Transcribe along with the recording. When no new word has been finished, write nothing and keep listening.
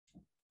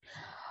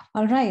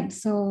All right,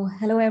 so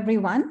hello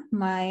everyone.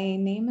 My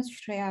name is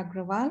Shreya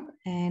Agrawal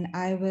and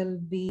I will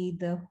be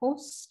the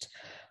host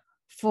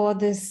for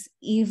this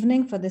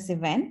evening, for this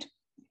event.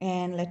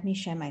 And let me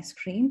share my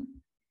screen.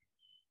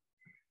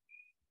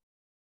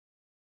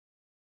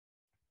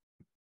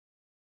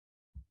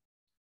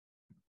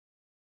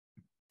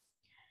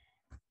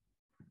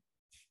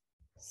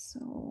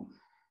 So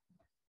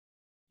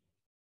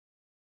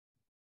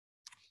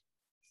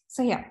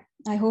yeah,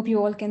 I hope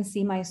you all can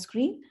see my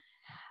screen.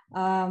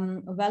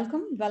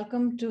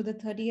 Welcome to the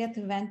 30th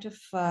event of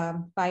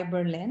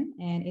PyBerlin,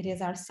 and it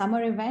is our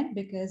summer event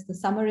because the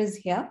summer is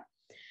here.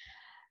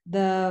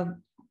 The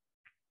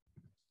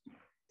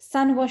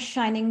sun was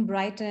shining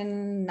bright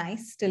and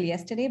nice till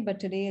yesterday, but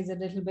today is a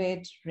little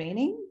bit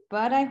raining,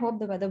 but I hope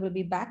the weather will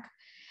be back.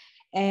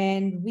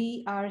 And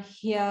we are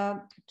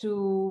here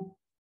to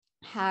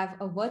have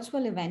a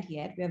virtual event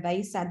yet. We are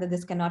very sad that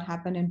this cannot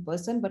happen in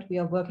person, but we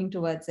are working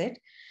towards it.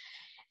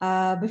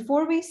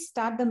 Before we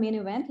start the main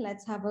event,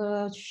 let's have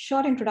a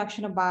short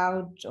introduction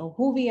about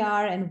who we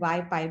are and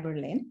why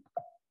PyBerlin.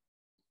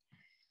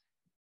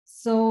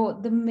 So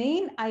the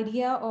main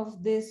idea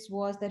of this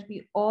was that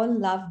we all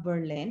love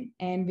Berlin,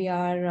 and we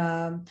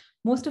are,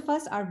 most of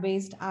us are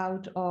based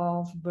out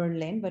of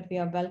Berlin, but we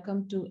are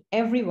welcome to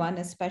everyone,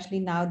 especially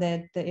now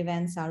that the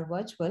events are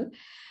virtual.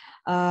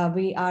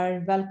 We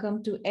are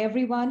welcome to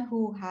everyone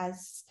who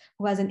has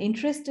an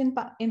interest in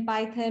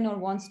Python or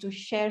wants to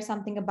share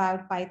something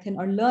about Python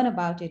or learn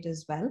about it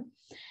as well.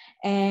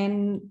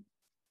 And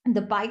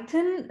the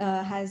Python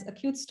has a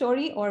cute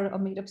story or a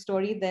made-up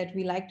story that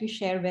we like to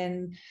share.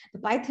 When the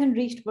Python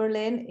reached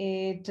Berlin,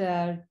 it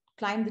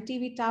climbed the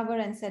TV tower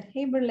and said,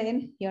 "Hey,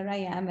 Berlin, here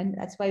I am." And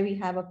that's why we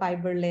have a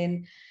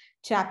PyBerlin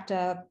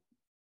chapter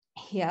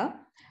here.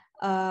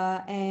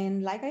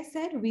 And like I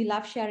said, we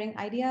love sharing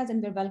ideas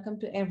and we're welcome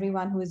to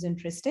everyone who is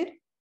interested.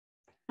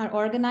 Our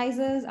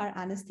organizers are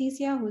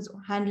Anesthesia, who's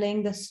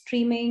handling the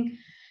streaming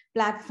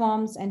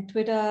platforms and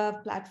Twitter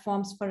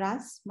platforms for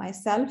us,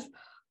 myself,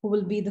 who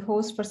will be the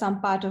host for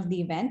some part of the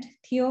event,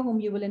 Theo, whom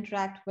you will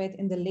interact with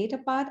in the later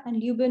part,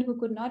 and Lubin, who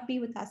could not be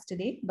with us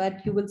today,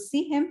 but you will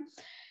see him.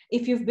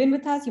 If you've been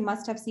with us, you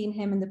must have seen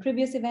him in the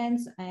previous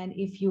events. And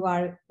if you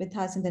are with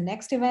us in the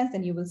next event,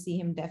 then you will see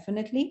him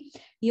definitely.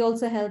 He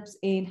also helps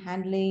in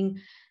handling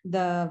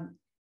the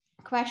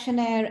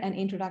questionnaire and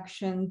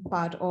introduction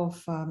part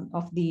of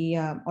the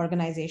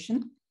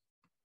organization.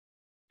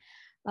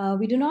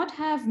 We do not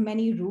have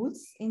many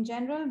rules in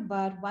general,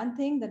 but one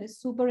thing that is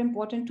super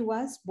important to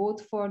us,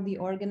 both for the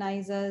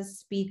organizers,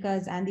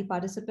 speakers, and the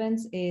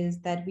participants,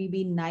 is that we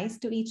be nice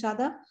to each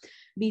other,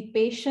 be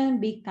patient,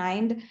 be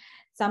kind.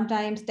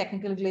 Sometimes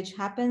technical glitch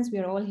happens. We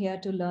are all here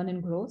to learn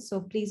and grow, so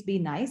please be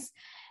nice.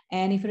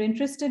 And if you're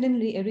interested in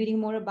reading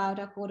more about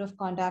our code of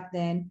conduct,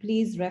 then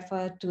please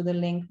refer to the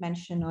link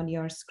mentioned on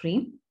your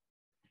screen.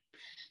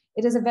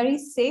 It is a very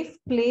safe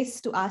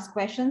place to ask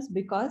questions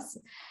because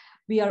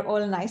we are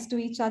all nice to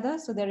each other.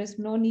 So there is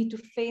no need to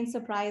feign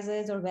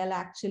surprises or well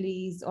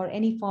actuallys or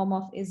any form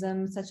of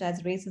ism such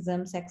as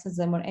racism,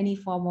 sexism, or any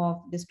form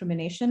of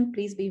discrimination.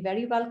 Please be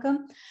very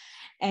welcome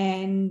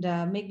and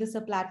make this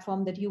a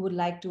platform that you would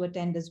like to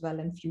attend as well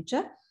in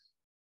future.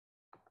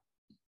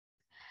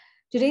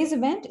 Today's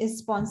event is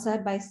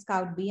sponsored by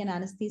Scout B, and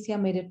Anesthesia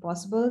made it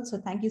possible. So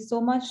thank you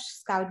so much,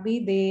 Scout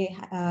B. They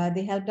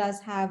helped us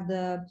have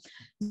the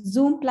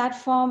Zoom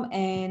platform,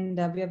 and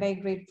we are very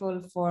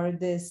grateful for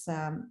this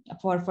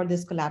for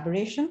this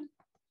collaboration.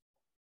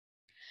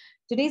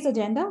 Today's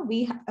agenda,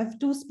 we have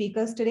two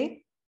speakers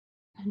today.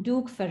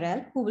 Duke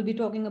Farrell, who will be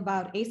talking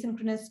about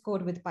asynchronous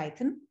code with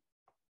Python,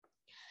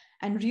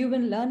 and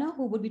Reuben Lerner,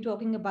 who will be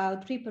talking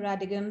about 3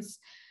 paradigms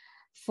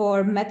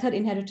for method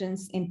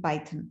inheritance in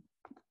Python.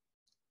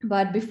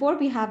 But before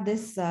we have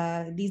these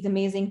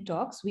amazing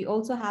talks, we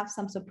also have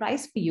some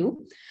surprise for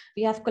you.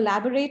 We have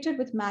collaborated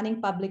with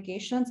Manning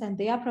Publications, and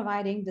they are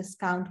providing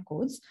discount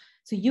codes.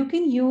 So you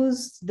can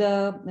use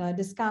the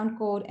discount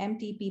code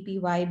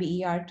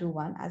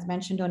MTPPYBER21 as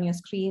mentioned on your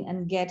screen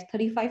and get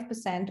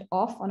 35%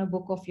 off on a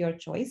book of your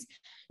choice.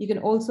 You can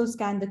also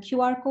scan the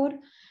QR code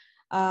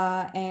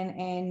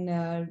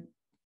and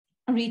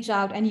reach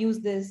out and use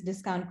this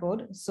discount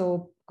code.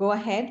 So go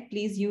ahead,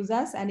 please use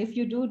us. And if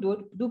you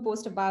do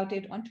post about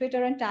it on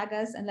Twitter and tag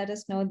us and let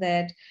us know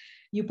that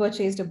you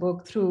purchased a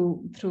book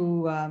through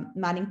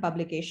Manning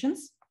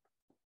Publications.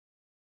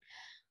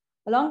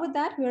 Along with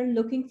that, we're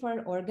looking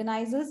for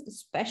organizers,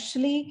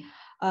 especially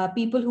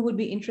people who would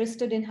be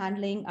interested in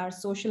handling our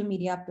social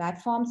media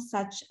platforms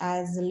such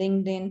as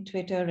LinkedIn,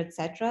 Twitter,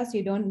 etc. So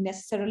you don't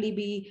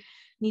necessarily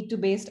need to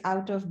based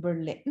out of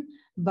Berlin,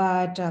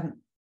 but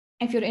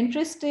if you're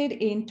interested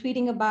in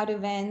tweeting about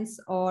events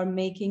or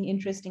making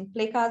interesting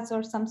placards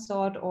or some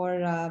sort,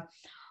 or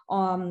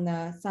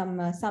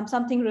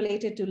something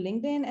related to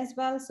LinkedIn as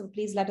well, so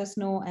please let us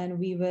know and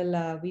we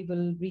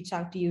will reach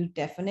out to you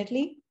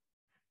definitely.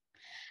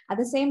 At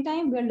the same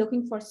time, we're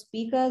looking for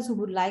speakers who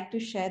would like to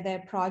share their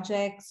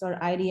projects or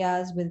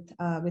ideas with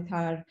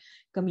our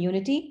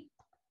community.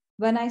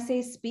 When I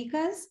say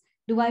speakers,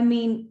 Do I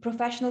mean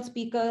professional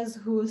speakers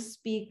who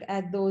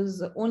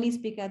only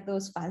speak at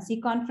those fancy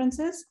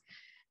conferences?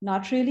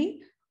 Not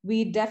really.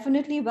 We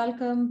definitely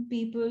welcome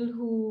people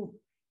who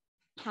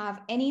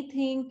have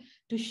anything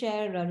to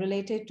share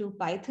related to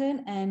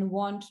Python and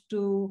want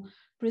to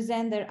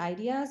present their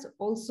ideas.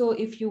 Also,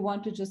 if you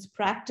want to just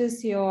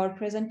practice your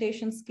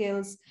presentation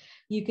skills,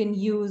 you can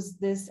use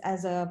this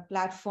as a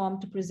platform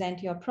to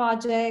present your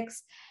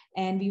projects,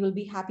 and we will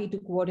be happy to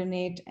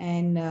coordinate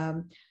and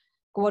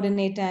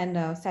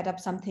set up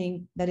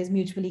something that is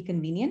mutually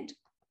convenient.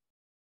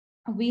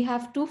 We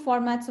have two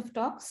formats of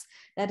talks,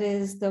 that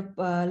is the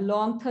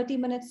long 30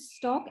 minutes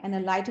talk and a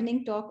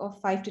lightning talk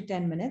of 5 to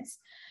 10 minutes.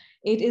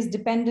 It is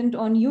dependent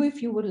on you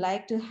if you would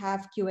like to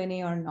have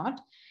Q&A or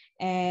not.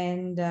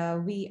 And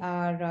we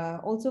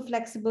are also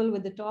flexible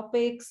with the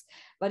topics,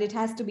 but it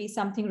has to be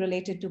something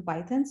related to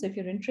Python. So if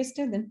you're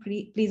interested, then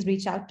please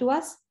reach out to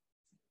us.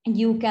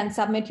 You can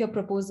submit your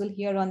proposal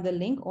here on the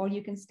link, or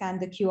you can scan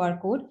the QR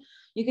code.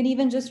 You can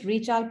even just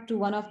reach out to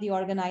one of the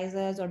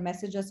organizers or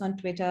message us on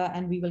Twitter,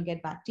 and we will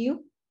get back to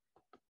you.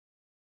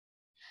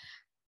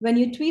 When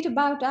you tweet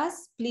about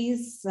us,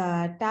 please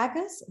tag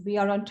us. We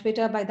are on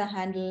Twitter by the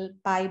handle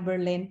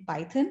PyBerlin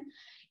Python.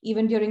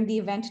 Even during the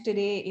event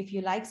today, if you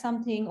like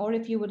something or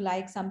if you would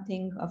like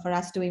something for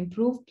us to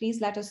improve,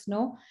 please let us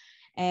know.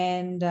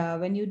 And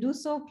when you do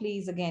so,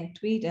 please again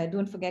tweet.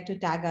 Don't forget to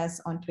tag us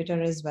on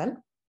Twitter as well.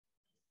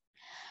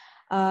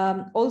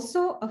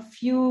 Also, a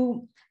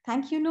few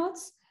thank you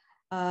notes,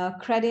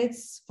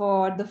 credits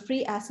for the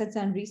free assets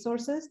and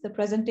resources. The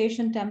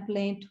presentation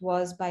template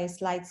was by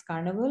Slides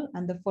Carnival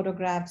and the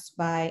photographs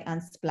by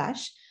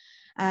Unsplash.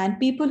 And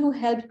people who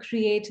helped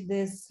create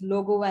this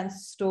logo and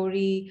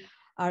story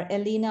are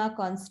Elena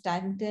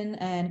Konstantin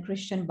and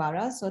Christian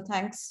Barra. So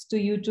thanks to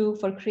you two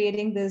for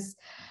creating this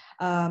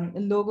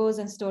logos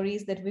and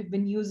stories that we've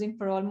been using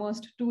for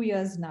almost 2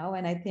 years now.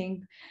 And I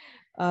think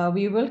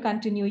we will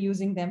continue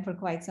using them for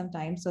quite some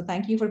time. So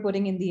thank you for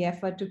putting in the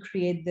effort to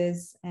create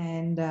this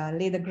and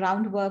lay the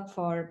groundwork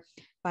for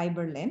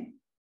PyBerlin.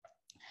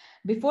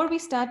 Before we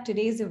start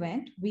today's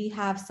event, we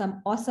have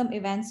some awesome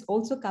events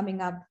also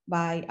coming up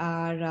by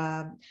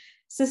our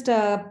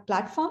sister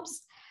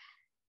platforms.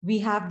 We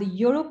have the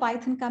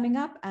EuroPython coming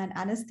up, and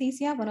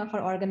Anastasia, one of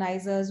our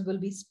organizers, will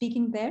be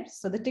speaking there.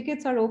 So the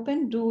tickets are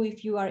open.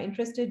 If you are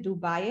interested, do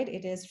buy it.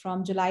 It is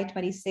from July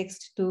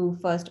 26th to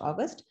 1st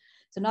August.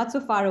 So not so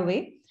far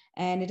away.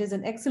 And it is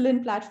an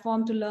excellent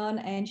platform to learn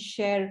and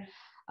share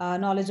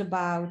knowledge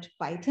about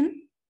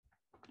Python.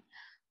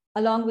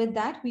 Along with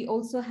that, we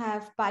also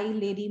have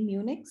PyLady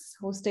Munich,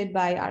 hosted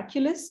by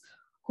Arculus,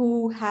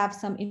 who have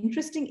some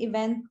interesting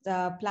events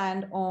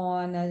planned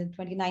on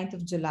 29th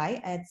of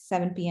July at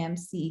 7 p.m.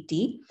 CET.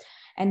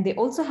 And they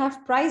also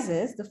have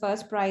prizes. The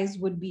first prize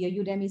would be a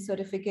Udemy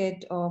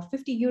certificate of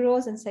 50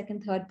 euros,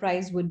 and third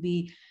prize would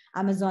be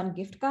Amazon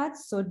gift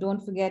cards. So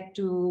don't forget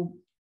to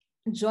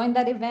join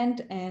that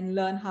event and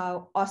learn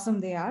how awesome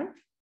they are.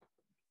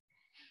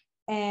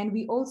 And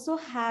we also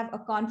have a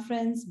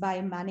conference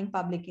by Manning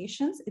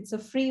Publications. It's a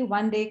free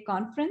one-day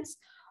conference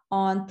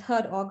on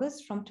 3rd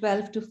August from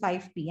 12 to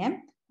 5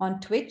 p.m. on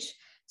Twitch.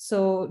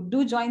 So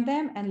do join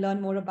them and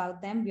learn more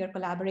about them. We are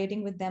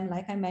collaborating with them,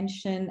 like I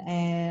mentioned,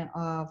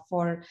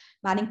 for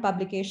Manning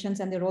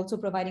Publications, and they're also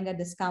providing a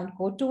discount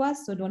code to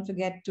us. So don't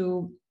forget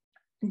to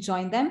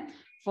join them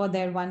for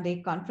their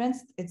one-day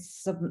conference.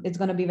 It's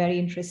going to be very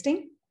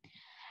interesting.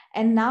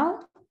 And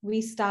now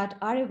we start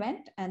our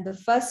event, and the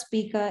first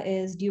speaker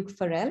is Duke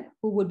Farrell,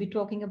 who will be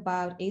talking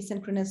about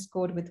asynchronous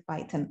code with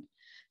Python.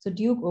 So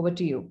Duke, over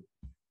to you.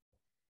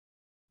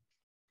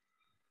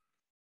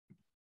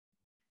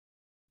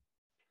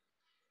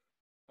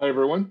 Hi,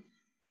 everyone.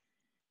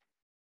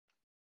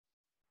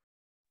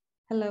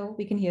 Hello,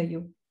 we can hear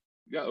you.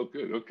 Yeah, oh,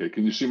 good. Okay,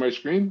 can you see my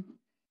screen?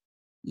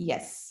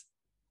 Yes.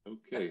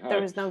 Okay. Hi.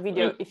 There is no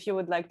video. If you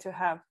would like to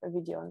have a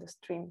video on the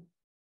stream,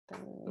 then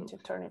you need to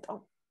turn it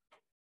on.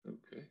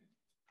 Okay.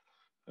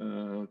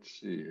 Let's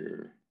see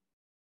here.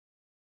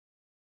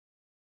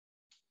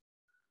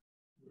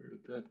 Where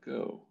did that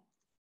go?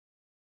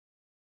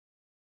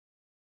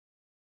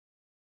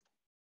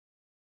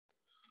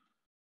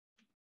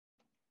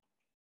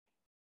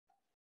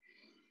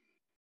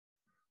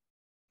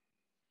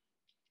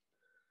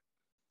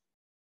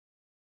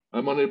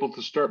 I'm unable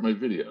to start my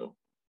video.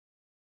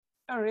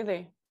 Oh,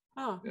 really?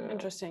 Oh, Yeah.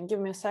 Interesting. Give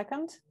me a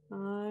second.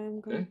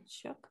 I'm going to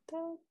check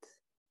that.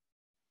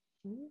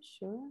 Are you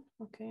sure?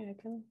 Okay,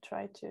 I can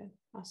try to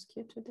ask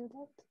you to do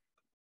that.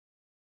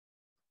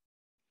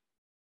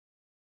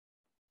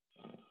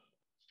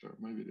 Start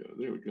my video.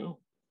 There we go.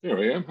 There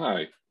I am.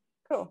 Hi.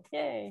 Cool.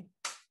 Yay.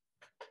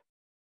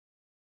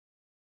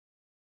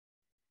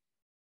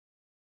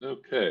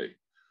 Okay.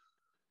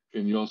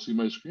 Can you all see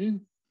my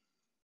screen?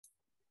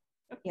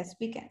 Yes,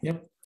 we can.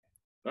 Yep.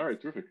 All right,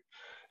 terrific.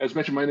 As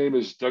mentioned, my name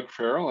is Doug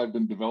Farrell. I've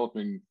been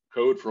developing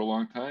code for a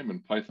long time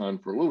and Python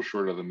for a little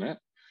shorter than that,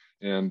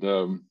 and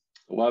a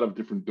lot of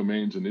different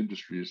domains and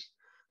industries.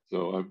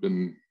 So I've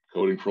been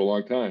coding for a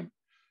long time.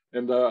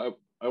 And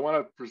I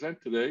want to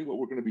present today what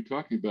we're going to be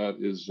talking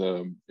about is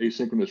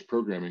asynchronous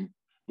programming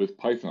with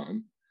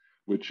Python,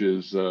 which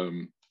is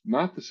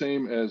not the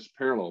same as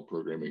parallel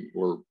programming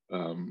or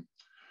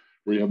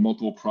where you have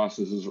multiple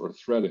processes or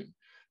threading.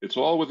 It's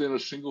all within a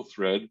single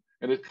thread,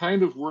 and it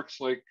kind of works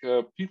like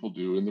people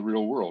do in the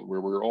real world,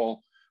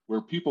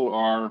 where people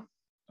are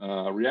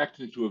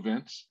reacting to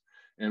events,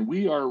 and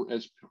we are,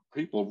 as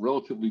people,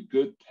 relatively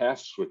good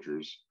task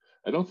switchers.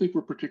 I don't think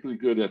we're particularly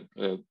good at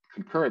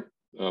concurrent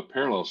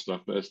parallel stuff,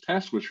 but as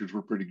task switchers,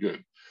 we're pretty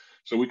good.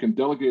 So we can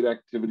delegate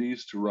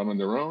activities to run on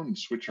their own and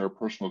switch our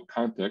personal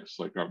context,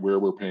 like where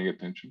we're paying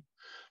attention,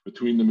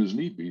 between them as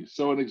need be.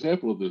 So an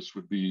example of this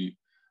would be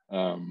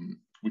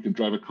we can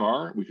drive a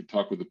car, we can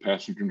talk with the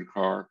passenger in the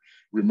car,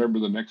 remember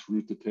the next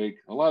route to take,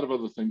 a lot of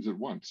other things at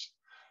once.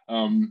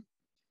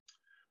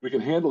 We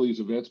can handle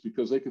these events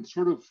because they can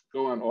sort of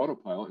go on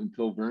autopilot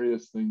until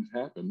various things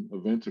happen,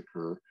 events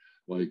occur,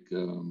 like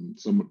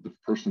the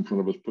person in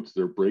front of us puts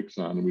their brakes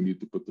on and we need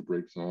to put the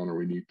brakes on, or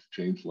we need to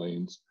change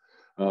lanes,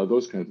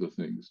 those kinds of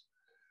things.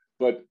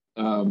 But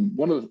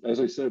as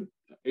I said,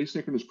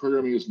 asynchronous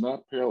programming is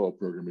not parallel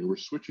programming. We're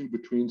switching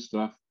between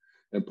stuff.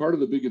 And part of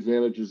the big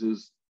advantages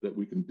is that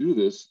we can do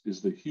this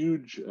is the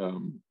huge,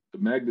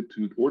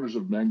 orders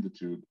of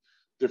magnitude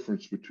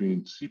difference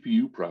between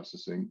CPU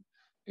processing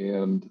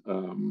and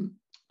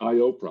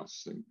I/O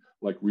processing,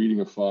 like reading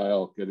a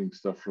file, getting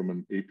stuff from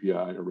an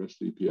API, a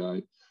REST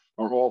API,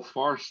 are all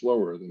far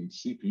slower than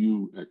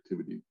CPU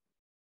activity.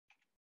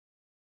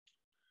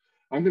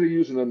 I'm going to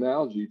use an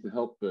analogy to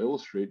help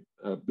illustrate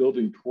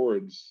building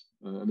towards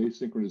an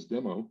asynchronous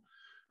demo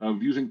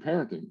of using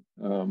parenting.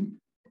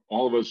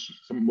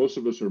 Most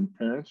of us are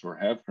parents or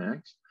have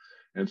parents,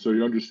 and so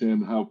you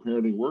understand how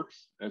parenting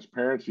works. As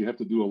parents, you have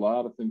to do a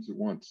lot of things at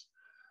once.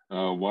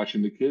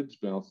 Watching the kids,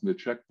 balancing the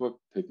checkbook,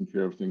 taking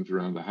care of things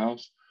around the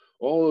house.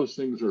 All those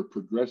things are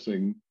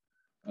progressing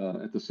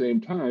at the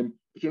same time,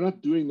 but you're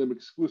not doing them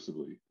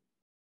exclusively.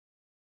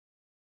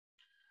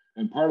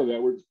 And part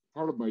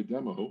of my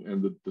demo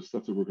and the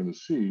stuff that we're going to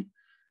see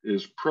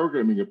is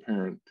programming a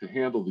parent to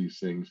handle these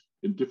things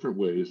in different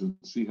ways and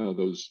see how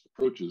those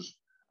approaches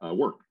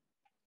work.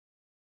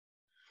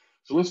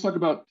 So let's talk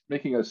about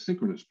making a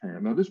synchronous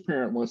parent. Now, this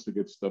parent wants to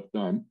get stuff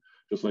done,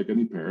 just like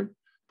any parent,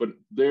 but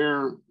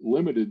they're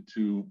limited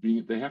to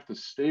they have to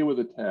stay with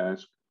a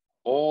task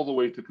all the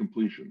way to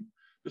completion.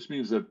 This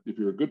means that if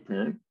you're a good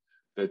parent,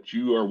 that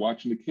you are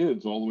watching the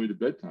kids all the way to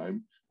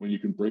bedtime when you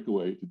can break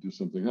away to do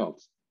something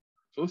else.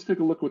 So let's take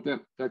a look what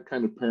that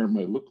kind of parent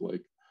might look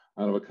like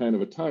out of a kind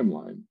of a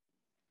timeline.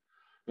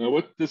 Now,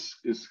 what this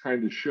is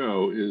trying to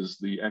show is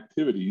the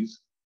activities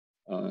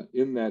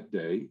in that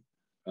day,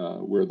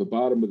 where the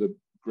bottom of the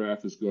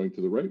graph is going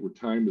to the right, where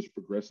time is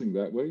progressing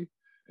that way,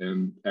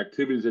 and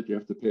activities that you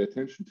have to pay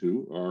attention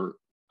to are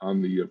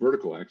on the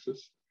vertical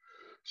axis.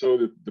 So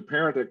the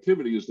parent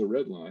activity is the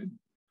red line,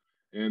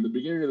 and the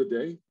beginning of the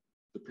day,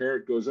 the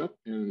parent goes up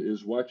and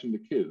is watching the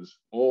kids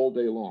all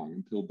day long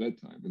until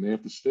bedtime, and they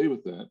have to stay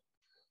with that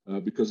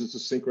because it's a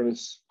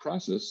synchronous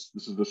process.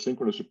 This is the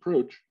synchronous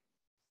approach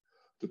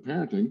to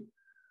parenting,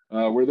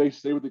 where they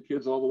stay with the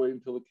kids all the way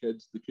until the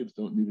kids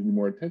don't need any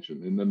more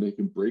attention, and then they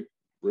can break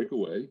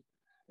away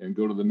and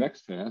go to the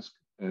next task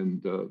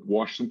and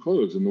wash some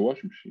clothes in the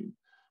washing machine.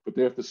 But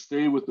they have to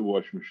stay with the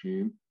washing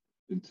machine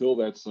until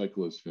that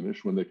cycle is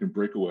finished, when they can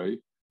break away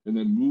and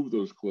then move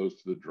those clothes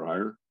to the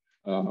dryer.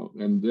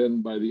 And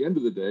then by the end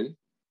of the day,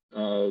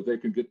 they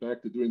can get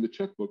back to doing the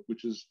checkbook,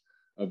 which is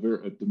a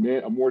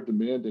more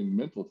demanding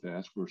mental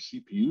task or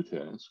CPU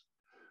task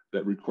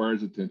that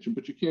requires attention,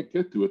 but you can't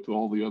get to it till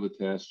all the other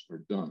tasks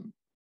are done.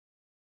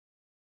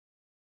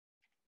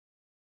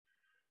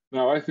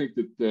 Now, I think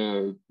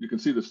that you can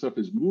see the stuff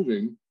is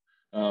moving,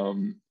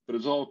 but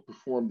it's all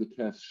performed the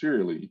task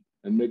serially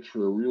and makes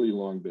for a really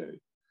long day.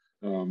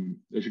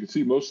 As you can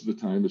see, most of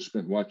the time is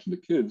spent watching the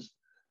kids,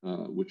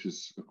 which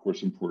is, of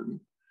course,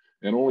 important.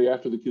 And only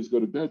after the kids go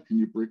to bed can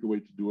you break away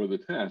to do other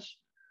tasks.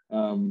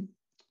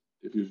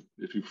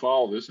 If you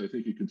follow this, I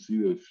think you can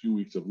see that a few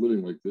weeks of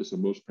living like this,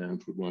 and most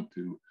parents would want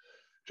to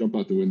jump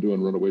out the window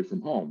and run away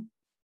from home.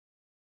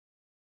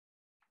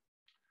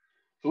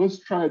 So let's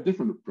try a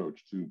different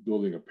approach to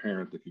building a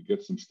parent that could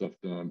get some stuff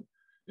done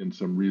in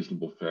some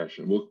reasonable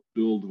fashion. We'll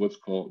build what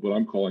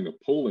I'm calling a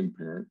polling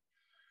parent.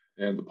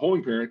 And the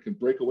polling parent can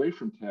break away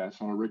from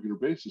tasks on a regular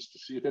basis to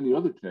see if any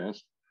other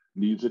task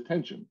needs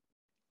attention.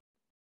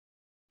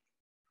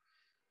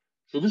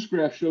 So this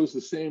graph shows the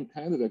same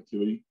kind of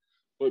activity,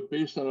 but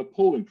based on a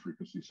polling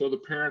frequency. So the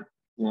parent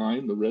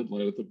line, the red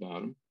line at the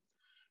bottom,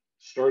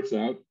 starts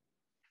out,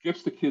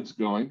 gets the kids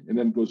going, and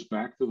then goes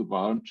back to the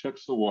bottom,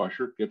 checks the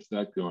washer, gets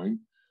that going,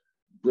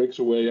 breaks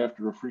away at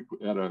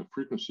a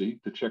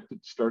frequency to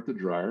start the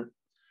dryer,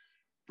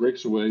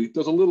 breaks away,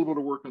 does a little bit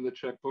of work on the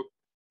checkbook,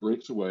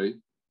 breaks away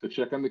to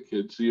check on the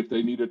kids, see if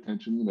they need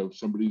attention. You know, if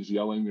somebody's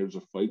yelling, there's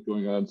a fight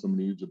going on,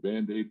 somebody needs a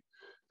Band-Aid,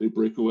 they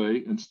break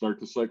away and start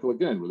the cycle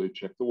again, where they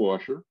check the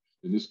washer.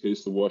 In this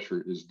case, the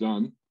washer is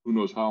done. Who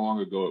knows how long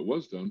ago it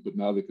was done, but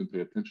now they can pay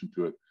attention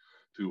to it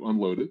to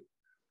unload it,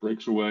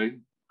 breaks away,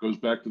 goes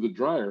back to the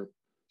dryer,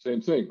 Same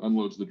thing,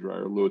 unloads the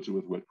dryer, loads it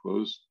with wet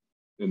clothes,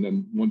 and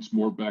then once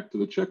more back to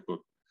the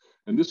checkbook.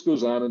 And this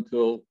goes on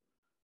until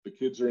the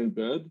kids are in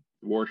bed,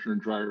 the washer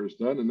and dryer is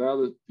done, and now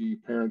that the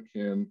parent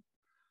can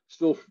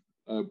still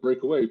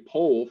break away,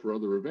 poll for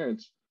other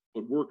events,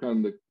 but work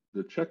on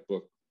the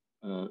checkbook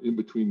in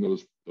between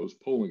those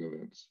polling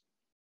events.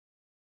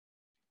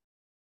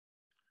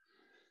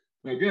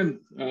 Now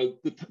again,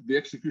 the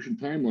execution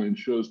timeline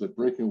shows that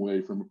breaking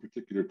away from a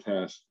particular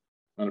task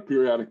on a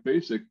periodic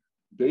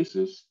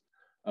basis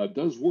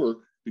does work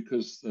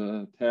because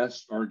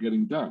tasks are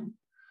getting done.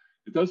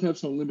 It does have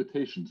some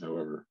limitations,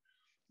 however.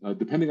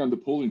 Depending on the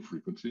polling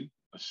frequency,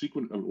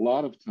 a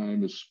lot of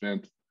time is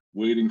spent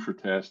waiting for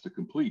tasks to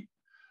complete.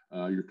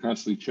 You're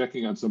constantly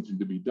checking on something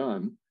to be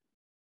done,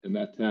 and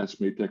that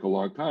task may take a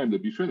long time to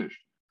be finished.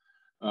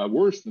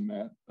 Worse than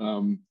that,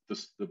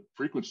 the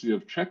frequency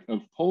of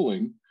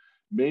polling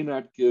may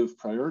not give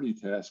priority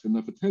tasks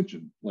enough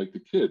attention, like the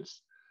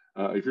kids.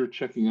 If you're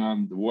checking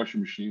on the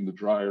washing machine, the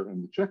dryer,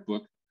 and the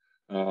checkbook,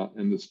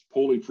 and this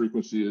polling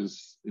frequency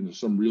is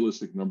some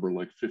realistic number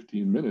like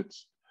 15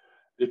 minutes,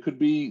 it could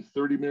be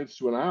 30 minutes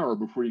to an hour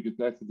before you get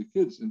back to the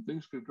kids, and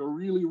things could go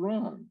really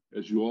wrong,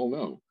 as you all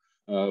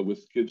know,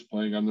 with kids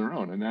playing on their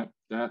own, and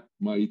that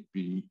might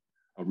be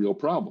a real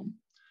problem.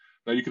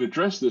 Now, you can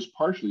address this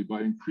partially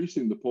by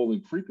increasing the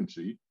polling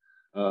frequency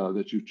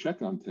that you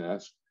check on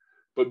tasks,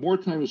 but more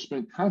time is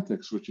spent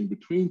context switching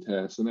between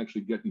tasks and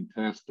actually getting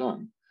tasks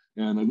done.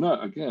 And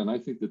again, I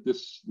think that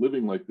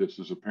living like this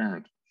as a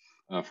parent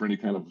for any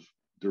kind of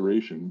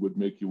duration would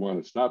make you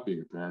want to stop being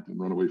a parent and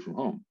run away from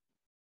home.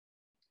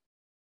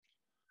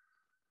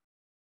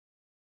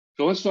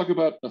 So let's talk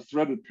about a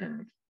threaded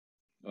parent,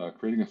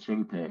 creating a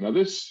threaded parent. Now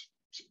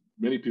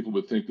many people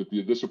would think that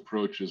this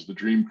approach is the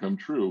dream come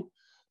true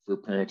for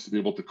parents to be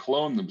able to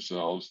clone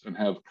themselves and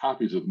have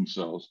copies of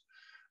themselves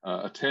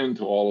attend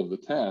to all of the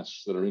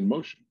tasks that are in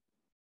motion.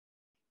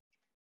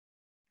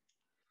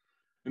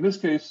 In this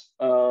case,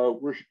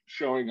 we're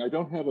showing, I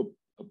don't have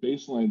a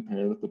baseline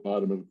parent at the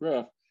bottom of the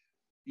graph.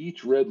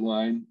 Each red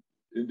line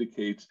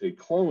indicates a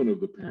clone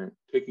of the parent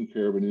taking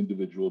care of an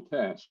individual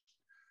task.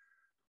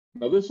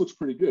 Now this looks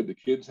pretty good. The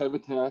kids have a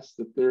task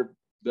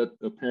that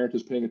a parent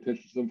is paying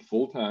attention to them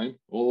full time,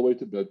 all the way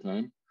to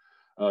bedtime.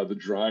 The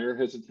dryer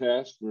has a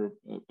task where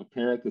a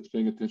parent that's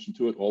paying attention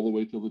to it all the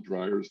way till the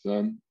dryer is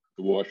done.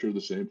 The washer, the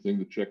same thing.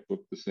 The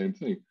checkbook, the same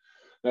thing.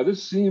 Now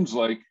this seems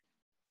like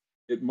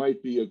it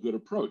might be a good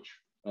approach,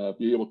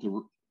 be able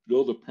to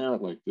build a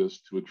parent like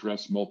this to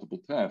address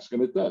multiple tasks,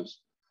 and it does.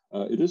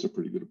 It is a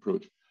pretty good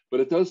approach, but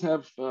it does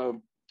have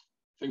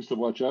things to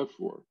watch out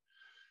for.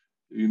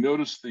 You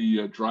notice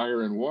the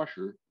dryer and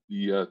washer,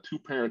 the two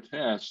parent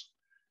tasks.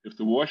 If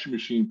the washing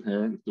machine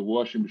parent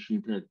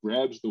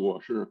grabs the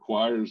washer,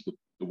 acquires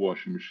the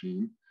washing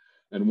machine,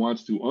 and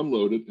wants to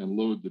unload it and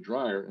load the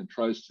dryer, and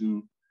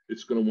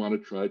it's going to want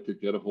to try to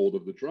get a hold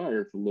of the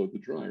dryer to load the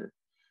dryer.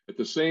 At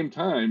the same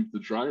time, the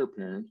dryer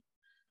parent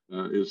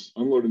is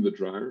unloading the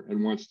dryer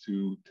and wants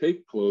to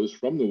take clothes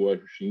from the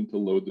washing machine to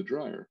load the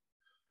dryer.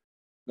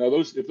 Now,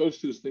 if those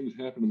two things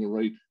happen in the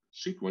right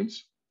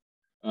sequence,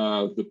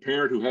 the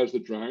parent who has the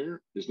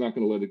dryer is not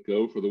going to let it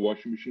go for the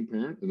washing machine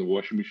parent, and the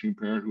washing machine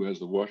parent who has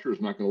the washer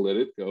is not going to let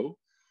it go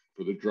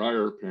for the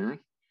dryer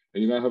parent.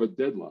 And you now have a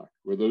deadlock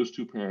where those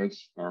two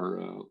parents are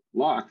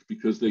locked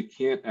because they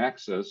can't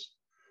access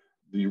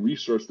the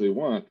resource they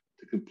want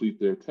to complete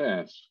their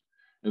tasks.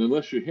 And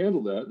unless you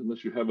handle that,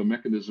 unless you have a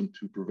mechanism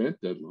to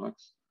prevent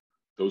deadlocks,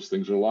 those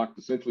things are locked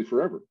essentially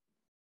forever.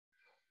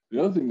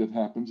 The other thing that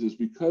happens is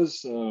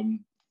because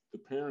the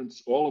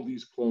parents, all of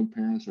these clone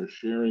parents are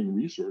sharing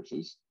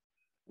resources,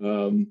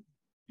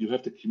 you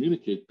have to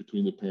communicate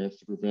between the parents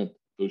to prevent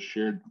those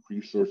shared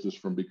resources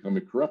from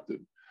becoming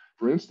corrupted.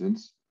 For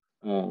instance,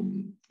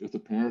 if the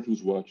parent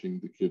who's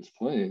watching the kids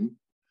playing,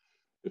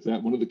 if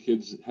one of the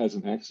kids has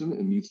an accident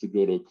and needs to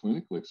go to a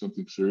clinic, like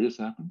something serious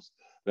happens,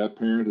 that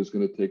parent is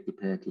going to take the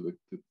parent to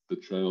the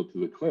child to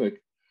the clinic,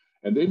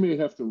 and they may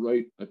have to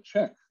write a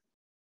check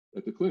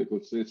at the clinic.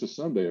 Let's say it's a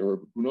Sunday,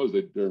 or who knows,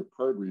 they're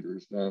card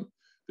readers.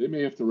 They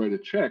may have to write a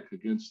check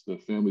against the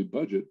family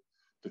budget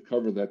to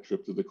cover that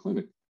trip to the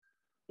clinic.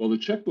 Well, the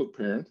checkbook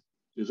parent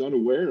is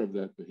unaware of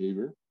that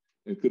behavior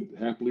and could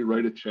happily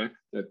write a check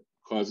that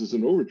causes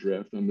an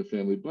overdraft on the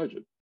family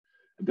budget.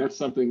 And that's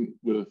something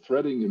with a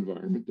threading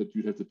environment that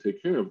you'd have to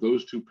take care of.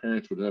 Those two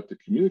parents would have to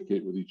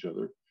communicate with each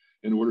other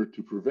in order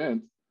to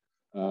prevent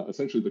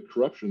essentially the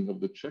corruption of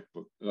the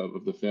checkbook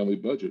of the family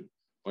budget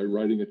by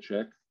writing a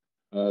check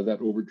that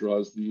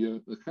overdraws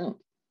the account.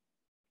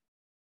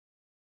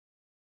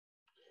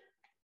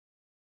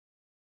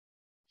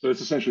 So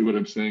that's essentially what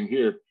I'm saying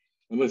here.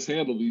 Unless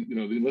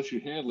you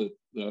handle it,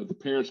 the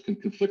parents can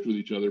conflict with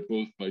each other,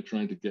 both by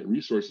trying to get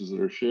resources that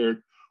are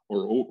shared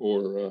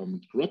or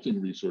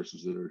corrupting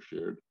resources that are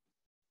shared.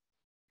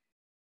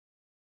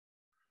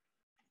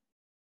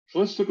 So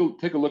let's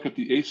take a look at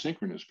the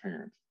asynchronous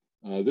parent.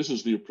 This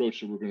is the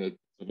approach that we're going to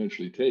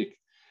eventually take.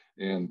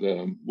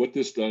 And what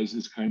this does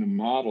is kind of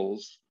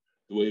models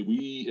the way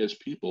we as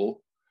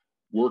people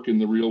work in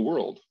the real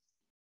world.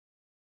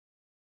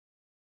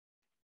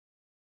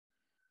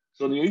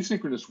 So in the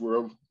asynchronous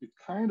world, it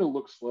kind of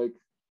looks like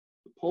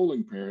the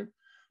polling parent,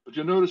 but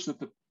you'll notice that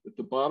at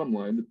the bottom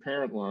line, the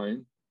parent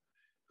line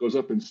goes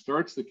up and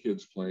starts the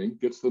kids playing,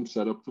 gets them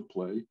set up to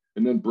play,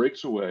 and then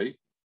breaks away,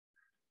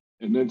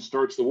 and then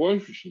starts the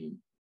washing machine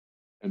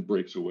and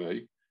breaks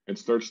away, and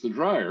starts the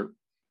dryer,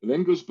 and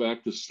then goes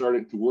back to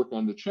starting to work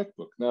on the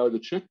checkbook. Now, the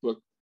checkbook,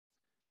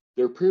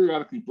 they're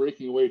periodically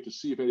breaking away to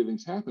see if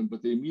anything's happened,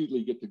 but they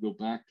immediately get to go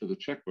back to the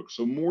checkbook.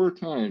 So more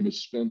time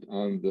is spent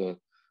on the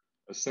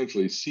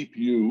essentially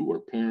CPU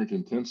or parent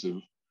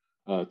intensive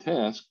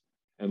task,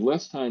 and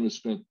less time is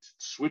spent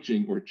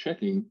switching or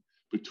checking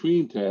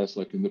between tasks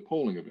like in the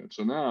polling event.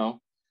 So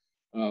now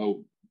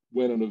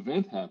when an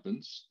event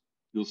happens,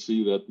 you'll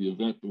see that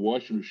the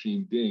washing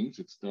machine dings,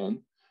 it's done.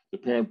 The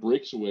parent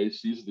breaks away,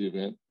 sees the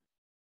event,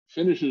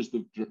 finishes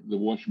the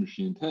washing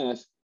machine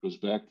task, goes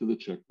back to the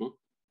checkbook.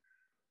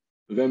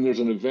 Then there's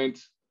an event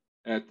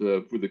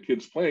for the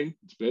kids playing,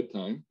 it's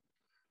bedtime,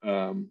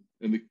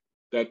 and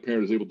that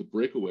parent is able to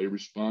break away,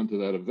 respond to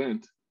that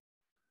event,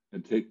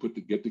 and get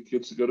the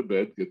kids to go to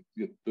bed, get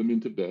them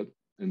into bed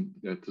and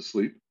to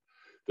sleep.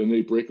 Then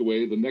they break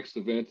away. The next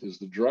event is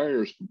the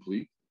dryer is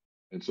complete,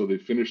 and so they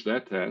finish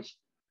that task.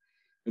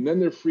 And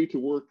then they're free to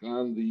work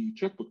on the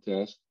checkbook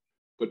task,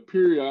 but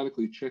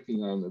periodically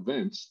checking on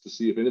events to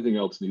see if anything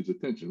else needs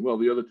attention. Well,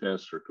 the other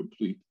tasks are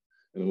complete,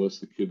 and unless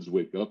the kids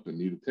wake up and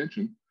need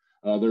attention,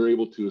 they're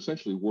able to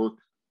essentially work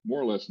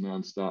more or less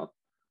nonstop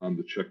on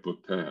the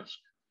checkbook task.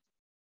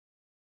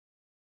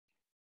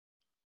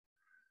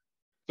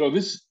 So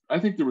I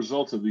think the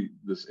results of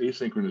this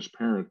asynchronous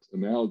parent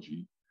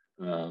analogy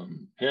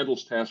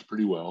handles tasks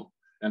pretty well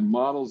and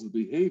models the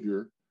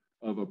behavior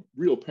of a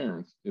real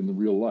parent in the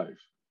real life.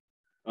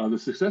 The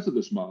success of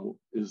this model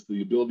is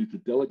the ability to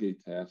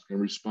delegate tasks and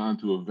respond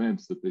to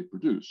events that they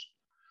produce.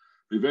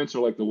 The events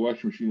are like the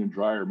washing machine and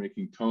dryer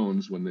making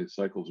tones when the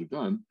cycles are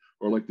done,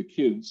 or like the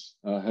kids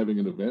having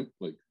an event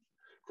like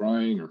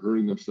crying or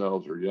hurting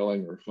themselves or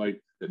yelling or a fight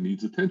that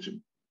needs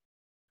attention.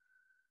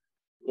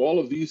 All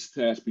of these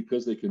tasks,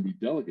 because they can be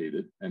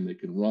delegated and they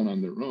can run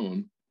on their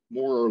own,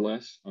 more or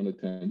less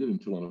unattended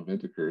until an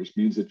event occurs,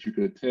 means that you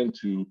can attend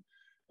to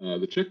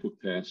the checkbook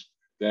task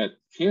that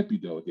can't be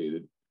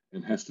delegated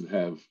and has to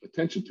have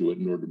attention to it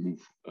in order to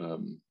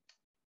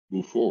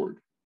move forward.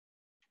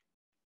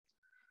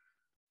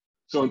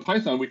 So in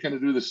Python, we kind of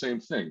do the same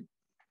thing.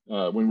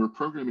 When we're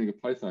programming a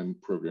Python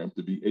program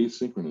to be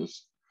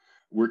asynchronous,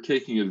 we're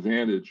taking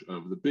advantage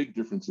of the big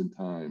difference in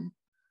time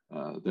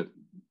that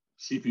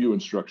CPU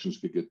instructions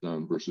could get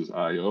done versus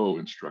I/O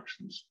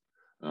instructions.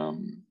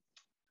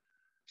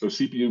 So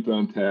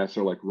CPU-bound tasks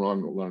are like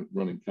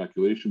running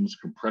calculations,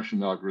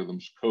 compression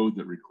algorithms, code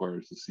that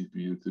requires the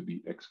CPU to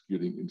be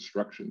executing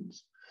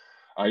instructions.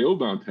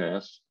 I/O-bound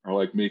tasks are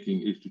like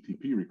making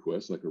HTTP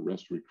requests, like a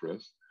REST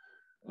request,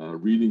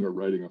 reading or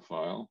writing a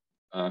file,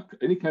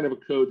 any kind of a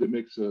code that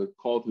makes a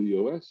call to the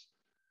OS,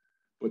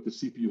 but the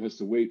CPU has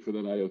to wait for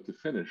that I/O to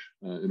finish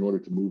in order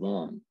to move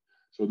on.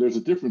 So there's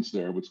a difference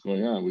there, what's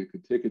going on. We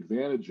could take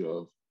advantage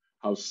of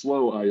how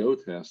slow I/O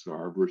tasks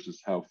are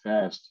versus how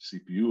fast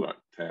CPU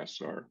tasks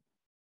are.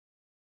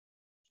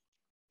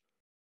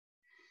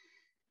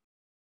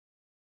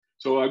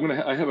 So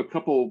I have a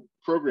couple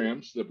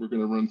programs that we're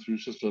going to run through,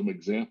 just some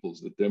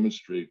examples that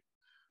demonstrate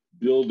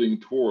building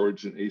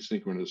towards an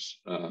asynchronous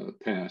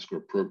task or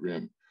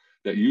program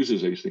that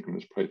uses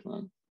asynchronous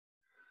Python.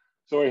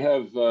 So I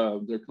have, there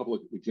are a couple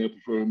of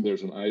examples for them.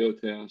 There's an I/O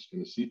task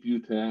and a CPU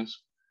task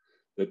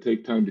that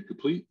take time to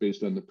complete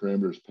based on the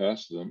parameters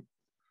passed to them.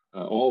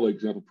 All the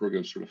example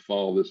programs sort of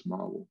follow this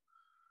model.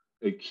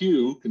 A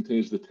queue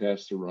contains the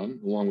tasks to run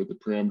along with the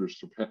parameters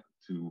to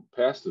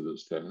pass to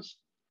those tasks.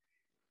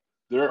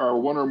 There are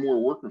one or more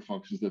worker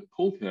functions that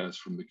pull tasks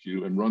from the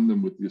queue and run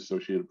them with the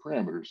associated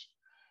parameters.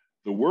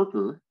 The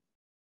worker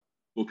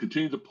will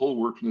continue to pull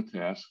work from the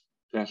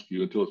task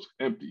queue until it's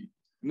empty.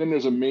 And then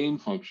there's a main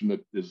function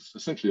that is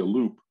essentially a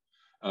loop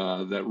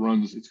that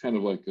runs, it's kind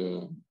of like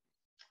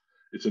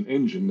it's an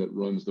engine that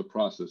runs the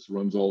process,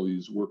 runs all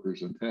these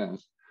workers and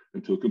tasks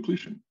until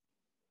completion.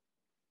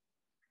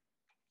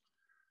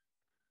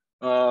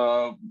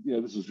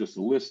 This is just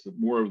a list of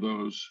more of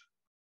those,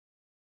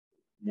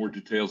 more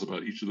details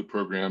about each of the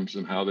programs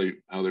and how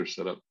they're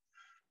set up.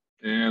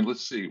 And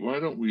let's see, why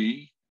don't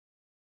we,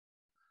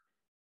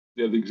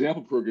 the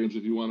example programs,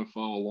 if you want to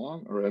follow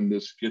along, are in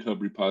this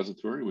GitHub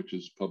repository, which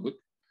is public,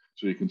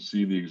 so you can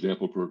see the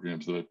example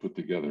programs that I put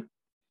together.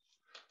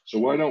 So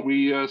why don't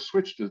we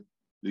switch to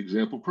the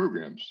example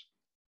programs?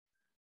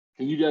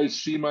 Can you guys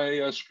see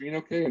my screen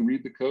okay and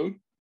read the code?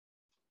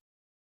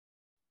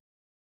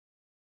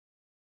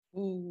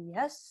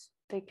 Yes,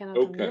 they cannot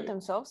unmute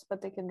themselves,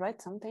 but they can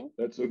write something.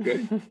 That's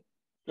okay.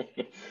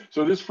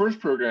 So this first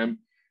program,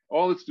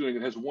 all it's doing,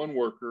 it has one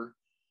worker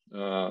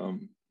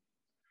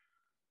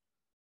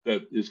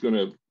that is going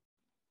to,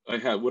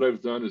 what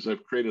I've done is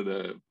I've created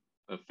a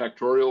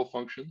factorial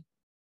function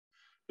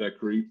that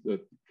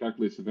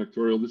calculates the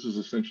factorial. This is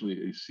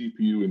essentially a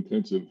CPU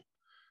intensive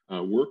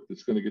work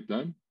that's going to get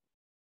done.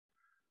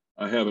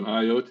 I have an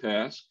I/O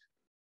task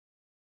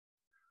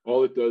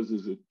all it does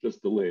is it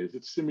just delays.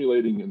 It's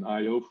simulating an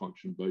I/O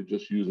function by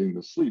just using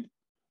a sleep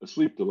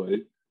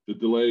delay. The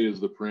delay is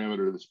the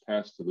parameter that's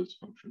passed to this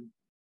function.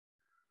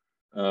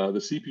 The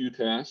CPU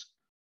task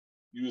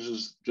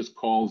just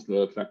calls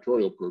the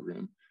factorial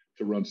program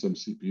to run some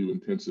CPU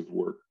intensive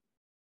work.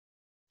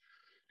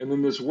 And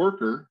then this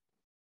worker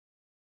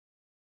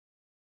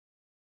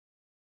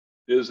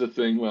is a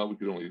thing, well, we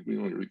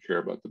don't really care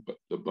about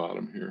the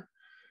bottom here.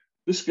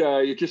 This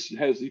guy,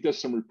 he does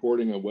some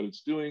reporting on what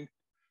it's doing.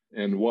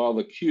 And while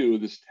the queue,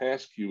 this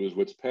task queue is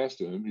what's passed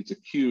to him, it's a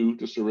queue,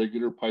 just a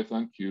regular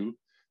Python queue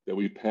that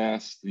we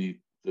pass the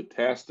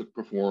task to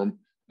perform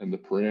and the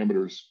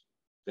parameters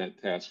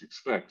that task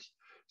expects.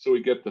 So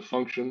we get the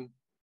function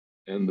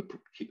and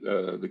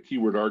the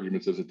keyword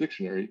arguments as a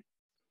dictionary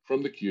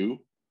from the queue,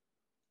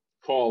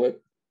 call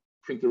it,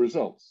 print the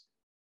results.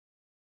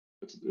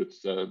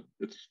 It's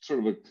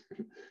sort of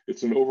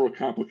it's an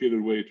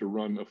overcomplicated way to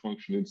run a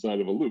function inside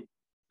of a loop.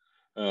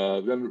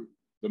 Then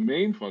the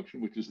main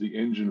function, which is the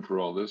engine for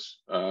all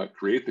this,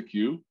 create the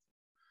queue,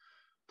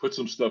 put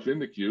some stuff in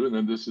the queue, and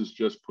then this is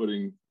just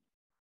putting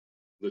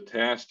the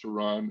task to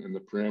run and the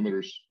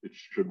parameters it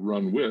should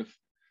run with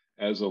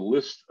as a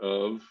list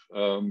of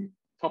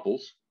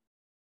tuples.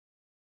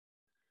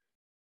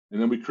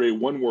 And then we create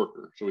one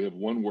worker. So we have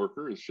one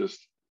worker. It's just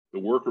the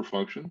worker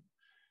function.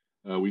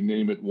 We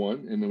name it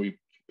one, and then we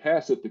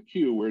pass it the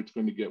queue where it's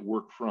going to get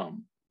work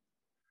from.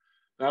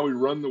 Now we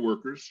run the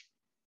workers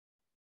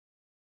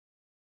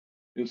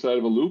inside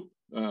of a loop.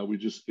 We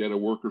just get a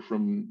worker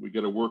from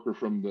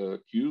the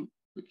queue,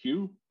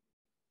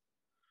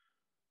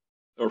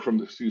 or from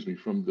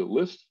the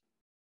list.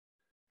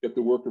 Get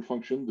the worker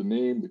function, the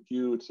name, the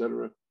queue,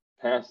 etc.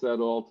 Pass that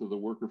all to the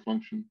worker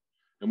function,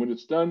 and when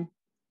it's done,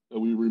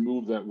 we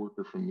remove that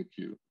worker from the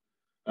queue.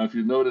 Now, if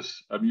you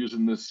notice, I'm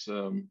using this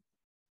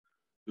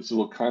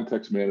little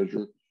context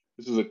manager.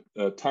 This is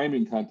a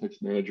timing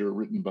context manager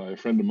written by a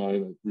friend of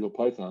mine at Real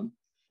Python,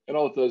 and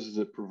all it does is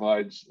it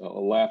provides a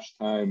elapsed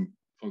time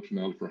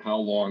functionality for how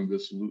long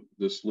this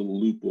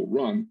little loop will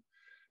run,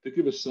 to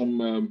give us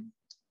some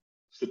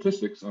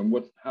statistics on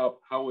how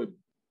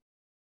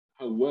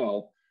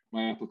well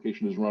my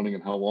application is running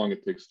and how long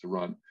it takes to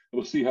run. And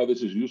we'll see how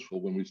this is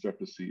useful when we start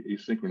to see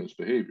asynchronous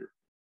behavior.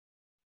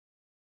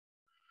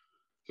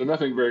 So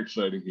nothing very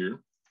exciting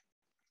here.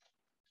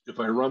 If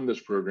I run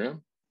this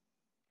program,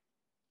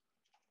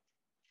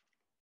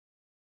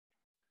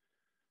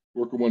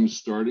 worker one is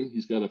starting.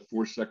 He's got a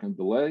 4-second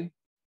delay.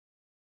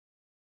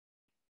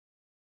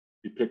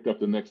 He picked up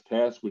the next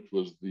task, which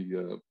was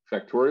the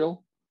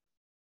factorial.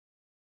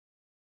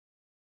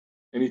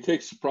 And he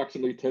takes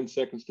approximately 10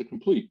 seconds to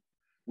complete,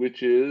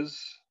 which is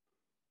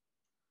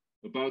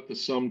about the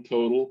sum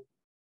total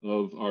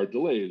of our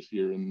delays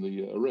here in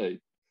the array.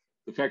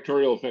 The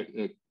factorial effect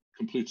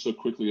completes so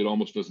quickly it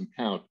almost doesn't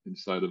count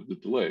inside of the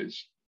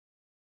delays.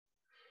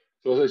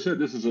 So as I said,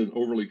 this is an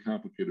overly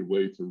complicated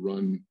way to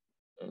run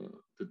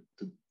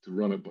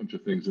run a bunch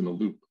of things in a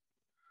loop.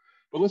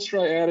 But let's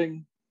try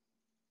adding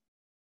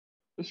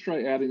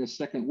a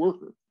second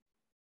worker.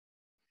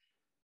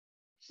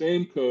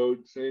 Same code,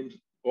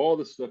 all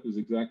the stuff is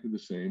exactly the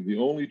same. The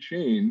only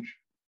change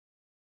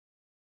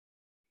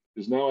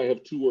is now I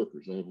have two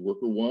workers. I have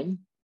worker one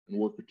and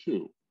worker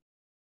two.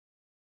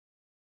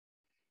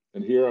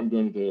 And here I'm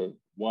going to,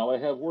 while I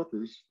have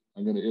workers,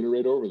 I'm going to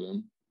iterate over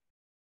them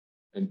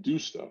and do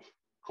stuff.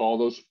 Call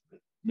those,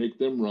 make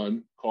them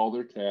run, call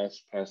their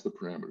tasks, pass the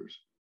parameters.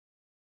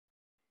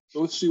 So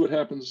let's see what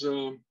happens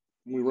when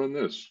we run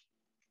this.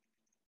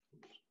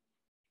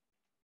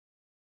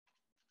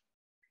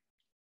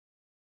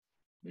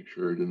 Make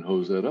sure I didn't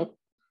hose that up.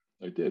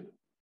 I did.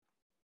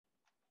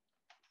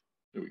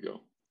 There we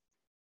go.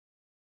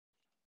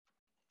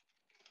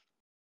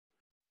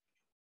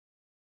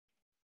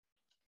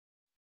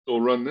 So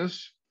we'll run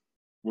this.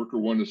 Worker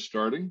one is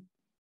starting.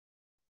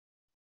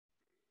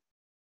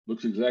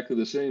 Looks exactly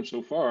the same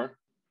so far.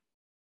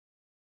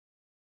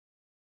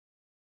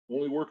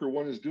 Only worker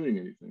one is doing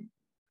anything.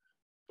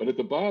 But at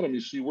the bottom,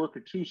 you see worker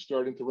two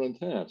starting to run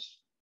tasks.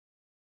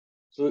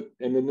 So,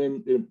 and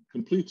then it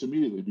completes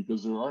immediately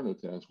because there are no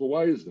tasks. Well,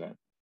 why is that?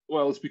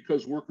 Well, it's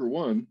because worker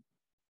one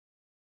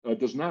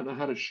does not know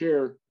how to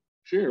share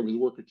with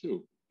worker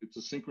two. It's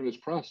a synchronous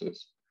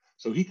process.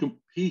 So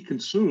he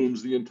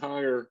consumes the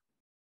entire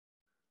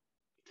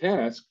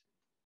task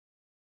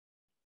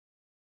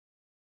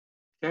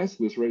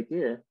list right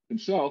there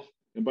himself.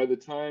 And by the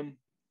time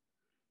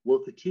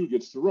worker two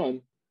gets to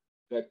run,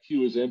 that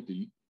queue is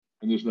empty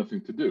and there's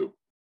nothing to do.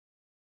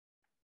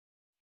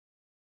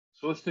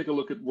 So let's take a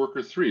look at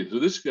worker three. So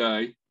this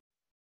guy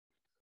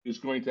is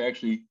going to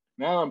actually,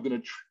 now I'm going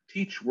to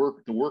teach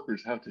the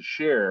workers how to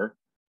share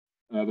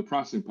the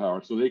processing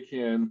power. So they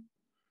can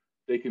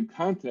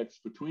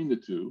context between the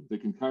two. They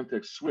can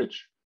context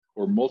switch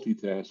or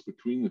multitask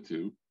between the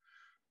two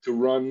to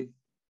run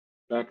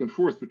back and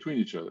forth between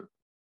each other.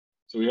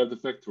 So we have the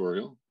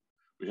factorial.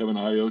 We have an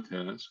IO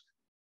task.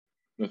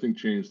 Nothing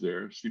changed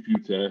there.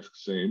 CPU task,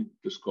 same,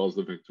 just calls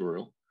the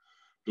factorial.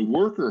 The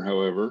worker,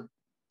 however,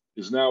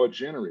 is now a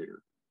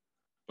generator.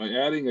 by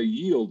adding a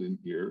yield in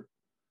here,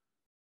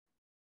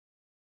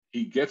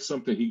 he gets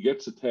something, he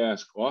gets a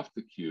task off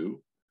the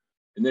queue,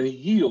 and then he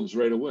yields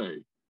right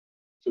away.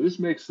 So this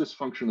makes this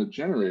function a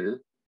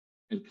generator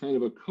and kind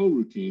of a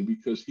coroutine,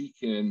 because he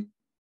can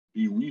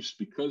be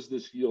because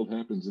this yield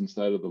happens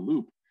inside of the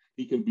loop,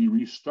 he can be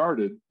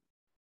restarted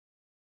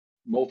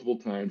multiple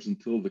times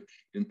until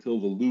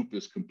the loop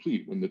is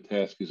complete, when the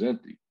task is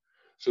empty.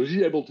 So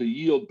he's able to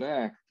yield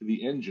back to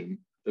the engine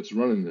that's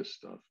running this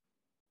stuff.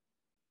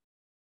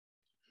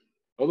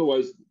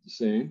 Otherwise, the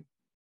same,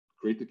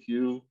 create the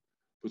queue,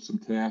 put some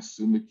tasks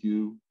in the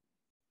queue.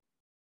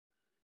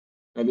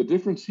 And the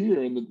difference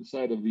here in the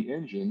side of the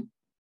engine,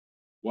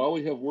 while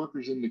we have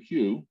workers in the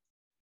queue,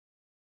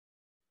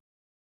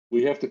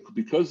 we have to,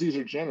 because these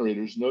are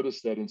generators,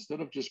 notice that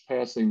instead of just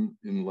passing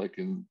in, like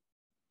in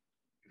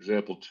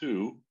example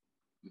 2,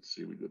 let's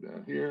see, we go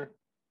down here,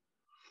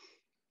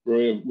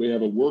 where we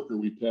have a worker,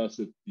 we pass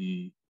it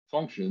the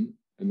function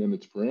and then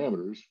its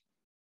parameters.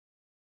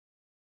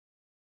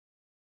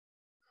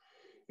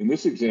 In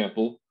this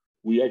example,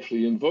 we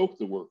actually invoke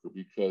the worker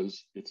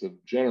because it's a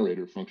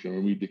generator function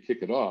and we need to kick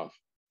it off.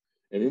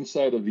 And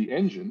inside of the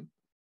engine,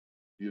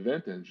 the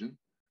event engine,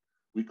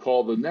 we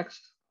call the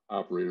next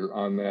operator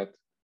on that,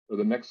 or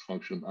the next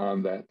function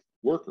on that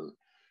worker.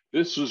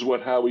 This is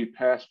how we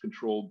pass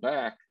control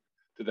back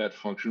to that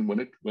function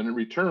when it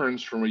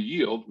returns from a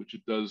yield, which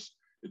it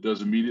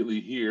does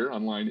immediately here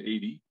on line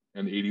 80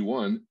 and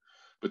 81,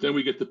 but then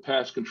we get to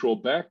pass control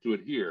back to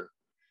it here,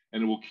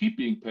 and it will keep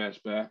being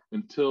passed back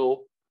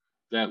until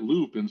that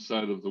loop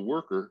inside of the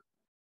worker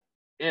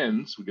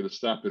ends. We get a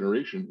stop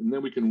iteration, and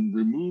then we can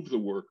remove the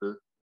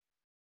worker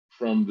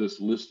from this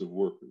list of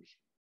workers.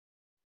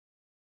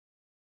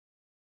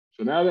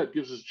 So now that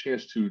gives us a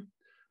chance to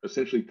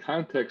essentially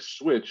context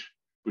switch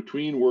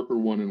between worker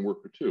 1 and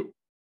worker 2.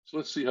 So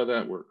let's see how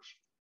that works.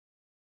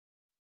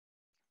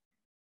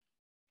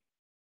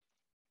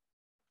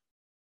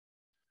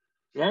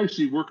 So now you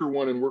see worker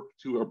 1 and worker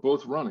 2 are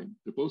both running.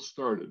 They're both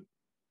started.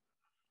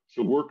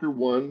 So worker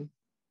 1,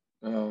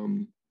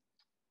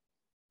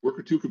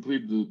 worker 2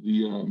 completed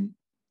the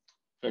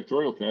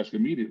factorial task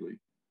immediately.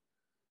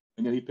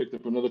 And then he picked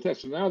up another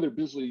task. So now they're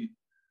busily,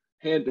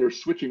 they're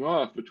switching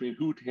off between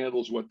who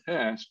handles what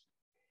task.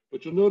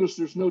 But you'll notice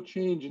there's no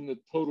change in the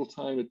total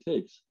time it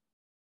takes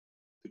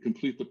to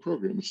complete the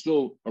program. It's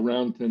still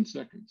around 10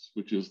 seconds,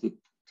 which is the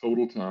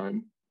total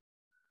time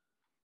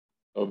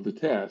of the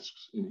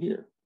tasks in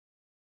here.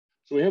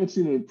 So we haven't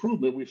seen an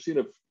improvement. We've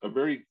seen a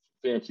very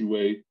fancy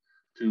way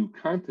to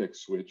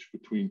context switch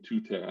between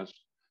 2 tasks,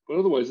 but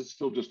otherwise it's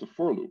still just a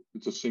for loop.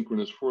 It's a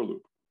synchronous for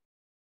loop.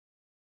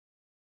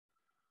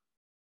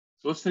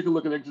 So let's take a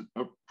look at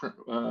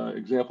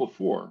example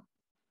 4.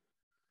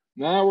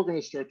 Now we're going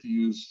to start to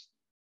use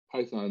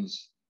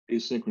Python's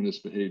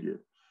asynchronous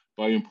behavior.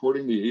 By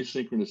importing the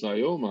asynchronous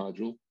IO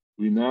module,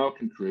 we now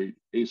can create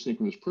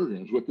asynchronous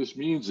programs. What this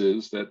means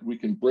is that we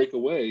can break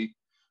away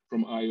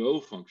from IO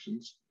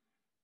functions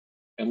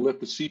and let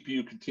the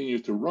CPU continue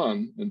to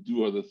run and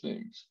do other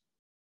things.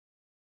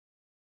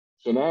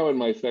 So now in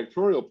my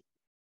factorial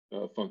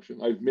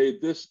function, I've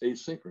made this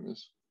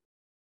asynchronous.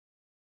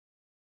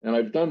 And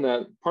I've done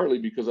that partly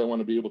because I want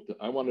to be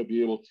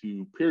able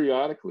to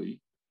periodically,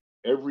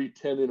 every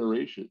 10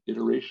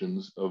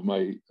 iterations of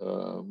my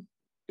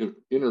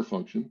inner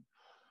function,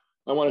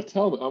 I want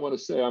to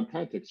say I'm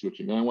context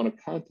switching. And I want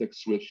to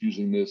context switch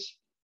using this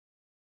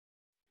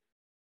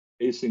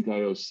async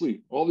IO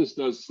sleep. All this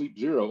does, sleep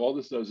 0, all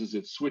this does is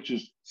it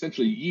switches,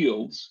 essentially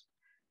yields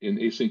in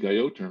async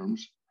IO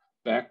terms,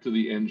 back to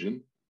the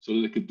engine so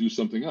that it could do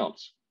something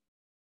else.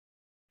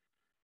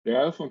 The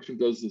IO function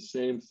does the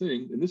same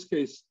thing. In this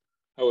case,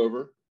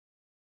 however,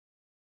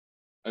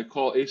 I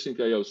call async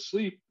IO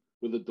sleep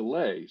with a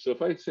delay. So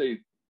if I say,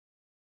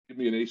 give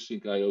me an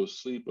async IO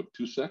sleep of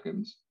 2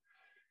 seconds,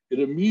 it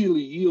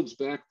immediately yields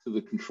back to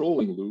the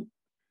controlling loop,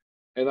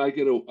 and I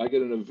get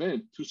an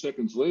event 2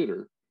 seconds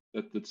later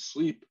that the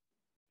sleep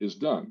is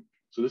done.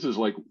 So this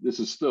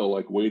is still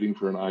like waiting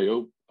for an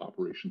IO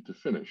operation to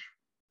finish.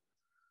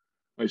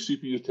 My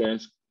CPU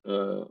task,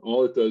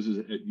 all it does is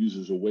it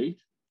uses await.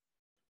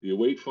 The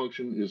await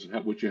function is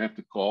what you have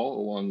to call,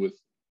 along with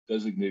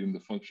designating the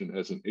function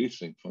as an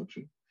async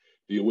function.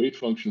 The await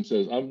function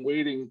says, I'm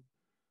waiting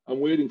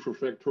for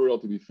factorial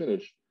to be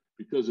finished,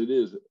 because it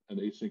is an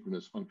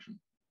asynchronous function.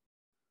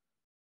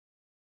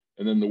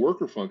 And then the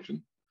worker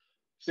function,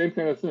 same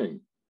kind of thing.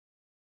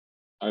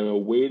 I'm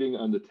awaiting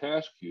on the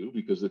task queue,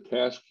 because the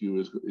task queue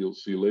is, you'll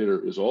see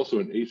later, is also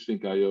an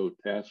async IO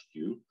task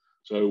queue.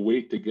 So I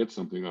wait to get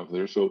something off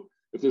there. So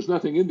if there's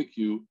nothing in the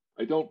queue,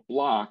 I don't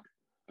block.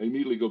 I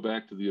immediately go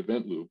back to the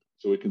event loop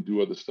so it can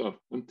do other stuff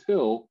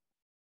until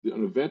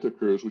an event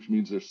occurs, which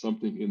means there's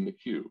something in the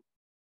queue.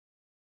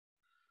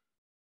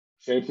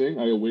 Same thing,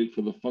 I await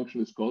for the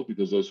function it's called,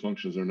 because those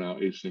functions are now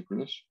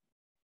asynchronous.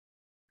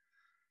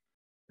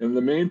 In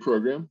the main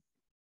program,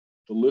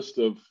 the list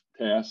of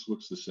tasks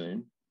looks the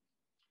same,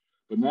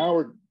 but now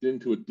we're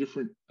into a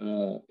different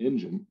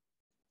engine.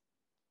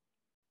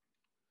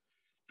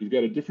 We've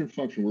got a different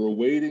function. We're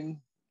awaiting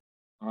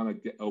on a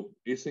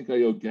async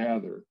IO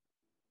gather.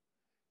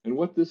 And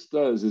what this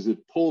does is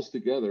it pulls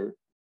together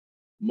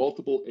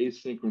multiple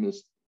asynchronous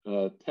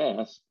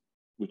tasks,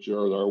 which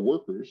are our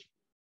workers,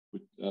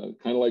 kind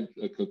of like,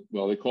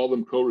 well, they call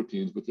them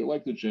coroutines, but they're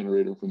like the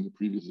generator from the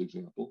previous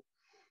example,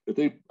 that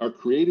they are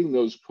creating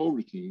those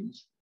coroutines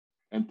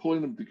and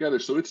pulling them together.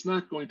 So it's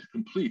not going to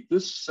complete.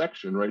 This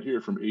section right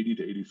here from 80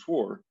 to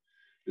 84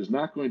 is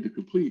not going to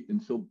complete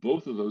until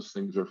both of those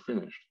things are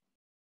finished.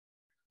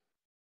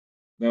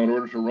 Now, in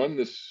order to run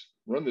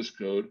this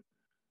code,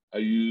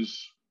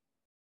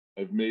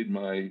 I've made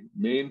my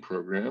main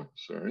program,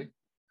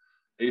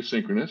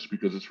 asynchronous,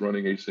 because it's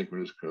running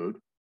asynchronous code.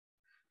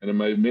 And in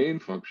my main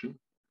function,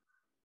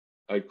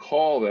 I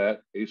call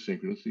that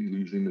asynchronously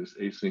using this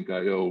async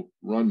IO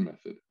run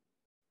method.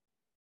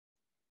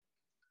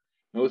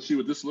 Now let's see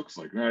what this looks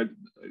like. Now,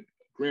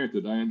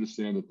 granted, I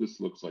understand that this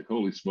looks like,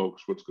 holy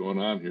smokes, what's going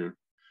on here?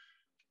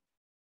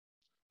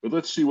 But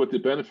let's see what the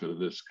benefit of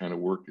this kind of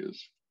work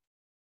is.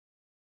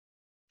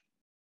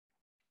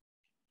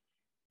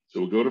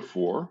 So we'll go to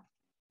 4.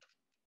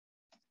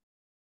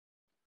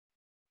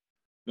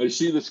 Now you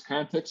see this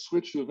context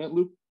switch to event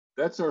loop?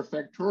 That's our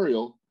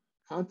factorial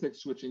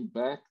context switching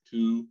back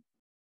to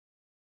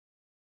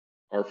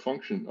our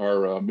function,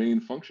 our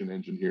main function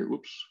engine here.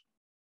 Whoops,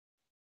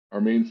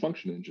 our main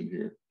function engine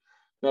here.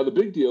 Now the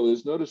big deal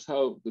is, notice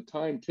how the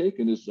time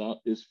taken is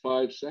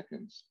 5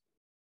 seconds.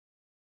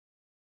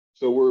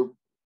 So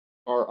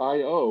our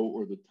IO,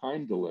 or the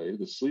time delay,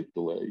 the sleep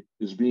delay,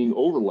 is being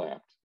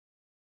overlapped.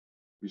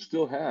 We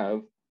still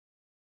have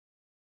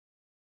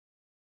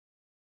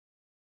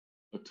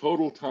a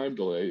total time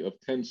delay of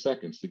 10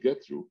 seconds to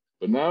get through.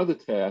 But now the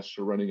tasks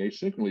are running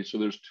asynchronously, so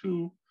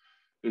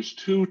there's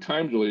two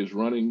time delays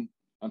running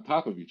on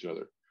top of each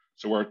other.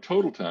 So our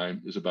total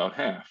time is about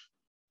half.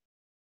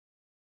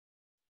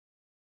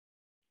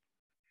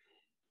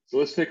 So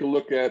let's take a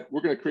look at,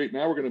 we're going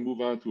to move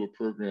on to a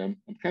program.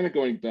 I'm kind of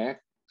going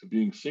back to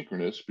being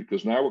synchronous,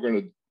 because now we're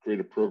going to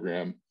create a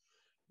program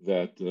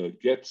that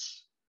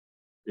gets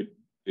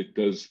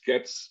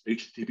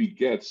HTTP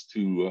gets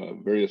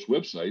to various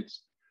websites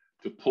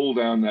to pull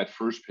down that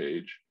first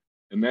page.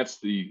 And that's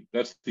the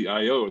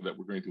IO that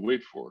we're going to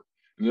wait for.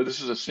 And this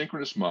is a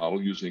synchronous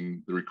model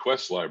using the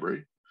request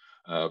library.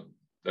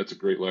 That's a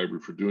great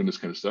library for doing this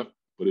kind of stuff,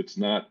 but it's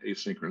not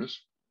asynchronous.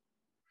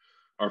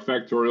 Our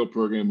factorial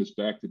program is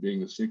back to being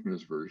the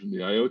synchronous version.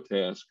 The IO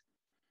task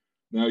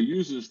now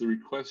uses the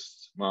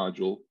requests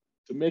module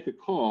to make a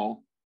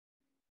call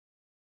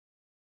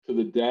to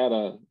the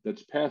data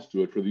that's passed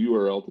to it for the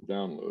URL to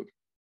download.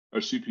 Our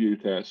CPU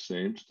task,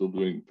 same, still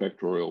doing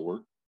factorial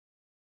work.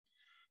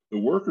 The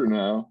worker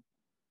now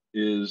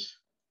is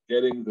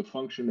getting the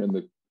function and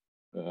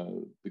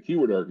the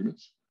keyword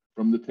arguments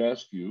from the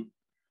task queue.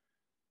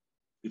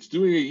 It's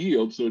doing a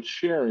yield, so it's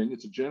sharing,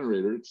 it's a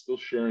generator, it's still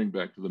sharing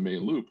back to the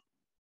main loop.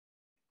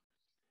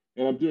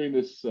 And I'm doing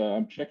this,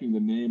 I'm checking the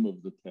name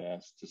of the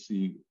task to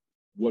see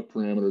what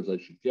parameters I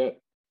should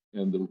get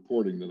and the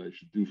reporting that I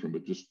should do from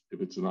it. Just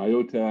if it's an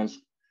IO task,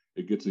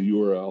 it gets a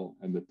URL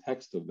and the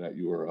text of that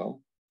URL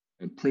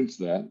and prints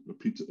that,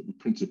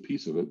 prints a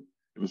piece of it.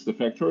 If it's the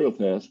factorial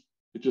task,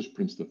 it just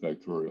prints the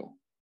factorial.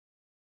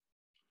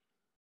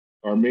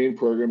 Our main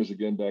program is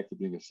again back to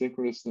being a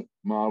synchronous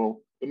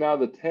model, but now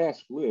the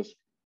task list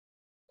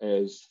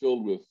is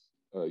filled with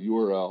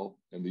URL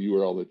and the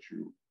URL that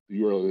you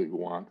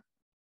want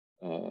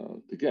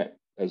to get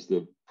as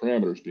the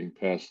parameters being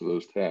passed to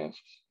those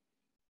tasks.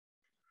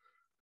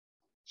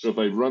 So if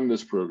I run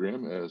this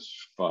program as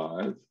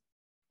 5,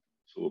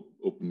 so we'll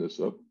open this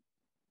up.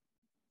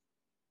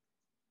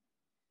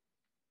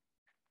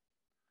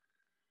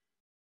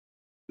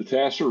 The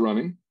tasks are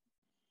running.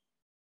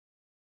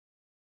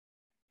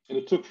 And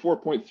it took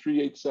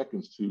 4.38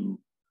 seconds to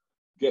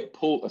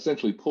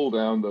essentially pull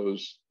down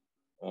those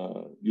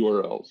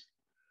URLs.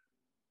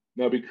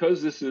 Now,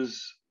 because this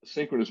is a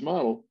synchronous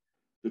model,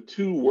 the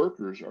two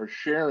workers are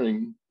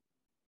sharing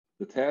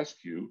the task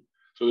queue.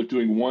 So they're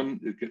doing one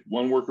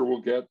worker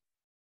will get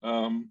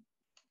one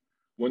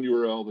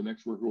URL, the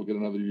next worker will get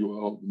another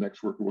URL, the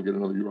next worker will get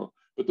another URL.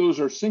 But those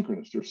are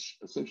synchronous, they're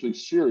essentially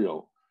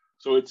serial.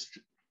 So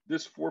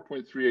this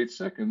 4.38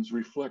 seconds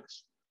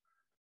reflects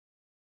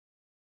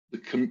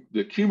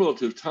the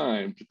cumulative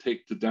time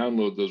to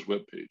download those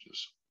web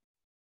pages.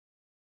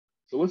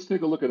 So let's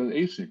take a look at an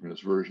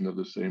asynchronous version of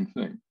the same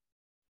thing.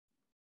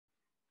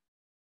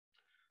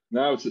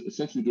 Now it's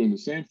essentially doing the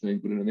same thing,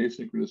 but in an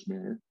asynchronous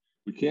manner.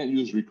 We can't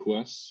use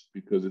requests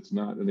because it's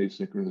not an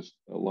asynchronous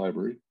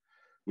library.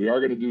 We are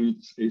going to do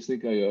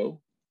async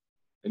IO,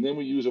 and then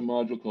we use a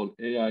module called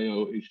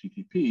AIO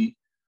HTTP,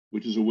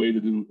 which is a way to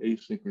do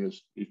asynchronous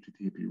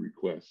HTTP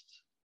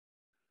requests.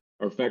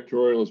 Our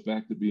factorial is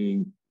back to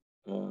being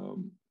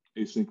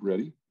async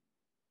ready.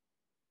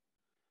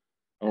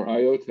 Our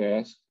IO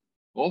task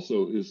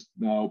also is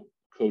now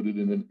coded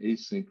in an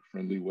async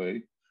friendly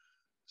way.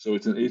 So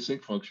it's an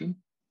async function.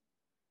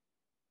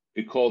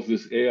 It calls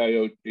this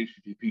AIO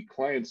HTTP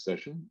client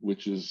session,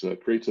 which is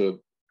creates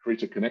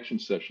a connection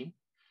session.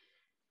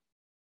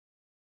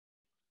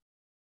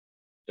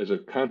 as a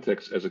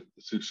context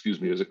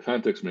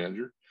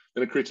manager.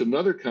 Then it creates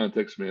another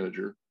context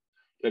manager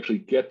to actually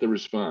get the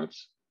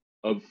response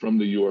from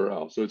the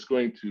URL. So it's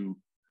going to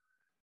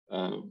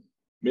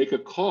make a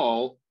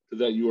call to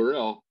that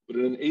URL, but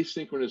in an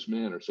asynchronous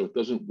manner, so it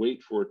doesn't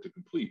wait for it to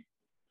complete.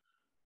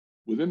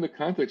 Within the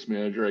context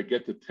manager, I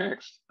get the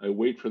text, I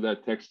wait for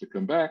that text to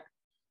come back,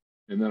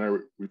 and then I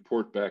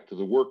report back to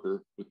the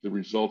worker with the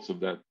results of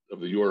the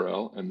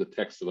URL and the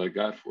text that I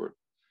got for it.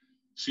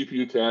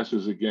 CPU task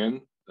is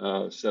again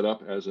set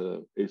up as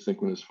an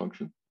asynchronous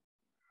function.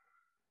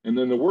 And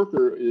then the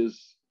worker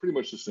is pretty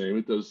much the same.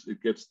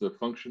 It gets the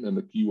function and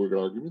the keyword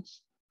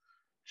arguments,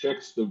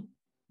 checks the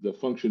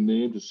function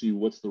name to see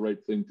what's the right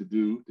thing to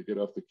do to get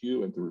off the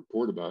queue and to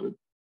report about it.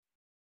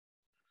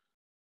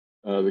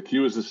 The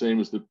queue is the same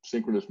as the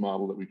synchronous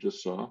model that we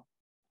just saw.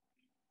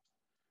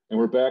 And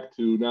we're back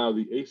to now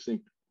the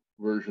async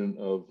version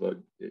of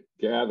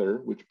gather,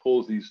 which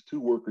pulls these two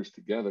workers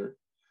together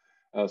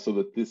so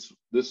that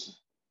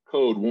this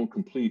code won't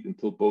complete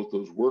until both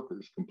those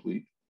workers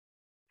complete.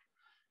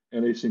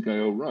 And async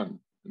IO run.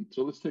 And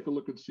so let's take a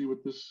look and see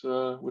what this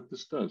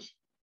does.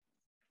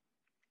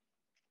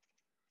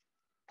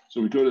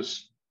 So we go to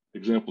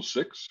example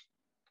 6.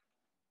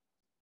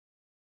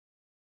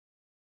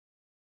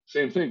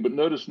 Same thing, but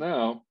notice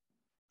now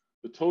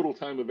the total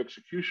time of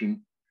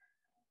execution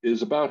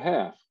is about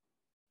half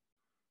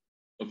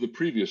of the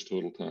previous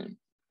total time.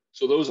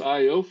 So those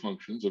IO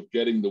functions of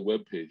getting the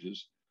web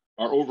pages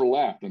are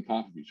overlapped on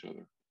top of each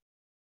other.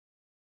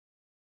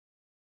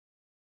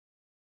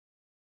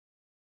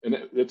 And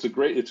it's a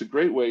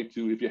great way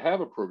to, if you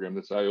have a program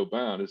that's IO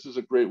bound, this is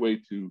a great way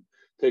to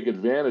take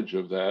advantage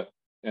of that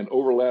and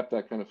overlap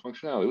that kind of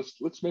functionality.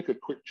 Let's make a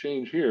quick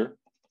change here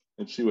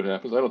and see what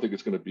happens. I don't think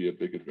it's going to be a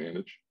big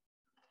advantage.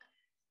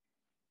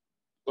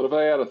 But if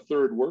I add a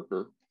third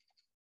worker,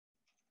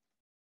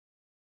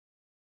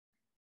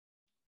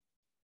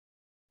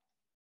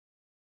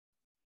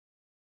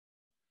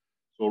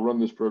 so I'll run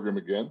this program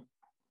again.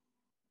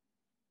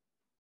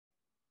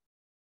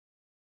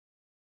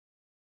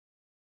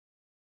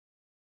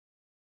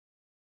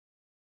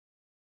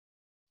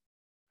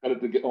 Cut it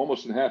to get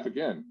almost in half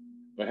again.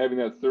 By having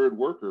that third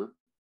worker,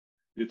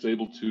 it's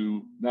able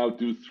to now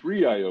do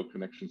 3 IO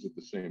connections at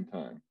the same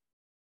time.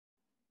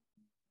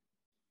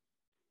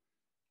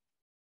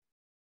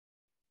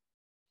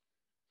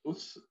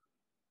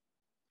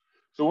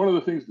 So one of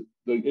the things,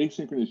 the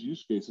asynchronous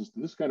use cases,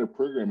 this kind of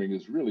programming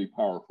is really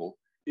powerful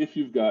if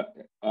you've got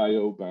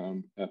IO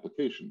bound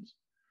applications.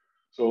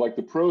 So like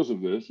the pros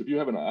of this, if you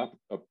have an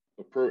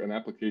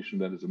application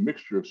that is a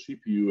mixture of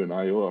CPU and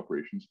IO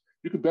operations,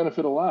 you could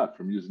benefit a lot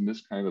from using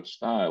this kind of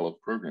style of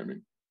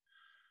programming.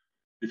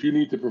 If you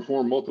need to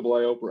perform multiple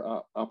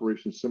IO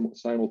operations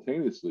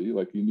simultaneously,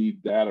 like you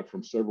need data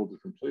from several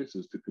different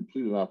places to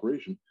complete an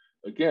operation,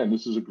 again,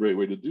 this is a great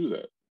way to do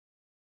that.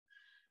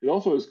 It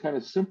also is kind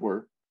of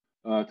simpler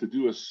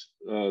to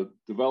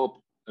develop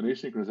an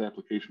asynchronous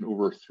application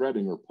over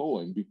threading or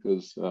polling,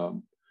 because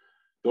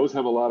those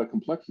have a lot of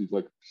complexities,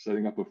 like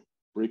setting up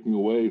breaking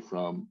away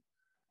from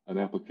an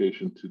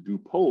application to do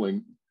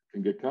polling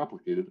can get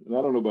complicated. And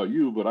I don't know about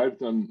you, but I've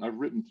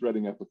written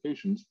threading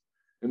applications,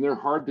 and they're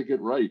hard to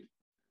get right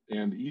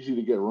and easy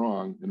to get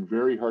wrong and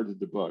very hard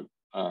to debug.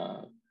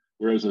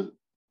 Whereas an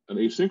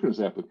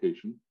asynchronous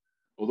application,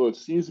 although it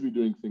seems to be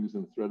doing things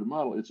in a threaded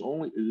model, it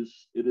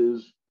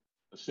is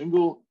a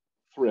single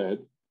thread,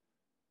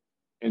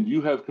 and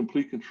you have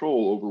complete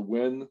control over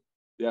when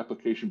the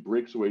application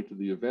breaks away to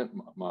the event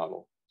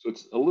model. So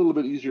it's a little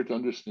bit easier to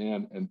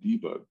understand and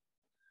debug.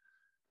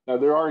 Now,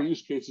 there are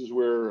use cases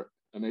where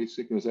an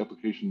asynchronous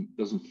application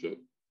doesn't fit.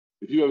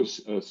 If you have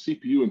a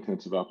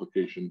CPU-intensive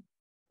application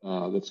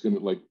that's going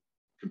to, like,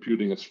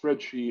 computing a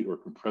spreadsheet or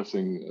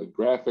compressing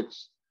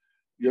graphics,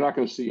 you're not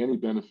going to see any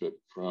benefit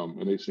from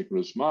an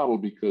asynchronous model,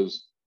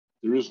 because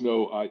there's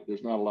not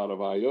a lot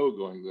of IO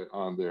going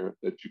on there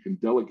that you can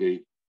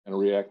delegate and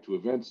react to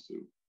events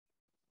to.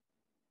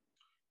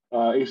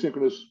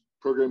 Asynchronous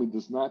programming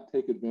does not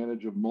take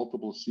advantage of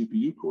multiple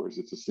CPU cores.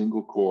 It's a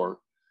single core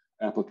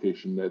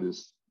application that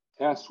is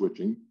task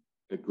switching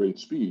at great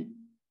speed.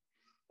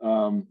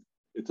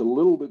 It's a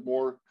little bit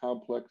more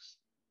complex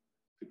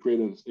to create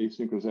an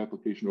asynchronous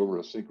application over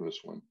a synchronous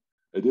one.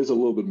 It is a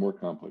little bit more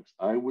complex.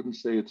 I wouldn't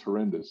say it's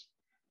horrendous.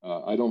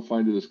 I don't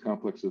find it as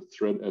complex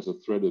as a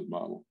threaded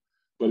model,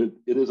 but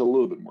it is a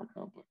little bit more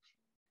complex.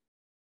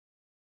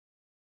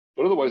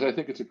 But otherwise, I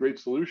think it's a great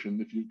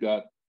solution if you've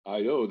got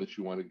IO that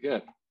you want to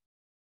get.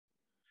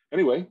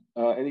 Anyway,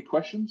 any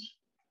questions?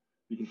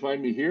 You can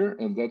find me here,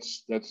 and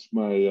that's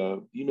my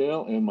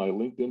email and my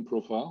LinkedIn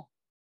profile.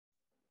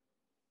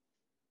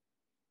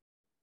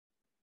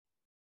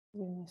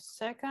 Give me a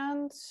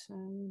second.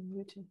 I'm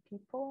muting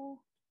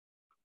people.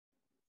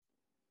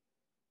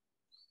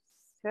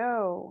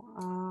 So,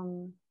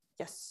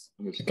 yes.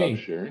 I'm going to stop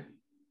sharing.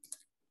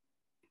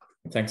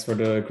 Thanks for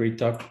the great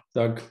talk,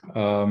 Doug.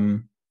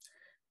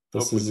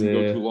 This is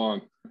go too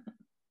long.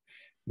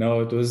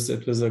 No, it was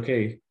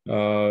okay.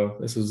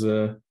 This was,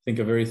 I think,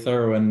 a very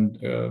thorough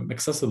and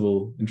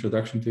accessible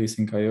introduction to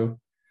async IO.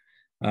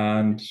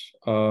 And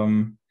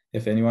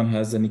if anyone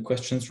has any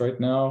questions right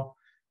now,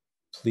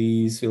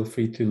 please feel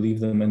free to leave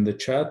them in the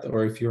chat,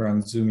 or if you're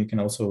on Zoom, you can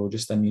also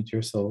just unmute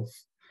yourself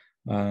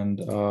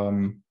and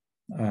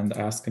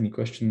ask any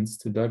questions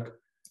to Doug.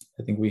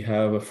 I think we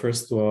have a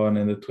first one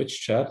in the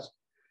Twitch chat.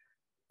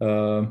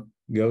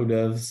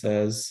 GoDev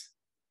says,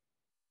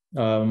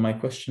 my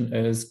question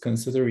is,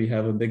 consider we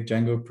have a big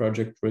Django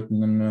project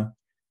written in a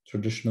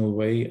traditional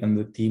way and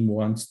the team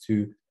wants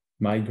to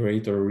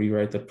migrate or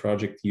rewrite the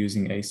project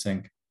using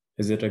async.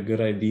 Is it a good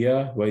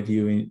idea? Why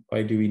do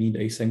we need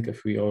async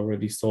if we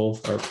already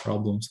solved our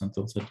problems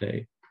until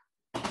today?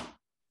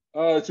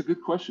 It's a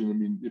good question. I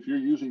mean, if you're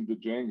using the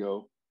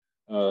Django,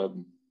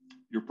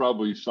 you're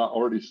probably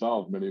already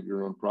solved many of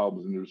your own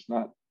problems, and there's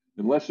not,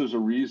 unless there's a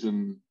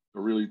reason, a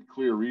really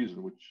clear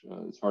reason, which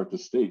is hard to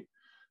state,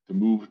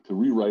 to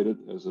rewrite it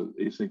as an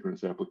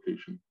asynchronous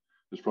application.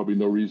 There's probably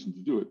no reason to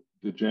do it.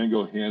 The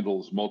Django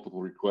handles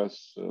multiple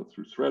requests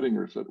through threading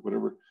or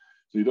whatever,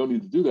 so you don't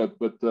need to do that.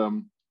 But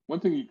one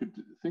thing you could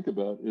think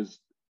about is,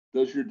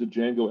 does your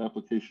Django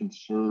application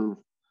serve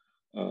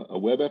a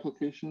web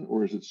application,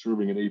 or is it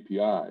serving an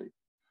API,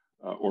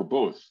 or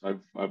both?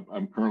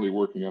 I'm currently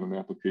working on an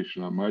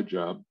application on my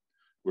job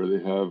where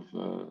they have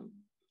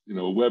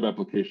a web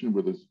application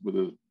with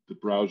the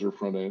browser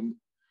front end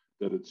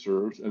that it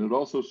serves, and it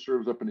also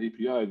serves up an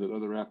API that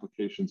other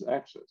applications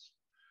access.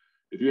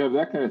 If you have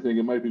that kind of thing,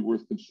 it might be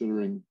worth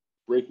considering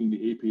breaking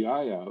the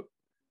API out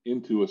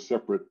into a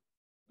separate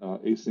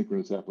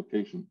asynchronous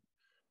application.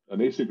 An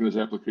asynchronous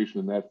application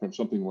in that from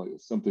something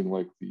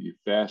like the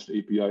Fast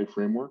API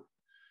framework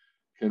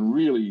can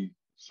really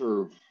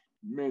serve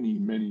many,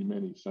 many,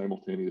 many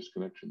simultaneous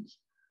connections.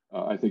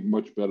 I think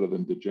much better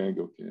than the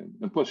Django can.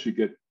 And plus, you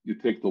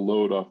take the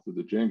load off of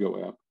the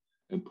Django app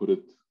and put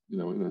it, in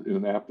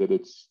an app that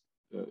it's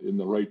in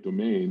the right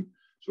domain,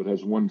 so it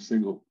has one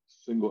single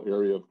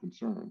area of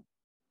concern.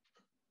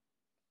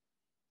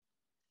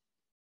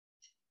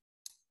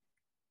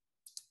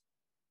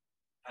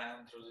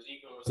 And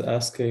Rodrigo was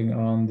asking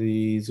on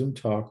the Zoom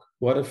talk,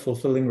 what if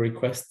fulfilling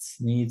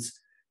requests needs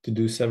to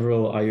do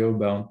several IO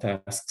bound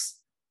tasks?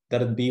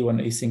 That'd be when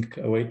async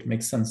await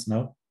makes sense,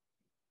 no?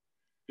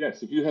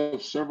 Yes, if you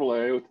have several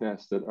IO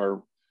tasks that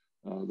are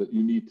that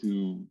you need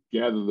to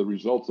gather the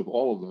results of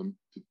all of them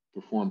to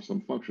perform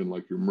some function,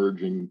 like you're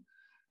merging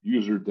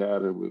user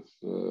data with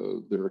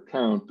their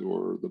account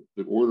or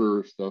the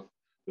order stuff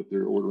that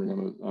they're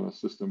ordering on a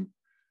system,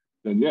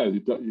 then yeah, you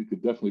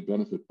could definitely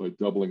benefit by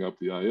doubling up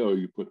the IO.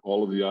 You put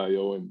all of the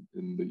IO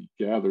in the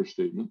gather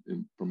statement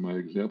from my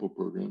example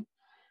program,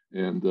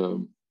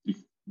 and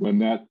when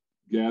that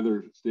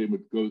gather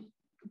statement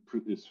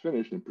is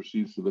finished and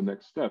proceeds to the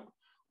next step,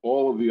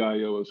 all of the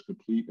IO is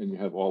complete, and you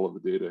have all of the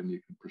data, and you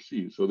can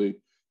proceed. So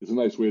it's a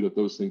nice way that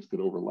those things could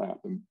overlap.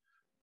 And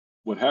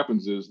what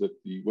happens is that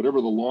whatever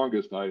the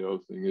longest IO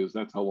thing is,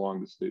 that's how long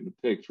the statement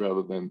takes,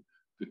 rather than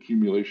the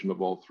accumulation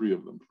of all three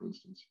of them, for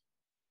instance.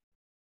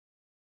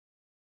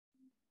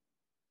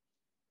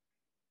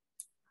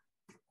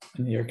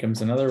 And here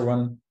comes another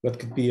one. What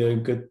could be a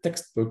good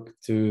textbook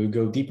to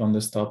go deep on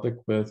this topic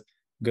with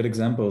good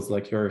examples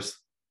like yours?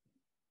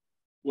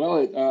 Well,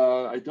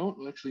 I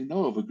don't actually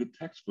know of a good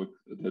textbook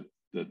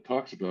that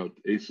talks about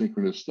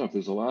asynchronous stuff.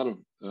 There's a lot of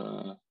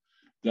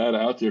data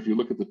out there. If you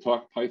look at the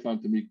Talk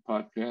Python to Me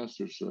podcast,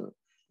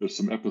 there's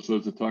some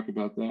episodes that talk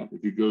about that.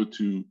 If you go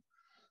to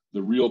the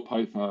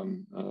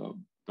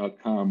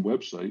realpython.com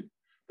website,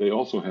 they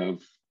also have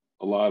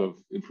a lot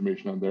of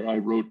information on there. I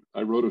wrote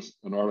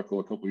an article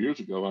a couple of years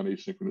ago on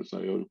asynchronous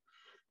IO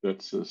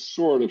that's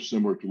sort of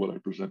similar to what I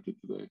presented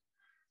today.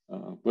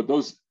 But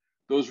those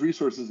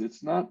resources,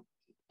 it's not,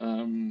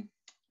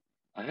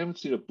 I haven't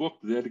seen a book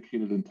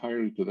dedicated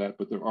entirely to that,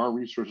 but there are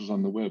resources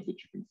on the web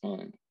that you can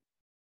find.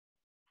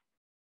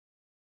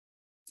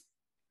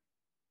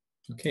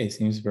 Okay,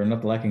 seems we're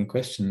not lacking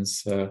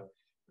questions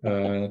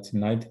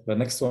tonight. The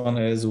next one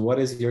is, what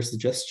is your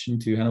suggestion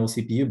to handle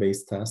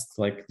CPU-based tasks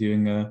like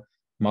doing a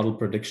model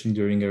prediction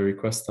during a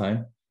request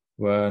time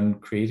when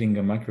creating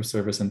a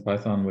microservice in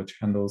Python which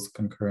handles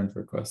concurrent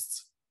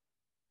requests?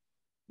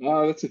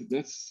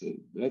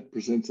 That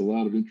presents a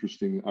lot of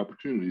interesting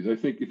opportunities. I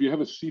think if you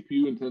have a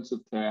CPU-intensive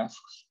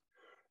tasks,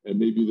 and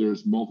maybe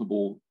there's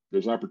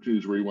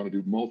opportunities where you want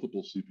to do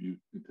multiple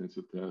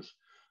CPU-intensive tasks,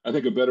 I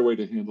think a better way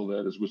to handle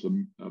that is with a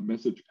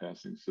message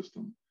passing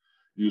system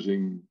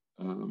using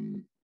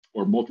the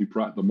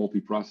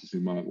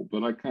multiprocessing model.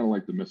 But I kind of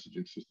like the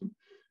messaging system.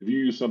 If you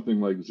use something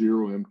like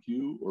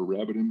ZeroMQ or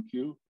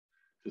RabbitMQ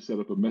to set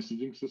up a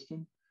messaging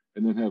system,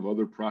 and then have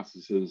other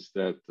processes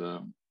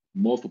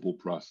multiple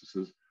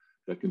processes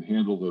that can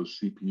handle those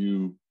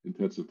CPU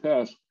intensive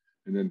tasks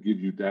and then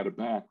give you data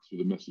back through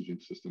the messaging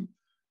system,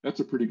 that's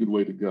a pretty good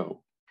way to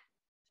go.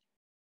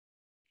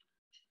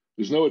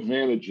 There's no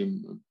advantage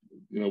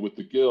with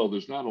the GIL,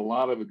 there's not a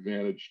lot of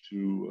advantage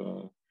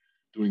to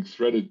doing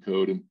threaded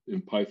code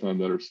in Python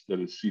that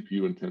is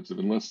CPU intensive,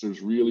 unless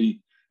there's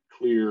really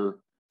clear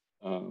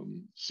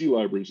C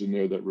libraries in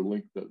there that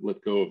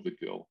let go of the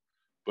GIL.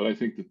 But I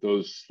think that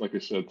those, like I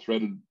said,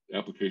 threaded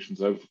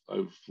applications, I've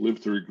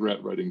lived to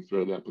regret writing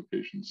threaded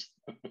applications.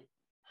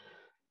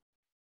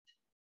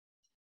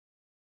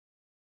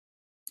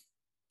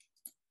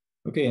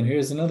 Okay, and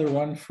here's another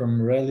one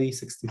from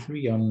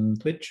Rally63 on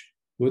Twitch.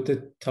 Would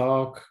the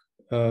talk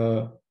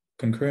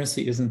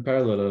Concurrency Isn't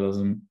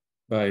Parallelism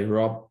by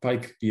Rob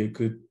Pike be a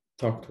good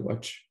talk to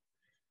watch?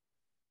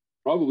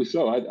 Probably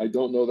so. I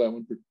don't know that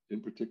one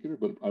in particular,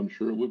 but I'm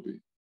sure it would be.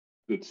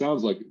 It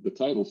sounds like, the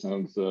title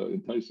sounds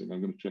enticing. I'm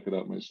going to check it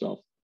out myself.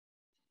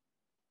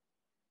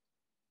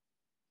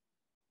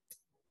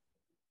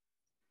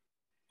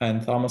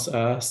 And Thomas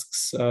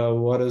asks,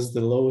 what is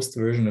the lowest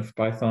version of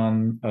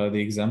Python the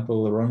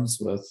example runs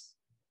with?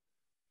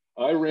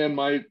 I ran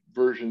my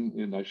version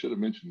in, I should have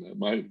mentioned that,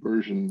 my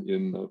version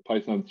in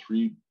Python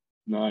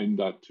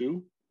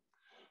 3.9.2,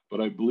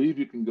 but I believe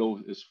you can go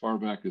as far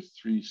back as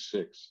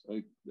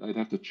 3.6. I'd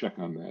have to check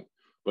on that.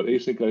 But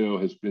async.io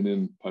has been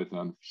in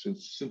Python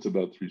since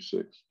about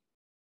 3.6.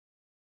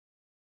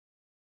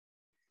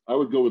 I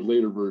would go with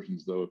later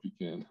versions, though, if you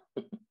can.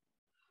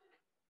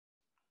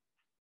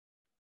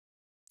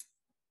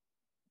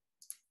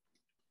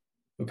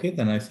 Okay,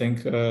 then I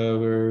think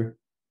we're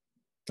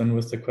done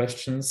with the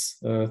questions.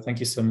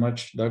 Thank you so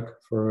much, Doug,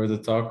 for the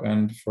talk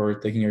and for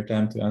taking your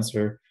time to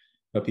answer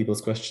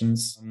people's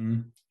questions.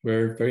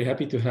 We're very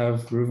happy to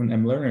have Reuven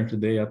M. Lerner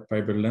today at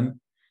PyBerlin.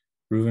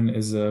 Reuven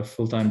is a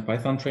full-time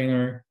Python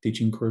trainer,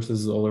 teaching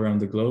courses all around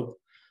the globe.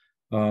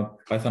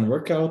 Python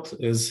Workout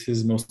is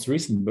his most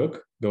recent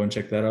book. Go and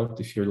check that out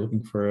if you're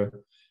looking for a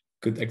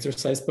good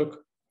exercise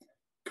book.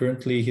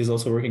 Currently, he's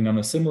also working on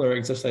a similar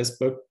exercise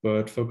book,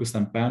 but focused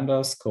on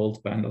pandas,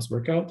 called Pandas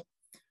Workout.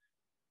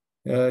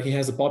 He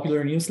has a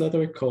popular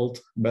newsletter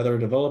called Better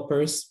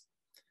Developers.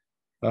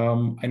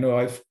 I know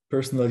I've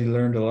personally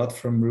learned a lot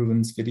from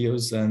Reuven's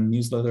videos and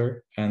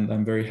newsletter, and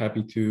I'm very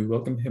happy to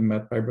welcome him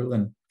at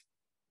PyBerlin.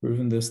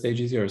 Reuven, the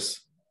stage is yours.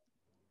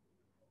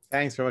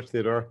 Thanks very much,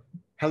 Theodore.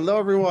 Hello,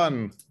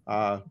 everyone.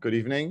 Good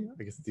evening.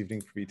 I guess it's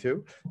evening for me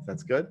too.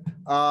 That's good.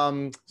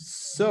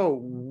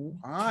 So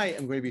I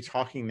am going to be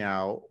talking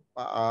now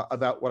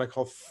about what I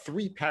call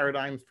 3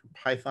 paradigms for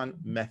Python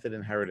method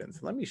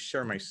inheritance. Let me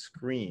share my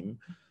screen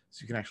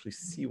so you can actually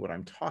see what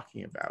I'm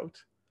talking about.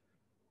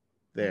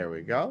 There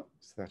we go.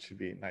 So that should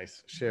be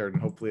nice shared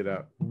and hopefully at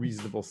a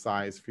reasonable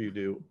size for you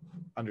to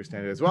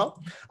understand it as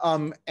well.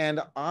 And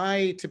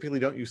I typically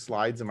don't use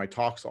slides in my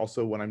talks.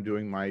 Also, when I'm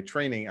doing my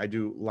training, I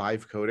do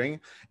live coding,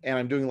 and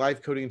I'm doing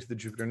live coding into the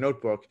Jupyter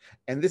Notebook.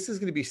 And this is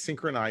going to be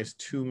synchronized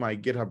to my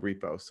GitHub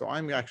repo. So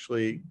I'm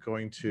actually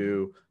going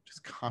to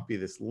just copy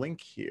this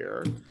link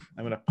here.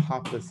 I'm going to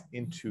pop this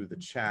into the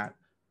chat,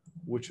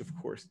 which of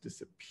course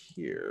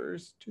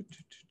disappears.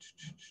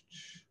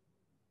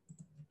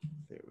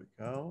 There we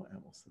go,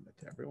 and we'll send it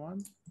to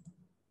everyone.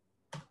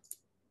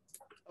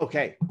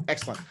 Okay,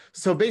 excellent.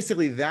 So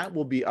basically that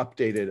will be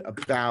updated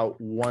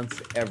about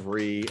once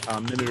every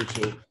minute or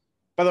two.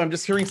 By the way, I'm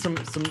just hearing some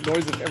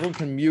noise. If everyone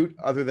can mute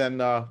other than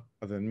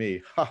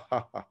me.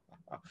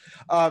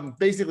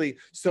 Basically,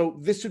 so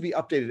this should be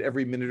updated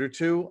every minute or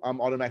two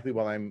automatically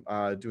while I'm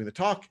doing the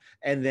talk,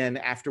 and then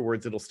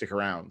afterwards it'll stick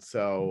around.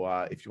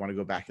 So if you want to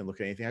go back and look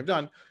at anything I've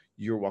done,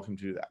 you're welcome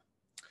to do that.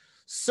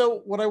 So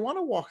what I want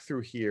to walk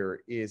through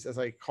here is, as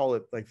I call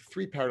it, like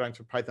 3 paradigms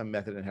for Python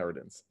method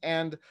inheritance.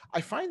 And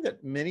I find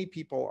that many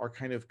people are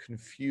kind of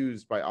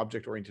confused by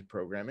object-oriented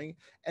programming,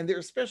 and they're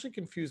especially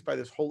confused by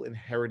this whole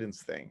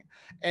inheritance thing.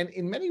 And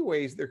in many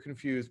ways, they're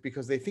confused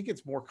because they think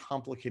it's more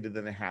complicated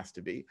than it has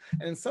to be.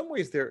 And in some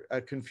ways, they're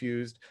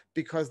confused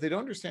because they don't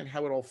understand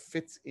how it all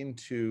fits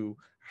into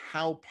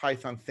how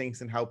Python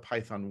thinks and how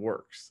Python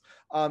works.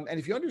 And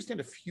if you understand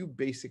a few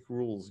basic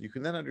rules, you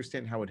can then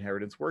understand how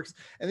inheritance works.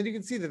 And then you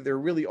can see that there are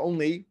really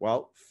only,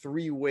 well,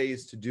 3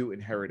 ways to do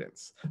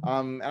inheritance.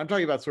 And I'm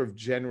talking about sort of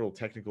general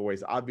technical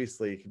ways.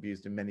 Obviously, it can be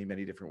used in many,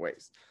 many different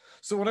ways.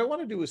 So what I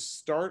want to do is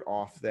start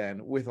off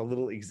then with a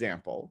little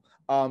example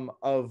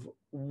of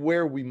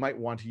where we might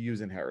want to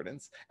use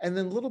inheritance. And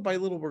then little by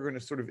little, we're going to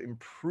sort of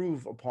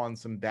improve upon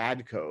some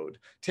bad code,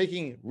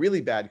 taking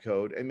really bad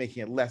code and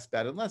making it less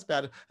bad and less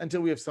bad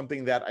until we have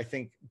something that I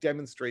think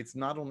demonstrates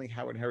not only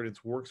how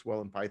inheritance works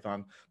well in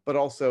Python, but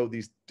also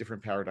these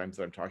different paradigms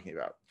that I'm talking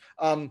about.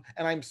 And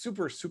I'm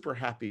super, super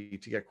happy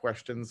to get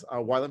questions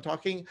while I'm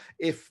talking.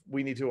 If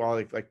we need to,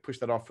 I'll like push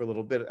that off for a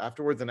little bit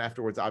afterwards, and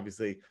afterwards,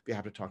 obviously, be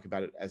happy to talk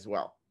about it as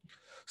well.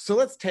 So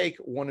let's take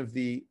one of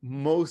the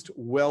most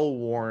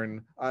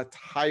well-worn,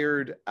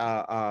 tired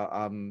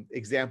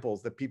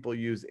examples that people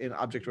use in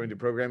object-oriented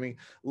programming.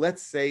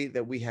 Let's say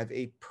that we have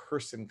a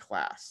person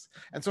class.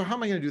 And so how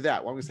am I going to do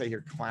that? Well, I'm going to say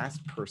here class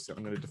person.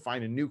 I'm going to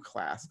define a new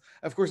class.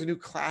 Of course, a new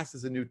class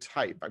is a new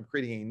type. I'm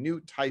creating a new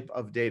type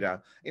of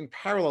data in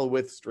parallel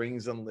with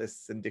strings and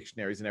lists and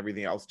dictionaries and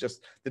everything else.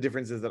 Just the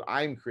difference is that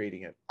I'm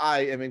creating it.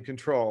 I am in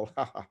control.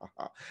 And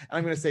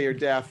I'm going to say here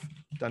def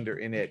dunder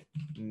init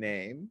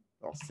name.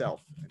 Well,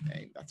 self and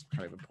name, that's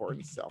kind of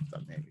important.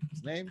 Self.name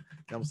equals name.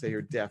 Then we'll say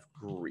here def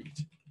greet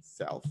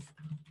self.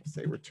 We'll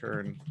say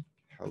return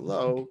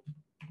hello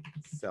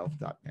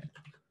self.name.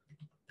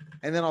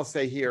 And then I'll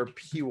say here,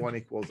 P1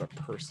 equals a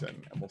person,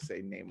 and we'll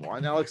say name1.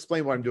 And I'll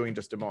explain what I'm doing in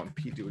just a moment.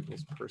 P2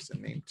 equals person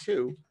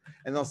name2.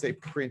 And I'll say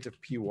print of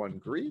P1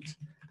 greet,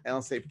 and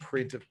I'll say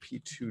print of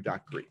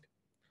P2.greet.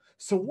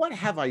 So what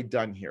have I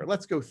done here?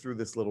 Let's go through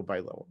this little by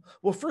little.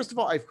 Well, first of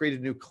all, I've created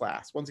a new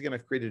class. Once again,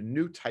 I've created a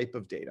new type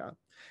of data.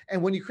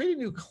 And when you create a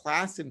new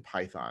class in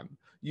Python,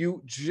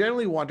 you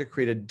generally want to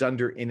create a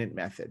dunder init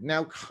method.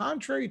 Now,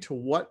 contrary to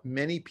what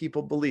many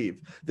people believe,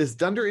 this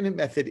dunder init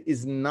method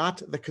is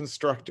not the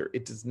constructor.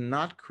 It does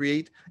not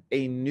create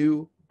a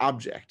new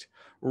object.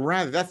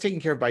 Rather, that's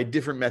taken care of by a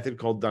different method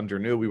called dunder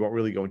new. We won't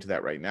really go into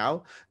that right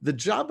now. The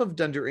job of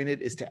dunder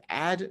init is to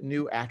add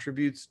new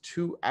attributes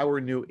to our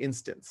new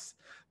instance,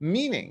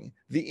 meaning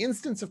the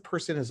instance of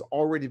person has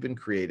already been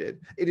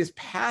created. It is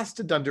passed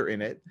to dunder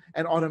init,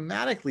 and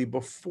automatically,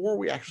 before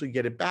we actually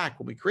get it back,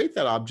 when we create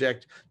that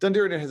object,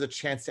 dunder init has a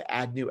chance to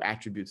add new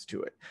attributes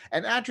to it.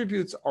 And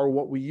attributes are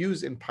what we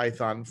use in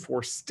Python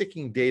for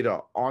sticking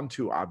data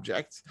onto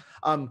objects.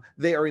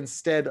 They are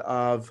instead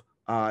of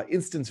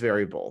instance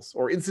variables,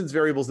 or instance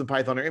variables in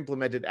Python are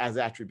implemented as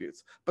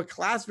attributes, but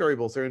class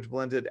variables are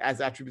implemented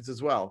as attributes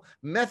as well.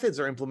 Methods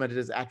are implemented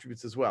as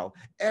attributes as well.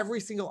 Every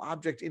single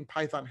object in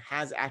Python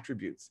has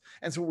attributes.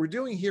 And so what we're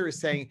doing here is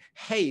saying,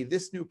 hey,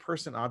 this new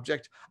person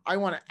object, I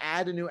want to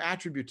add a new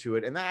attribute to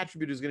it. And that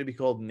attribute is going to be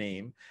called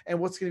name. And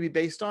what's going to be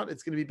based on?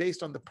 It's going to be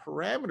based on the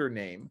parameter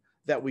name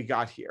that we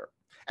got here.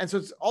 And so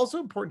it's also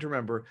important to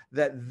remember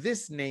that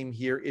this name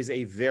here is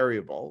a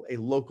variable, a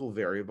local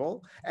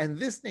variable, and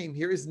this name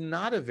here is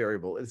not a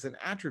variable, it's an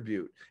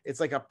attribute. It's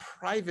like a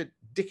private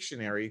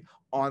dictionary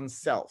on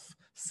self.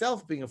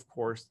 Self being, of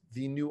course,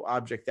 the new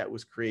object that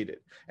was created.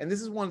 And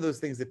this is one of those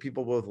things that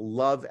people both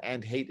love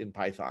and hate in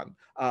Python,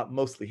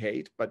 mostly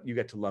hate, but you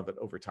get to love it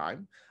over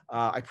time.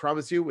 I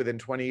promise you, within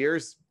 20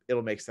 years,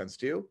 it'll make sense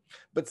to you.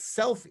 But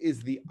self is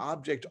the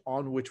object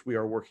on which we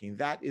are working.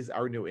 That is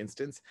our new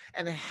instance.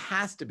 And it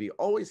has to be,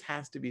 always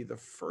has to be the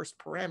first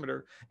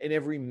parameter in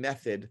every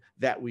method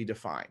that we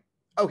define.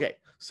 Okay,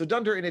 so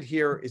dunder init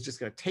here is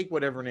just going to take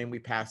whatever name we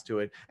pass to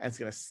it, and it's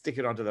going to stick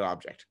it onto that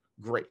object.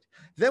 Great.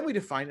 Then we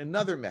define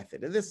another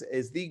method, and this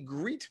is the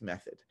greet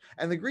method.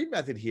 And the greet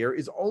method here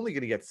is only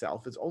going to get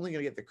self. It's only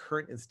going to get the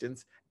current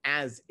instance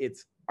as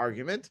its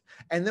argument.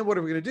 And then what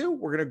are we going to do?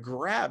 We're going to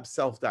grab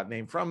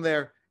self.name from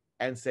there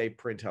and say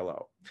print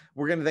hello.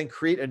 We're going to then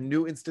create a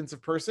new instance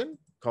of person,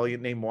 calling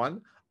it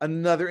name1,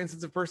 another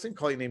instance of person,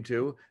 calling it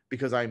name2,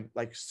 because I'm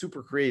like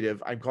super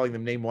creative. I'm calling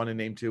them name1 and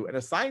name2 and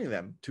assigning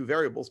them to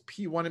variables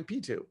P1 and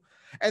P2.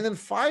 And then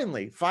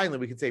finally,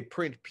 we can say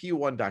print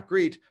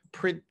P1.greet,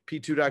 print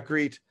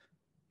P2.greet.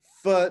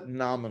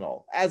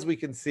 Phenomenal. As we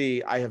can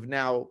see, I have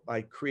now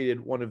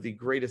created one of the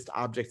greatest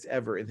objects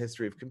ever in the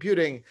history of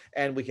computing,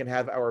 and we can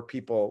have our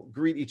people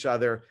greet each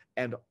other,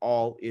 and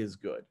all is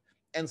good.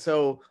 And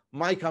so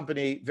my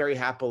company very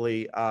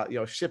happily,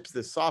 ships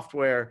this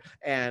software,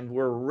 and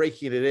we're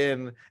raking it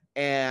in.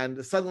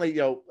 And suddenly,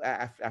 well,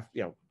 I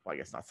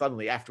guess not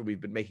suddenly, after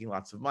we've been making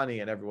lots of money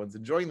and everyone's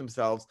enjoying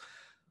themselves,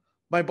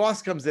 my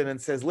boss comes in and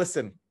says,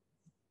 listen,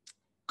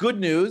 good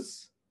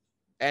news,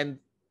 and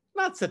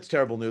not such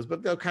terrible news,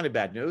 but kind of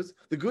bad news.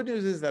 The good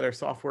news is that our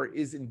software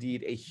is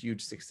indeed a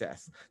huge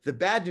success. The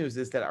bad news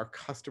is that our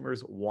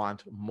customers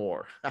want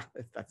more.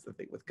 That's the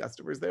thing with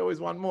customers. They always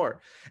want more.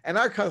 And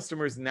our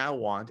customers now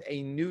want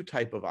a new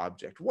type of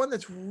object, one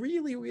that's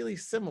really, really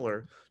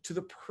similar to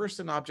the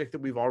person object that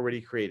we've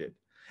already created.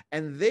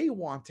 And they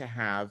want to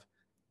have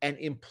an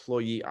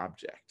employee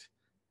object.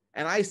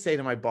 And I say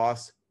to my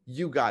boss,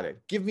 you got it.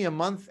 Give me a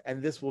month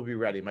and this will be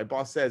ready. My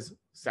boss says,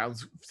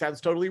 sounds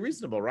totally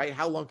reasonable, right?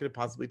 How long could it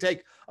possibly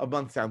take? A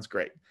month sounds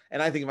great.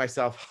 And I think to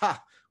myself,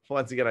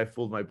 once again, I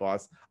fooled my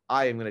boss.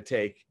 I am going to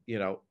take,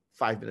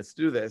 5 minutes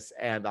to do this,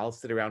 and I'll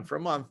sit around for a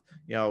month,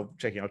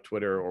 checking out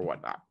Twitter or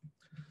whatnot.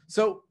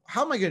 So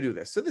how am I going to do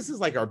this? So this is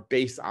like our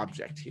base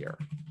object here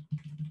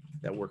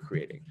that we're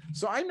creating.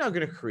 So I'm now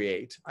going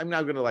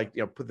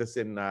to put this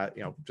in,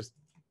 just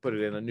put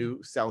it in a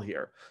new cell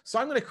here. So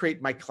I'm going to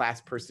create my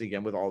class person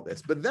again with all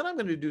this, but then I'm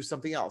going to do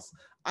something else.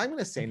 I'm going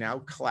to say now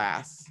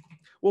class.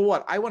 Well,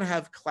 what? I want to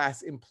have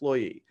class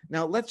employee.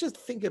 Now let's just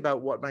think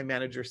about what my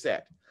manager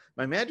said.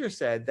 My manager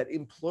said that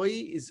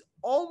employee is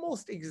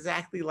almost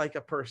exactly like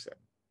a person.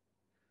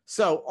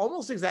 So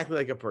almost exactly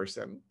like a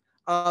person.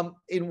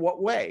 In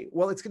what way?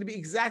 Well, it's going to be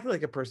exactly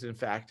like a person, in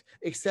fact,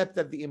 except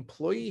that the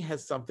employee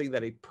has something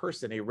that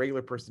a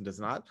regular person does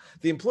not.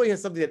 The employee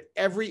has something that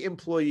every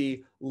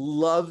employee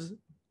loves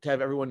to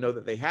have everyone know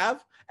that they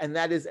have, and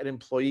that is an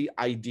employee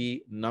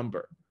ID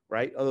number,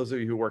 right? Those of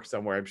you who work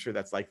somewhere, I'm sure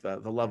that's like the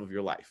love of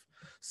your life.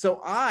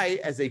 So I,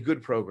 as a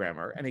good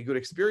programmer and a good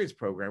experienced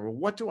programmer,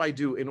 what do I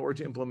do in order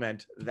to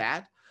implement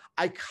that?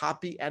 I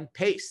copy and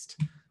paste.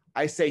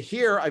 I say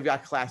here, I've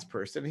got class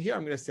person. Here,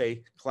 I'm going to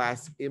say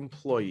class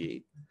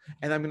employee.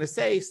 And I'm going to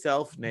say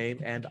self, name,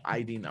 and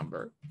ID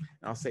number.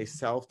 And I'll say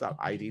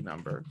self.id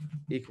number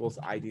equals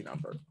ID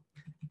number.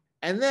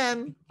 And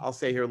then I'll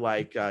say here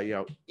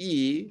E1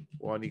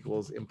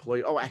 equals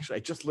employee. Oh, actually, I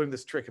just learned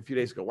this trick a few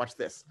days ago. Watch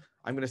this.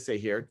 I'm going to say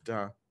here,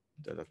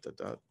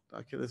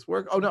 Can this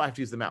work? Oh, no, I have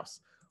to use the mouse.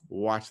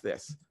 Watch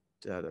this.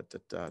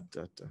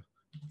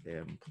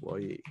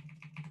 Employee.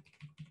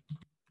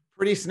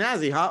 Pretty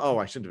snazzy, huh? Oh,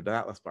 I shouldn't have done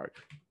that last part.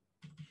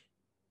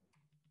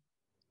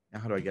 Now,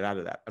 how do I get out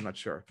of that? I'm not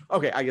sure.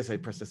 Okay, I guess I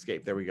pressed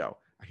escape. There we go.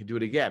 I can do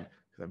it again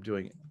because I'm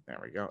doing, there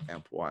we go,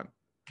 emp1.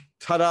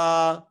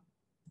 Ta-da!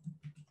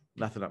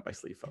 Nothing up my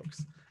sleeve,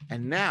 folks.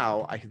 And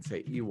now I can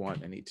say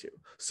E1 and E2.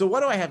 So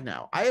what do I have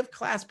now? I have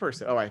class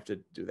person. Oh, I have to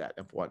do that.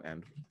 emp1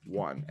 and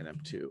 1 and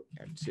emp2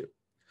 and 2.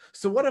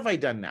 So what have I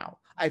done now?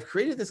 I've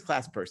created this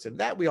class person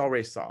that we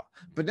already saw,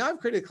 but now I've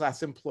created a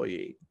class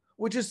employee,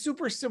 which is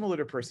super similar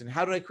to person.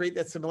 How did I create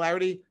that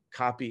similarity?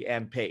 Copy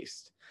and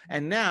paste.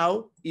 And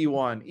now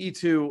E1,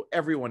 E2,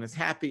 everyone is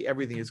happy,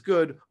 everything is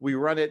good, we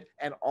run it,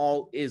 and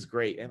all is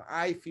great. And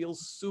I feel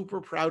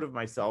super proud of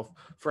myself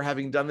for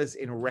having done this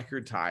in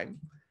record time.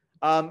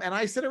 And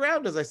I sit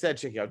around, as I said,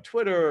 checking out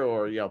Twitter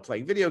or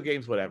playing video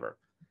games, whatever.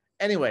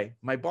 Anyway,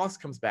 my boss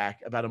comes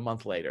back about a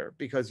month later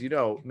because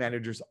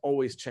managers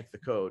always check the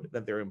code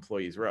that their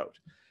employees wrote.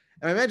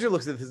 And my manager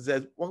looks at this and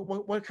says,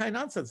 what kind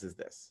of nonsense is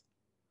this?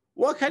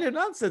 What kind of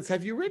nonsense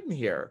have you written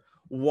here?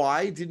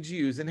 Why didn't you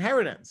use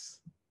inheritance?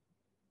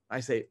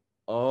 I say,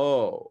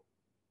 oh,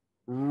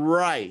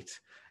 right.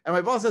 And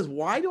my boss says,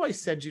 why do I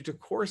send you to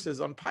courses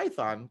on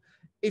Python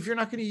if you're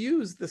not going to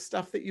use the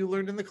stuff that you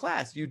learned in the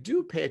class? You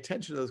do pay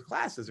attention to those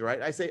classes,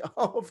 right? I say,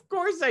 oh, of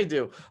course I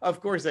do.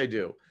 Of course I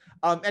do.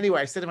 Anyway,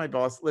 I said to my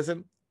boss,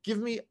 listen, give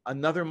me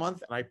another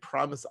month and I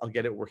promise I'll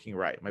get it working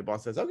right. My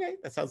boss says, okay,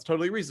 that sounds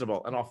totally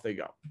reasonable. And off they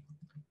go.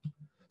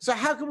 So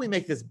how can we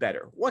make this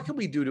better? What can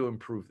we do to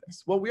improve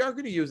this? Well, we are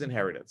going to use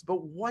inheritance,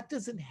 but what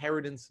does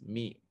inheritance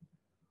mean?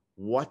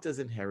 What does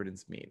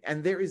inheritance mean?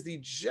 And there is the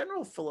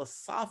general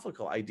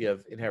philosophical idea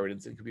of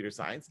inheritance in computer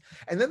science,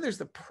 and then there's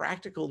the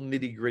practical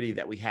nitty-gritty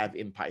that we have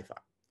in Python.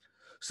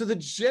 So the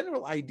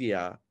general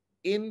idea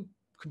in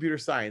computer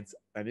science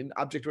and in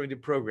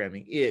object-oriented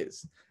programming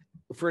is,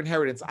 for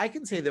inheritance, I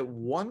can say that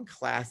one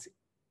class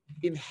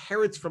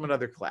inherits from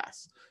another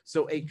class.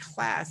 So a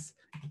class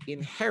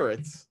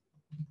inherits,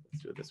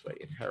 let's do it this way,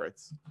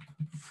 inherits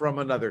from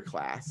another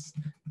class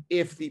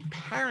if the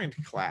parent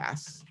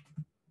class,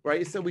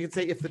 right? So we can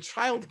say if the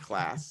child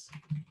class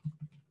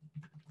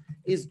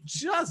is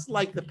just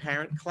like the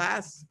parent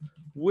class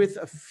with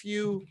a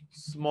few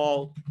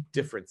small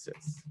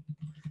differences.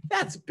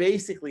 That's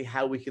basically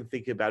how we can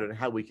think about it and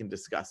how we can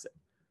discuss it.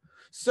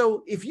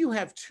 So if you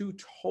have two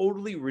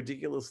totally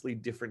ridiculously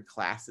different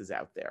classes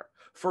out there,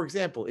 for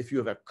example, if you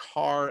have a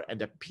car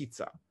and a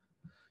pizza,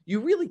 you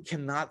really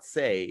cannot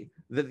say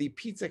that the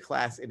pizza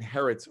class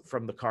inherits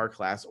from the car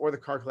class or the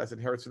car class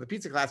inherits from the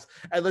pizza class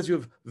unless you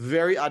have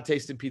very odd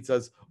taste in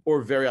pizzas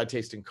or very odd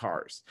taste in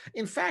cars.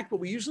 In fact,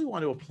 what we usually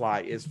want to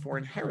apply is for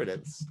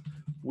inheritance,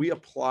 we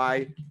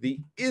apply the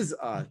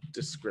is-a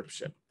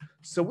description.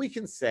 So we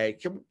can say,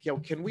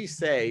 can we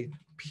say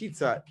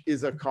pizza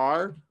is a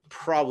car?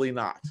 Probably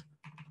not,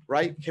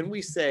 right? Can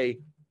we say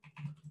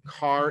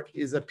car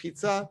is a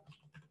pizza?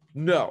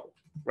 No.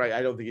 Right,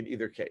 I don't think in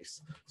either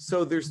case.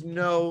 So there's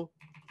no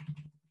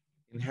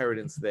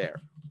inheritance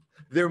there.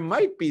 There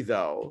might be,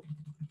 though,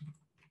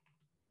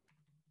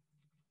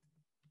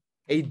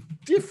 a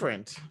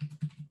different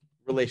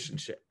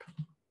relationship.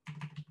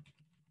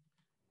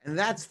 And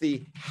that's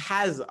the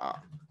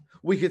has-a.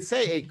 We could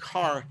say a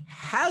car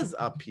has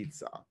a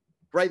pizza,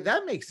 right?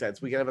 That makes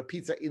sense. We can have a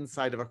pizza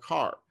inside of a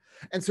car.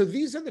 And so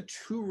these are the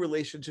two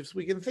relationships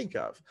we can think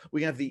of.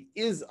 We have the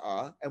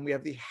is-a and we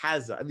have the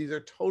has-a, and these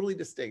are totally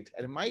distinct.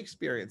 And in my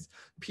experience,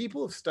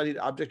 people have studied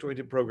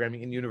object-oriented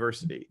programming in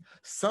university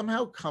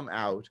somehow come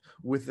out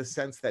with the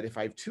sense that if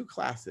I have two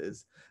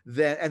classes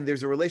and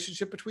there's a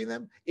relationship between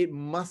them, it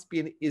must be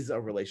an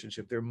is-a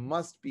relationship. There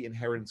must be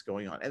inheritance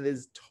going on. And it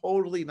is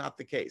totally not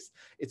the case.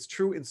 It's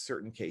true in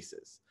certain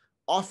cases.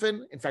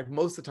 Often, in fact,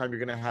 most of the time,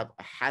 you're going to have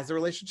a has-a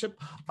relationship,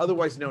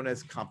 otherwise known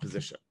as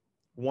composition.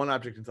 One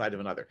object inside of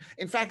another.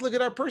 In fact, look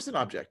at our person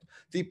object.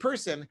 The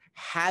person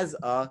has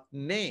a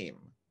name,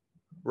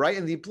 right?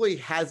 And the employee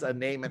has a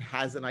name and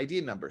has an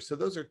ID number. So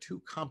those are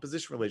two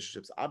composition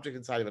relationships, object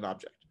inside of an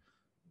object.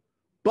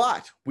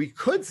 But we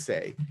could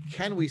say,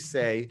 can we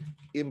say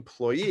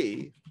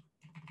employee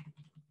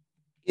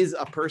is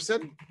a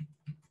person?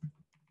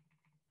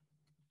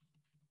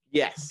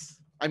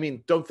 Yes. I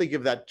mean, don't think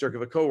of that jerk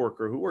of a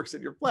coworker who works at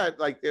your plant,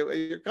 like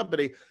your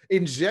company.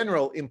 In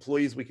general,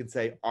 employees, we can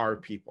say, are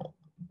people.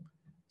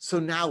 So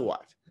now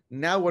what?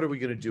 Now what are we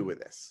going to do with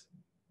this?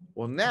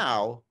 Well,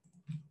 now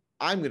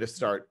I'm going to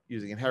start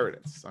using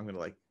inheritance. I'm going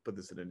to put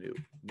this in a new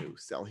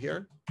cell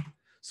here.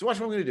 So watch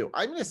what I'm going to do.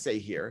 I'm going to say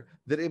here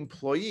that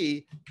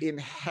employee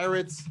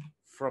inherits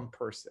from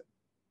person.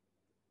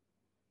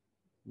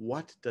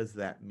 What does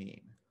that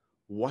mean?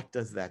 What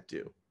does that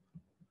do?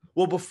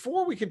 Well,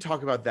 before we can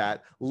talk about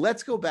that,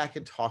 let's go back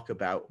and talk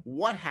about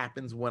what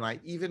happens when I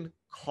even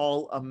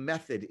call a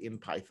method in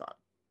Python.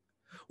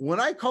 When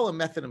I call a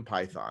method in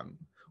Python,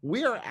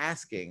 we are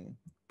asking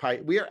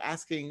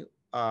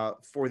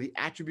for the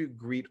attribute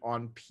greet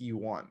on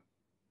P1.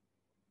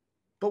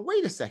 But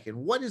wait a second,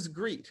 what is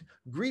greet?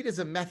 Greet is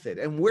a method.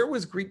 And where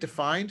was greet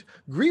defined?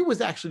 Greet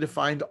was actually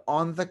defined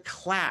on the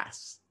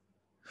class.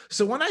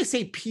 So when I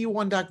say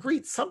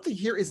p1.greet, something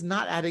here is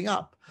not adding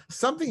up.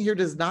 Something here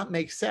does not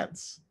make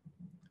sense.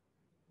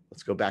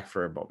 Let's go back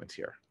for a moment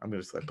here. I'm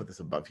going to put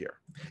this above here.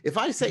 If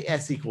I say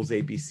s equals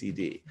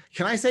ABCD,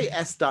 can I say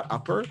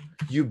s.upper?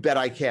 You bet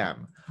I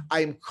can.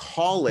 I'm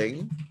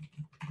calling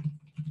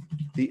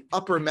the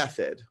upper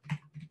method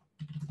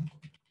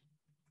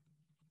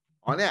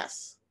on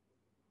s.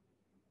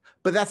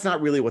 But that's not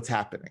really what's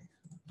happening.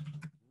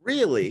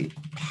 Really,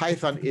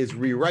 Python is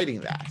rewriting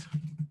that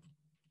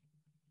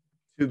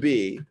to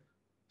be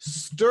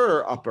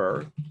stir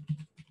upper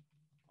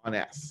on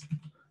s.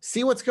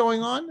 See what's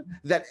going on?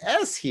 That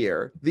s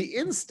here, the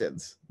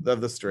instance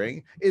of the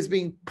string, is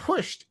being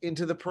pushed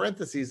into the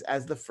parentheses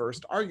as the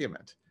first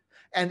argument.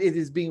 And it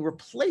is being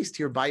replaced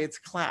here by its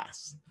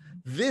class.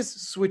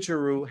 This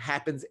switcheroo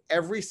happens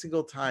every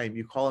single time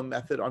you call a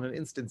method on an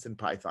instance in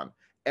Python.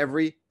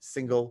 Every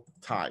single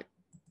time.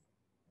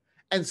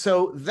 And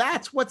so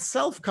that's what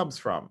self comes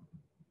from,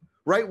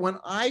 right? When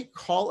I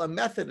call a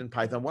method in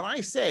Python, when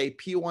I say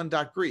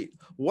p1.greet,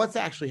 what's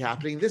actually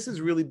happening? This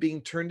is really being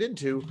turned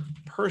into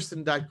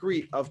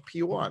person.greet of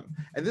p1.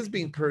 And this is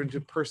being turned into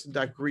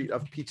person.greet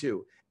of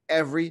p2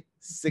 every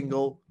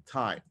single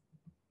time.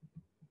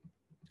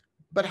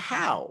 But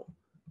how?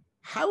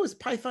 How is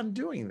Python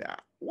doing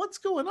that? What's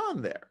going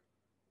on there?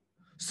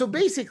 So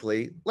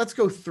basically, let's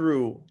go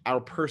through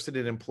our person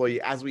and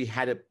employee as we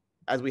had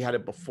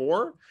it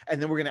before, and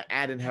then we're going to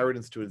add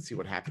inheritance to it and see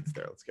what happens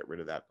there. Let's get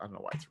rid of that. I don't know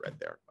why it's red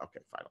there. Okay,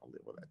 fine, I'll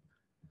deal with it.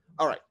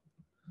 All right.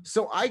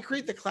 So I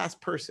create the class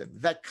person.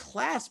 That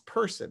class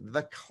person,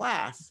 the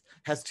class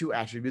has two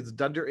attributes,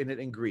 dunder, init,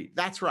 and greet.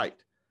 That's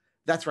right.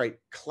 That's right.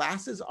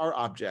 Classes are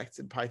objects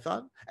in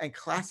Python, and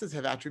classes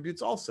have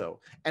attributes also.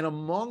 And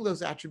among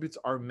those attributes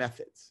are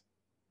methods.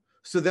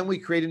 So then we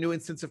create a new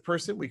instance of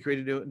person. We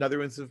create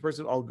another instance of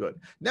person. All good.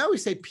 Now we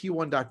say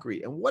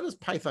p1.greet. And what does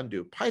Python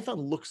do? Python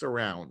looks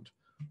around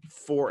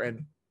for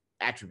an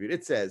attribute.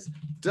 It says,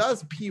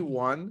 does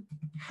p1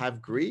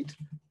 have greet?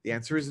 The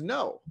answer is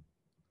no.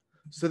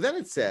 So then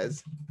it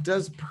says,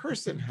 does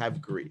person have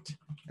greet?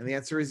 And the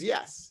answer is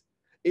yes.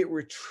 It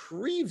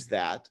retrieves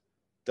that,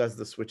 does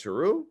the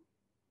switcheroo,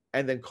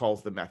 and then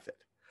calls the method.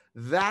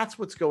 That's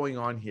what's going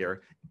on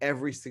here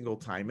every single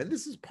time. And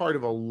this is part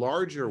of a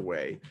larger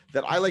way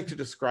that I like to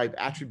describe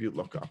attribute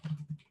lookup,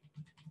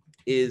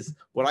 is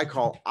what I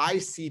call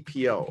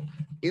ICPO,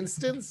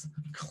 instance,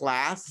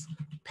 class,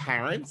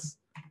 parents,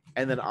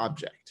 and then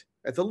object.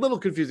 It's a little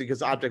confusing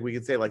because object, we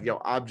can say like,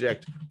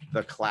 object,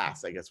 the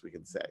class, I guess we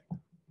can say.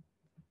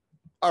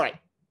 All right,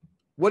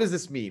 what does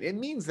this mean? It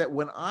means that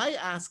when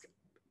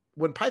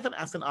Python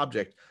asks an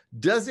object,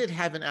 does it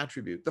have an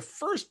attribute? The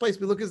first place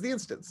we look is the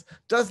instance.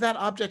 Does that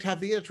object have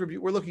the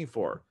attribute we're looking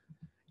for?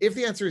 If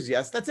the answer is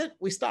yes, that's it,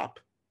 we stop.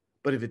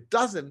 But if it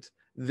doesn't,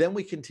 then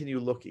we continue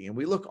looking and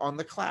we look on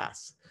the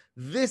class.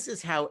 This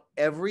is how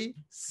every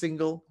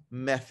single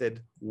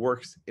method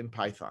works in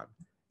Python.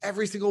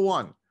 Every single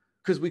one,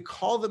 because we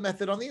call the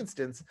method on the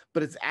instance,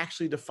 but it's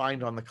actually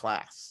defined on the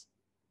class.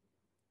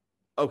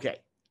 Okay,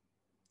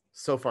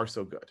 so far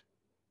so good.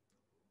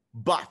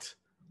 But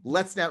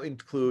let's now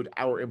include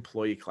our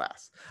employee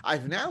class.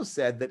 I've now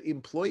said that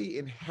employee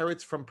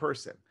inherits from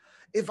person.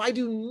 If I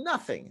do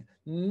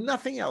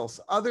nothing else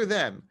other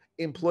than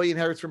employee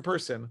inherits from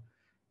person,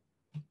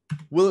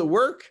 will it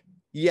work?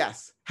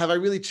 Yes. Have I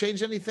really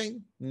changed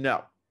anything?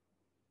 No.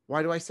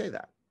 Why do I say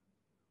that?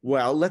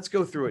 Well, let's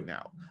go through it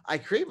now. I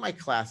create my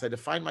class, I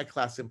define my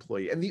class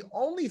employee, and the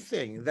only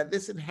thing that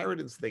this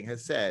inheritance thing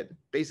has said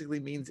basically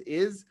means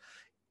is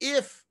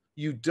if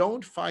you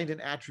don't find an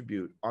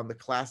attribute on the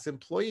class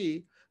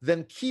employee,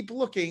 then keep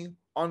looking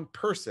on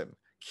person,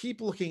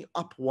 keep looking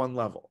up one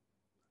level.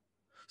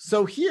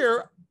 So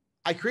here,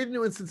 I create a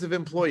new instance of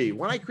employee.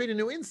 When I create a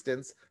new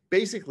instance,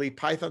 basically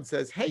Python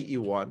says, hey,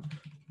 E1,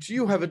 do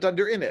you have a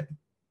dunder in it?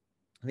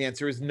 And the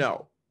answer is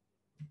no.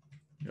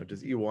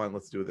 Does E1,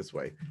 let's do it this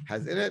way,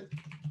 has in it?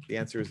 The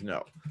answer is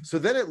no. So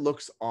then it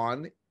looks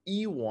on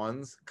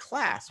E1's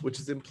class, which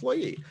is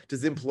employee.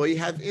 Does employee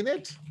have in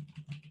it?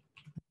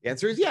 The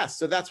answer is yes.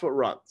 So that's what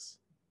runs.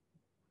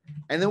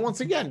 And then once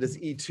again, does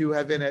E2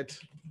 have in it?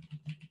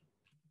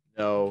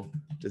 No.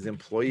 Does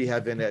employee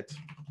have in it?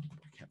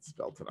 I can't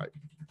spell tonight.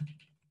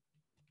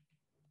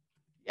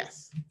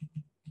 Yes.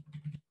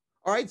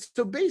 All right,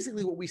 so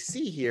basically what we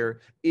see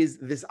here is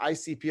this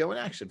ICPO in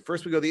action.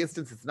 First we go to the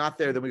instance, it's not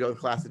there, then we go to the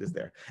class, it is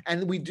there.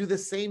 And we do the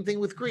same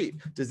thing with greet.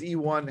 Does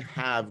E1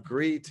 have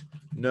greet?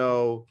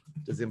 No.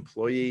 Does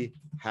employee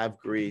have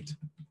greet?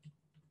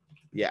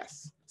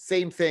 Yes.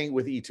 Same thing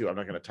with E2. I'm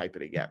not going to type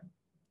it again.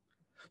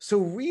 So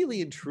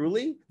really and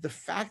truly, the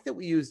fact that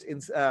we used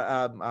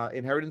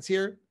inheritance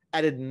here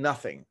added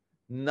nothing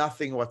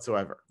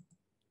whatsoever.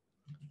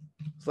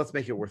 So let's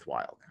make it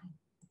worthwhile now.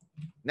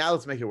 Now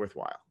let's make it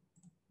worthwhile.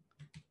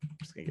 I'm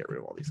just going to get rid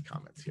of all these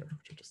comments here,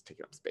 which are just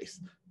taking up space.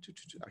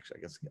 Actually,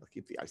 I guess I'll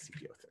keep the ICPO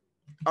thing.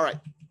 All right.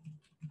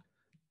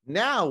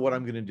 Now what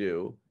I'm going to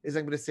do is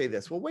I'm going to say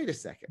this. Well, wait a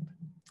second.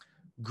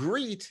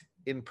 Greet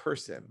in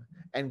person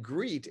and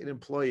greet in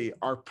employee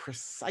are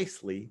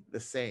precisely the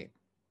same.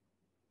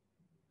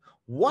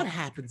 What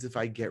happens if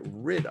I get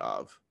rid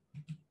of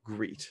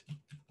greet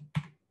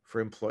for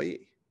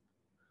employee?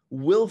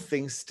 Will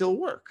things still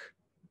work?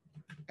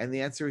 And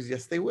the answer is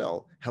yes, they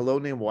will. Hello,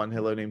 name one,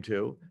 hello, name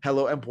two,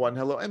 hello, emp1,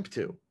 hello,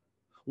 emp2.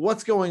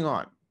 What's going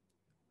on?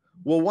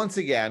 Well, once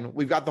again,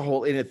 we've got the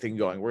whole init thing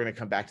going. We're going to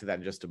come back to that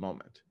in just a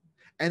moment.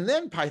 And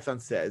then Python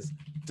says,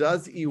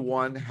 does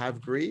E1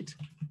 have greet?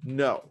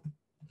 No.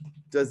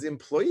 Does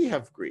employee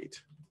have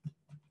greet?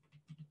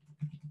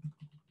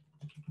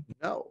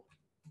 No.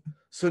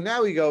 So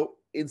now we go,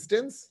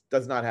 instance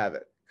does not have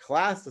it.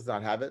 Class does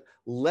not have it.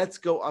 Let's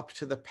go up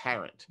to the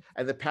parent.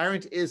 And the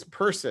parent is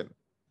person.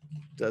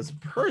 Does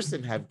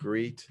person have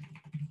greet?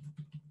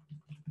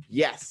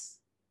 Yes.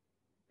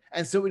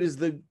 And so it is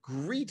the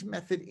greet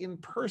method in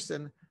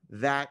person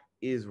that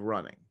is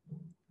running.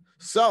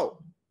 So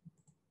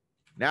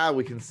now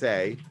we can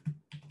say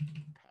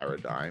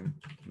paradigm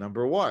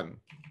number one,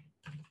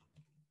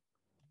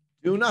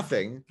 do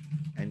nothing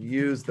and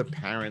use the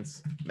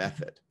parent's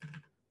method,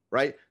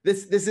 right?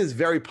 This is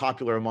very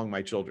popular among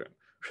my children,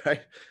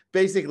 right?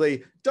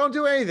 Basically, don't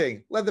do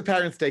anything. Let the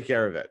parents take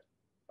care of it.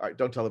 All right,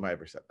 don't tell them I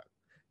ever said that.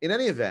 In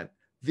any event,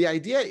 the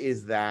idea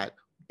is that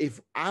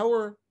if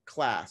our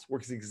class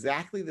works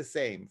exactly the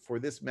same for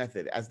this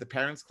method as the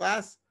parents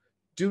class,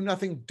 do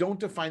nothing, don't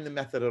define the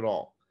method at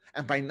all.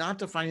 And by not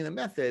defining the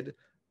method,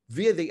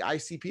 via the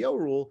ICPO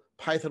rule,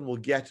 Python will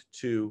get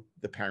to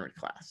the parent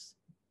class.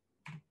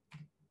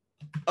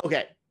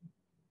 Okay,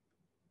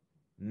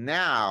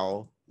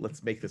 now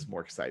let's make this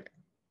more exciting.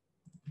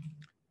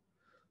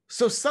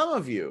 So some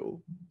of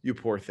you, you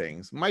poor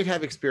things, might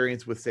have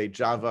experience with, say,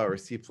 Java or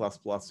C++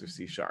 or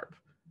C#.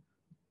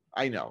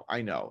 I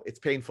know, it's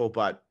painful,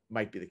 but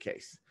might be the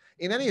case.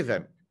 In any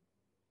event,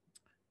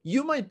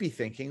 you might be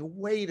thinking,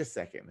 wait a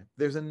second,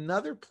 there's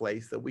another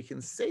place that we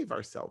can save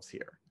ourselves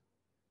here.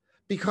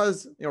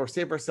 Because, or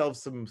save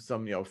ourselves some,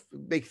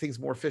 make things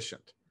more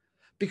efficient.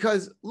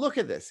 Because look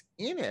at this,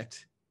 init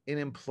in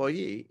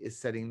employee is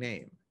setting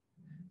name,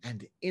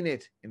 and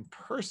init in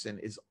person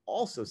is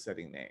also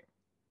setting name.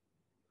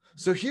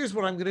 So here's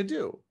what I'm going to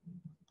do.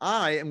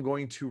 I am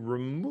going to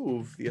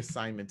remove the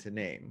assignment to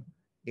name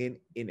in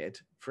init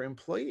for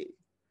employee.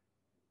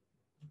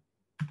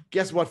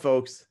 Guess what,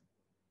 folks?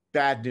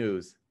 Bad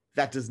news.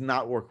 That does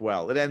not work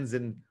well. It ends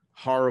in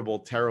horrible,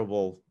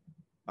 terrible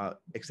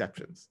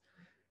exceptions.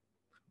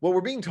 What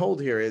we're being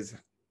told here is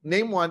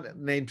name one,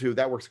 name two,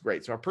 that works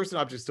great. So our person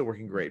object is still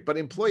working great. But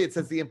employee, it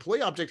says the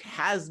employee object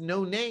has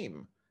no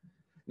name.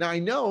 Now, I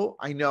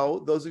know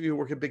those of you who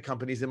work at big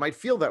companies, it might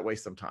feel that way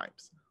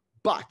sometimes.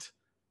 But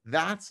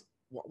that's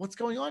what's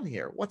going on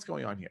here. What's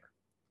going on here?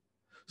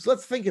 So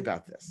let's think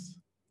about this.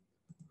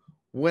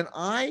 When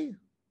I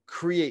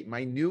create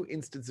my new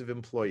instance of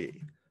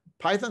employee,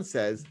 Python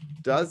says,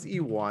 does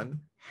E1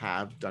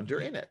 have dunder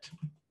init?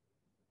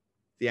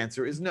 The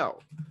answer is no.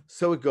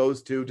 So it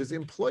goes to, does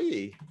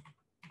employee,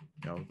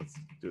 let's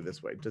do it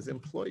this way. Does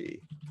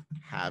employee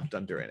have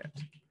dunder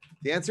init?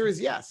 The answer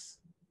is yes.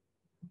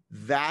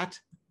 That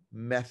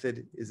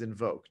method is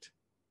invoked.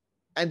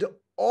 And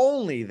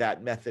only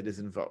that method is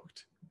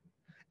invoked.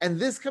 And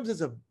this comes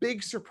as a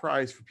big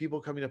surprise for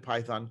people coming to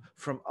Python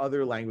from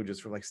other languages,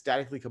 from like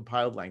statically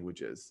compiled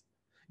languages,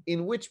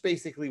 in which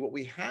basically what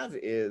we have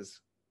is,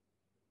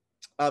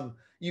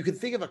 you can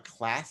think of a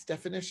class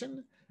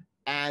definition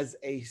as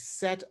a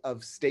set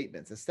of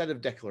statements, a set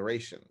of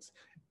declarations.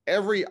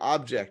 Every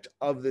object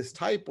of this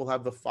type will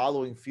have the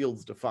following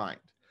fields defined.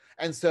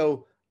 And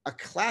so a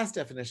class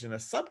definition, a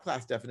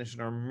subclass definition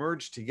are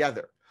merged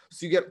together.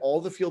 So you get all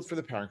the fields for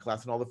the parent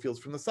class and all the fields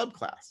from the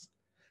subclass.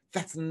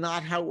 That's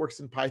not how it works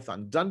in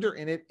Python. Dunder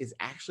init is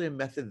actually a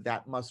method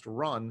that must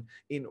run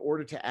in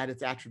order to add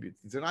its attributes.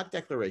 These are not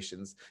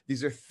declarations.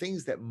 These are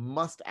things that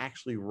must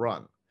actually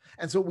run.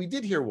 And so what we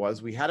did here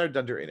was we had our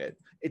dunder init.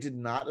 It did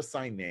not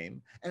assign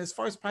name. And as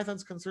far as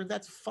Python's concerned,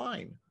 that's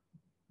fine.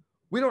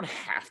 We don't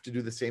have to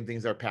do the same thing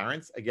as our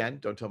parents. Again,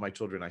 don't tell my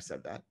children I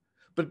said that.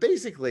 But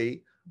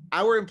basically,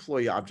 our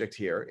employee object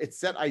here, it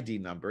set ID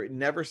number. It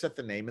never set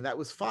the name, and that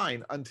was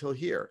fine until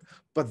here.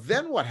 But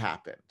then what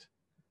happened?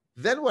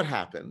 Then what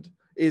happened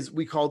is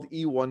we called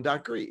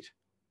e1.greet.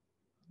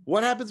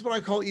 What happens when I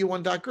call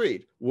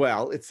e1.greet?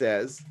 Well, it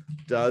says,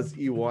 does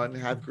e1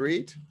 have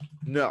greet?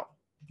 No.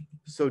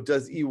 So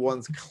does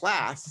e1's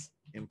class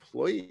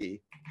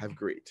employee have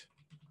greet?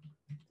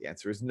 The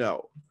answer is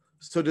no.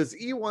 So does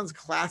e1's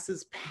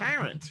class's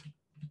parent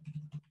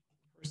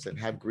person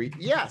have greet?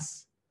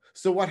 Yes.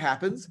 So what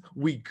happens?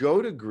 We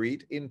go to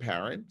greet in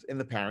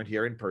the parent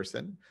here in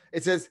person.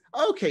 It says,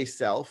 okay,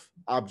 self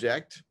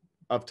object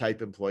of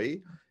type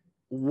employee,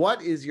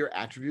 what is your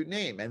attribute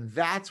name? And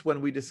that's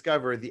when we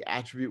discover the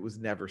attribute was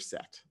never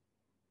set.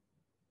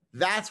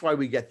 That's why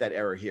we get that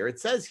error here. It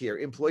says here,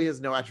 employee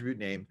has no attribute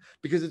name,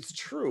 because it's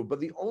true, but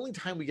the only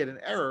time we get an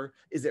error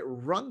is at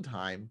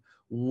runtime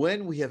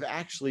when we have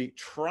actually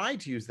tried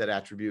to use that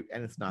attribute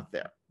and it's not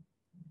there.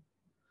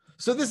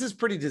 So this is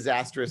pretty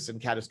disastrous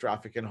and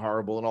catastrophic and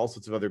horrible and all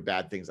sorts of other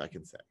bad things I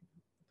can say.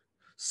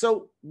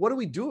 So what do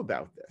we do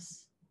about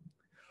this?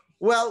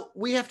 Well,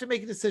 we have to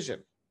make a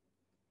decision,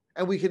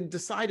 and we can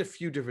decide a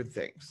few different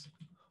things.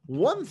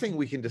 One thing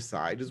we can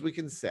decide is we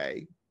can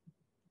say,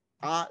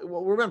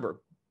 well,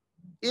 remember,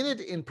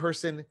 init in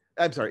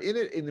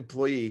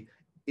employee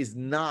is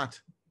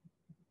not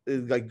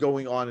like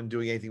going on and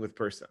doing anything with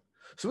person.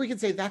 So we can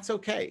say that's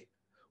okay.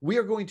 We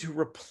are going to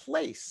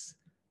replace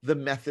the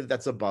method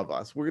that's above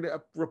us. We're going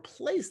to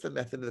replace the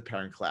method of the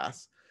parent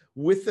class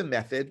with the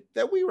method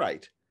that we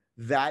write.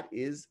 That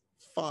is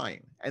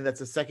fine. And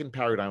that's a second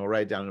paradigm. I'll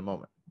write it down in a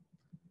moment.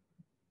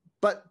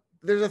 But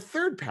there's a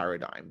third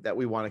paradigm that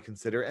we want to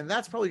consider, and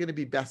that's probably going to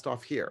be best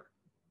off here.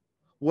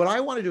 What I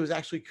want to do is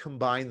actually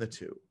combine the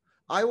two.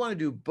 I want to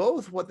do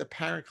both what the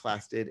parent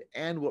class did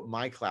and what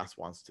my class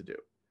wants to do.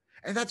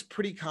 And that's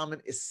pretty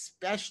common,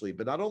 especially,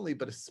 but not only,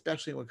 but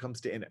especially when it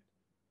comes to init.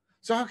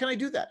 So how can I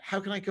do that? How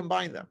can I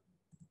combine them?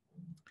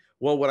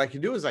 Well, what I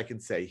can do is I can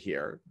say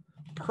here,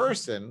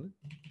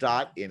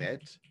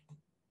 person.init,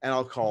 and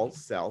I'll call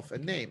self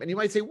and name. And you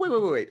might say,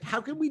 wait,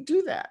 how can we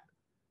do that?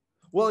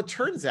 Well, it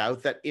turns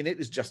out that init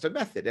is just a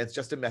method. It's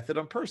just a method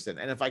on person.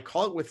 And if I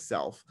call it with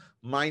self,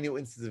 my new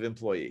instance of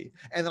employee,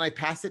 and then I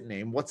pass it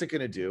name, what's it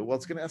going to do? Well,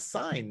 it's going to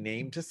assign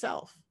name to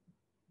self.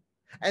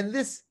 And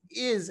this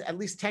is, at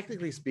least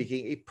technically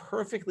speaking, a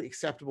perfectly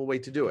acceptable way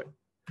to do it.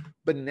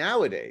 But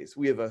nowadays,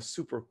 we have a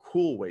super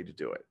cool way to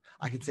do it.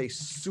 I can say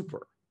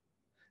super.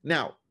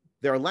 Now,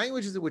 there are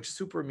languages in which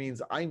super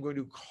means I'm going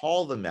to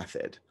call the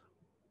method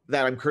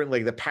that I'm currently,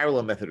 like the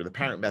parallel method or the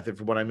parent method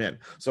for what I'm in.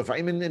 So if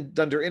I'm in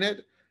under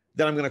init,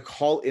 then I'm going to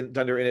call in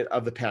under init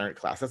of the parent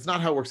class. That's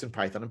not how it works in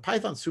Python. In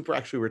Python, super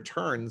actually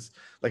returns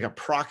like a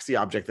proxy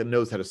object that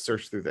knows how to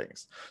search through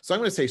things. So I'm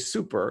going to say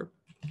super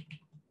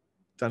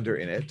under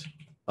init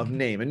of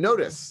name. And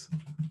notice,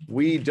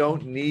 we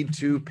don't need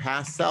to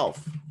pass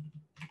self.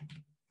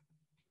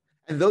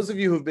 And those of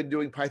you who have been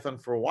doing Python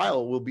for a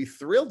while will be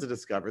thrilled to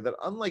discover that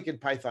unlike in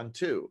Python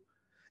 2,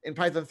 in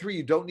Python 3,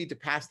 you don't need to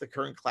pass the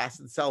current class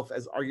itself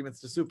as arguments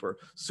to super.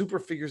 Super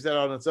figures that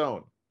out on its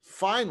own.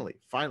 Finally,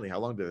 how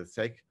long did this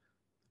take?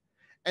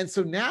 And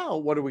so now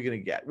what are we going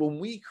to get? When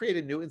we create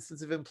a new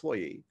instance of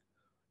employee,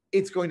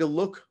 it's going to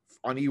look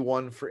on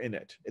E1 for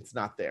init. It's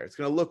not there. It's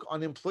going to look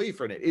on employee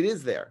for init. It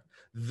is there.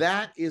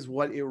 That is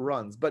what it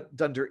runs. But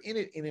under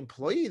init in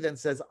employee then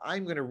says,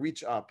 I'm going to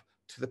reach up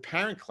to the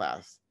parent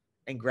class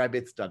and grab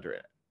its dunder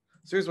init.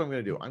 So here's what I'm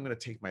going to do. I'm going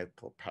to take my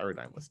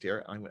paradigm list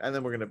here, and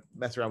then we're going to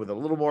mess around with it a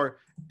little more,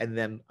 and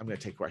then I'm going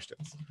to take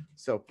questions.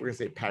 So we're going to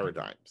say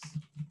paradigms.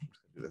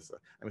 Do this.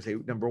 I'm going to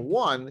say number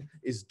one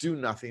is do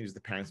nothing, use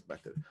the parents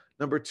method.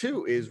 Number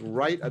two is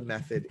write a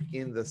method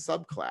in the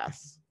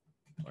subclass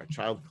or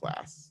child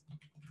class,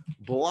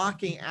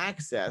 blocking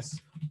access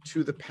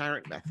to the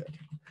parent method.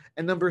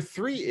 And number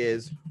three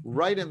is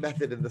write a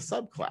method in the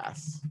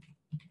subclass,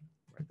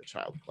 right, the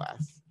child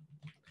class,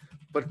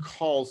 but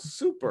call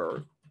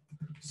super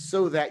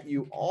so that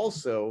you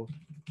also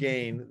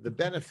gain the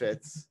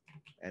benefits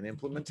and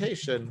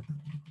implementation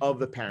of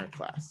the parent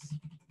class.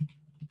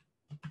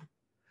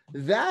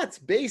 That's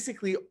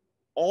basically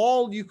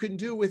all you can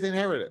do with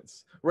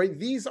inheritance, right?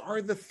 These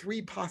are the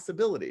three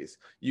possibilities.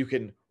 You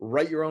can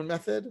write your own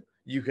method,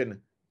 you can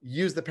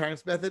use the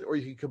parents method, or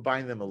you can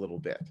combine them a little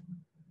bit.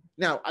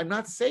 Now, I'm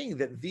not saying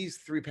that these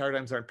three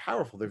paradigms aren't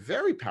powerful. They're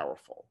very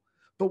powerful.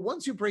 But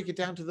once you break it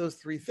down to those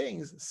three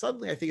things,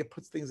 suddenly I think it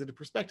puts things into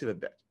perspective a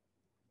bit.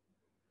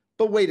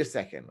 But wait a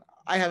second,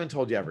 I haven't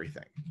told you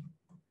everything.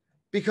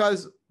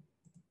 Because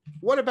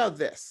what about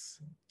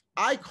this?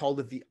 I called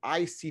it the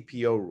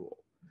ICPO rule.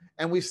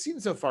 And we've seen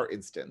so far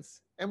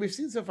instance, and we've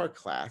seen so far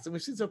class, and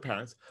we've seen so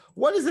parents.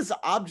 What is this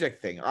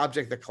object thing?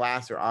 Object the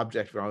class or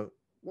object,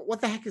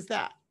 what the heck is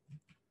that?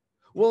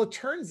 Well, it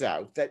turns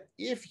out that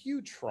if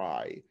you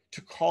try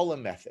to call a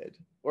method,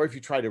 or if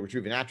you try to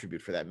retrieve an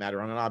attribute for that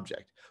matter on an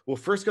object, we'll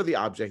first go to the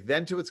object,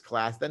 then to its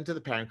class, then to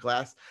the parent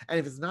class. And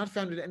if it's not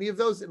found in any of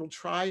those, it'll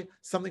try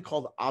something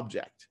called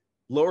object,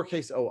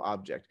 lowercase o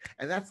object.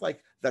 And that's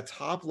like the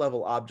top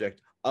level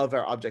object of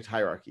our object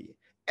hierarchy.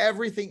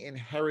 Everything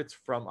inherits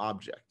from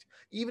object,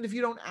 even if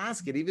you don't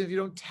ask it, even if you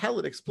don't tell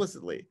it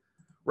explicitly.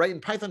 Right?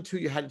 In Python 2,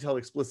 you had to tell it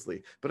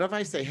explicitly. But if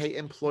I say, hey,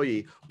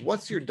 employee,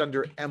 what's your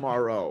dunder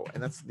MRO?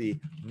 And that's the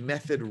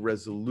method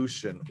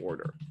resolution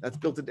order. That's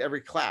built into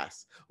every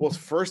class. Well, it's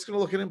first going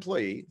to look at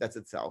employee, that's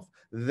itself.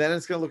 Then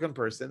it's going to look on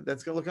person. Then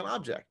it's going to look on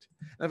object.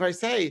 And if I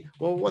say,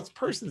 well, what's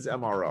person's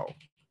MRO?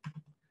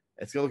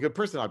 It's going to look at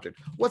person object.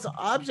 What's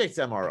object's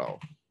MRO?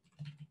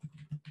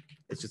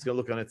 It's just going to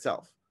look on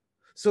itself.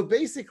 So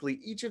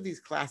basically, each of these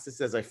classes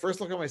says, I first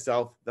look at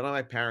myself, then on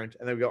my parent,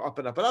 and then we go up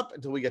and up and up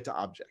until we get to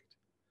object.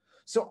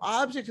 So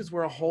object is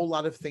where a whole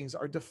lot of things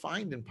are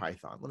defined in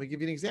Python. Let me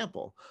give you an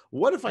example.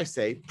 What if I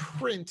say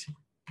print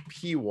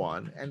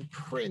P1 and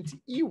print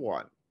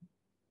E1?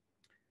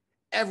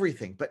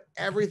 Everything, but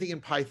everything in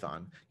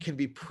Python can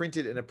be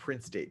printed in a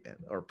print statement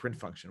or print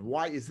function.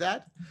 Why is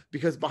that?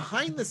 Because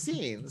behind the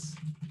scenes,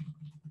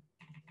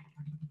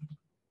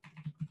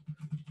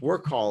 we're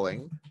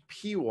calling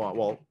P1,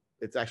 well,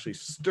 it's actually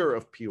stir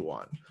of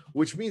P1,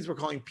 which means we're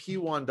calling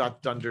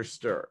P1.dunder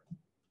stir.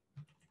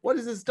 What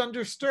is this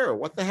dunderstir?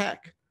 What the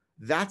heck?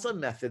 That's a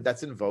method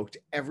that's invoked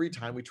every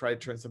time we try to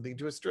turn something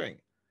into a string.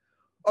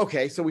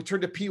 Okay, so we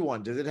turn to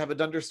P1. Does it have a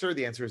dunderstir?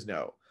 The answer is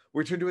no.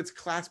 We turn to its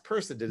class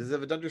person. Does it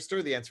have a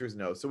dunderstir? The answer is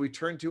no. So we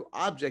turn to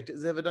object.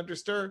 Does it have a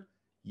dunderstir?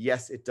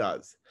 Yes, it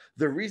does.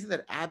 The reason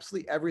that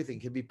absolutely everything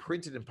can be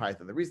printed in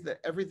Python, the reason that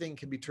everything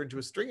can be turned to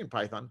a string in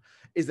Python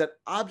is that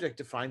object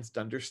defines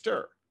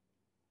dunderstir,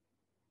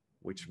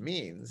 which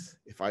means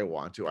if I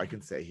want to, I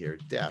can say here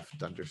def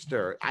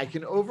dunderstir. I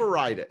can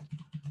override it,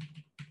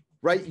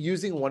 right?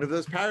 Using one of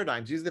those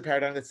paradigms, using the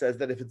paradigm that says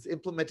that if it's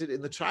implemented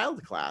in the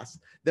child class,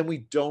 then we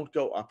don't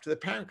go up to the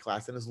parent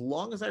class. And as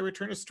long as I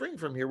return a string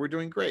from here, we're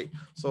doing great.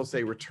 So I'll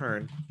say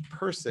return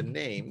person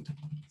named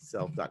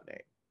self.name.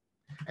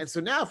 And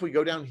so now if we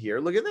go down here,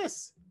 look at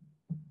this.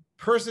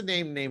 Person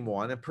named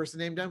name1 and person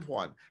named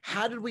emp1.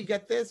 How did we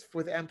get this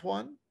with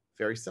emp1?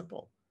 Very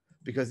simple.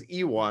 Because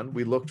E1,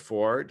 we looked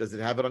for, does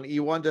it have it on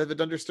E1? Does it have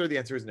a dunderstir? The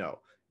answer is no.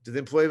 Does the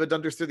employee have a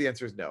dunderstir? The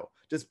answer is no.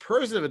 Does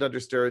person have a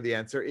dunderstir? The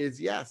answer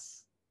is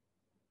yes.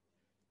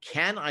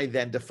 Can I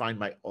then define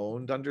my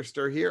own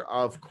dunderstir here?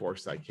 Of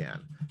course I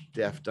can.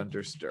 Def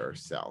dunderstir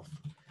self.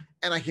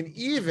 And I can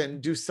even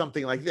do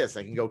something like this.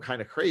 I can go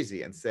kind of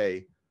crazy and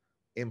say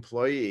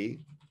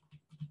employee.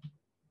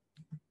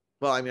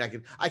 Well, I mean,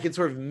 I can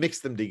sort of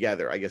mix them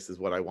together, I guess is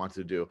what I want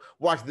to do.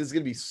 Watch, this is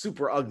going to be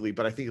super ugly,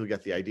 but I think you'll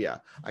get the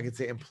idea. I can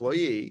say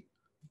employee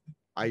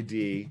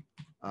ID,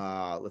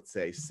 let's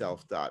say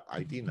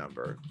self.id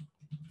number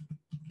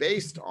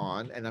based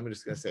on, and I'm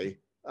just going to say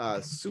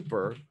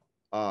super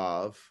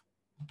of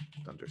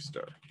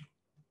dunderstir.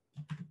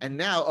 And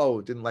now,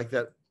 oh, didn't like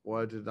that.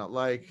 What I did not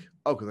like?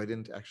 Oh, because I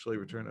didn't actually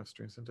return a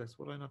string syntax.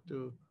 What did I not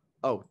do?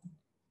 Oh,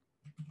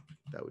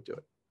 that would do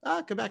it.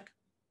 Come back.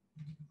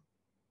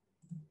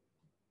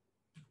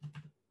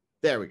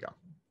 There we go.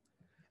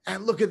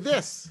 And look at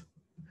this.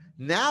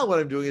 Now what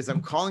I'm doing is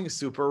I'm calling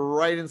super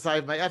right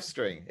inside my F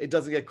string. It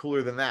doesn't get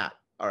cooler than that.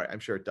 All right, I'm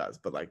sure it does,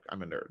 but like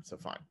I'm a nerd, so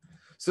fine.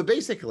 So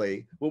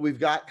basically what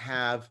we've got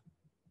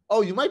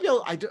oh, you might be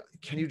able,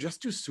 can you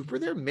just do super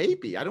there?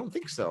 Maybe, I don't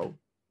think so.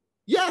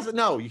 Yes,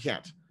 no, you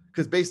can't.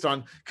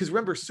 Because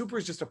remember, super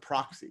is just a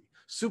proxy.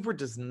 Super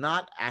does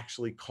not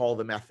actually call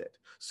the method.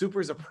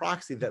 Super is a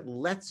proxy that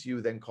lets you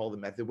then call the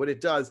method. What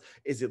it does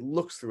is it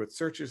looks through, it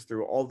searches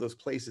through all those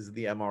places in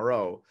the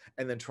MRO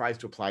and then tries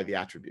to apply the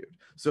attribute.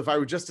 So if I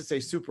were just to say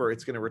super,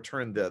 it's going to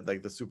return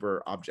the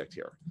super object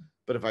here.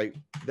 But if I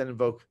then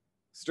invoke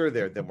stir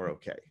there, then we're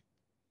okay.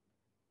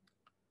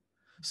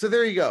 So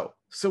there you go.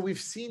 So we've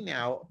seen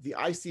now the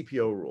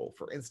ICPO rule,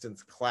 for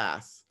instance,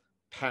 class,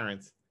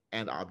 parent,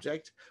 and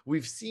object.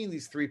 We've seen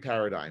these three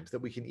paradigms that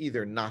we can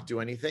either not do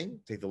anything,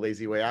 take the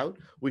lazy way out,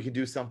 we can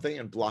do something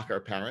and block our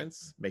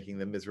parents, making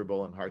them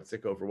miserable and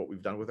heartsick over what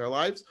we've done with our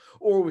lives,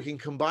 or we can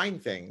combine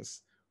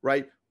things,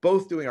 right?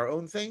 Both doing our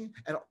own thing.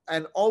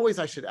 And always,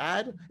 I should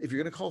add, if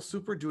you're going to call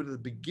super, do it at the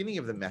beginning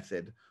of the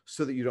method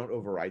so that you don't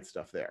override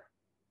stuff there.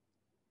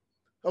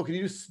 Oh, can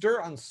you do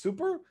stir on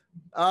super?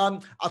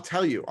 I'll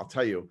tell you,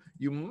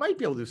 you might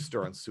be able to do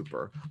stir on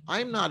super.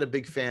 I'm not a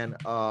big fan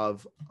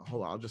of,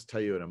 hold on, I'll just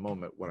tell you in a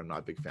moment what I'm not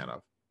a big fan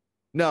of.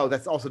 No,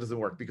 that also doesn't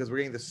work because we're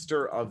getting the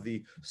stir of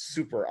the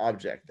super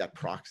object, that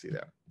proxy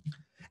there.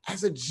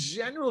 As a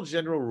general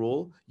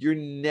rule, you're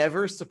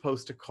never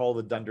supposed to call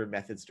the dunder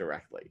methods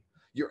directly.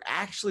 You're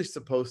actually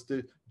supposed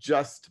to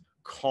just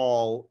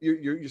call,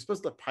 you're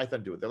supposed to let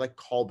Python do it. They're like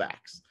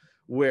callbacks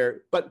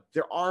but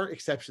there are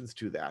exceptions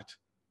to that.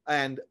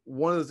 And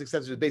one of those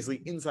exceptions is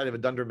basically inside of a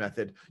dunder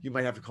method, you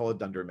might have to call a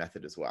dunder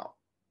method as well.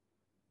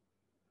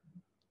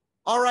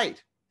 All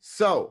right,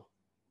 so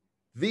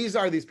these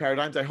are these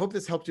paradigms. I hope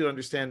this helped you to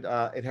understand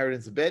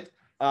inheritance a bit.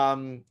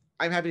 I'm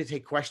happy to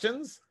take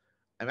questions.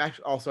 I'm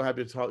actually also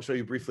happy to show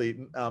you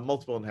briefly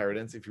multiple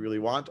inheritance if you really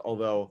want,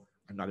 although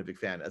I'm not a big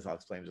fan, as I'll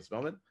explain in just a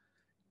moment.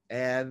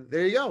 And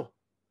there you go.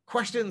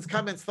 Questions,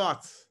 comments,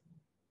 thoughts,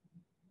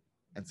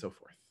 and so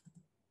forth.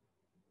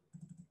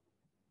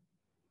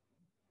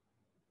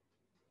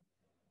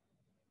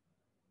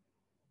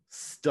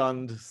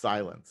 Stunned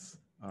silence.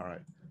 All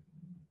right.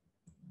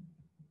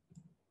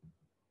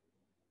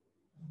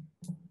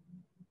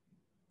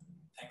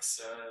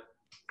 Thanks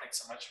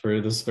so much for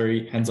this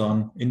very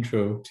hands-on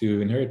intro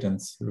to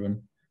inheritance,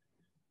 Ruben.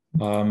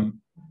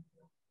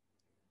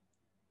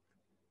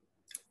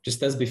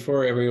 Just as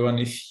before, everyone,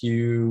 if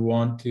you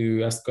want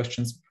to ask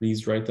questions,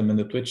 please write them in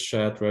the Twitch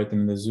chat, write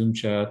them in the Zoom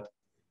chat,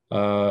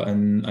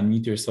 and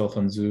unmute yourself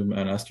on Zoom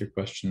and ask your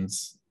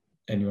questions.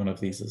 Any one of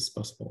these is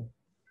possible.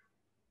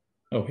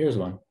 Oh, here's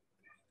one.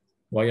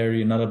 Why are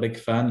you not a big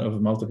fan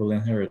of multiple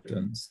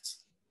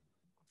inheritance?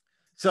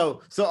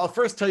 So I'll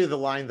first tell you the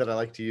line that I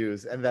like to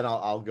use, and then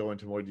I'll go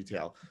into more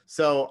detail.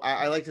 So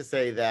I like to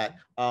say that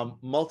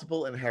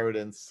multiple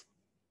inheritance,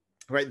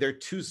 right? There are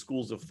two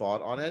schools of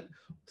thought on it.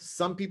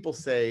 Some people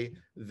say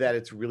that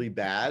it's really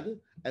bad,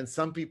 and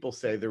some people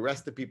say, the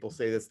rest of people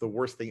say that's the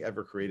worst thing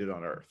ever created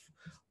on Earth.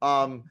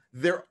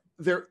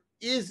 There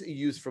is a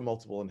use for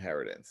multiple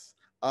inheritance.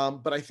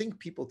 But I think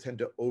people tend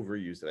to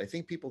overuse it. I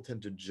think people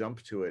tend to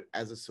jump to it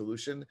as a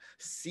solution,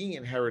 seeing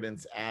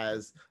inheritance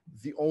as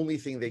the only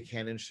thing they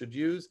can and should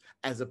use,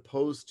 as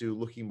opposed to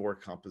looking more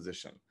at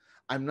composition.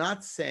 I'm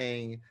not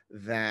saying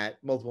that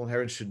multiple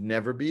inheritance should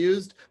never be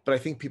used, but I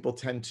think people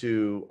tend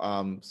to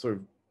sort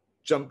of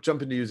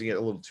jump into using it a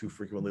little too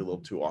frequently, a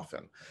little too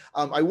often.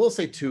 I will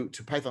say to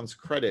Python's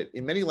credit,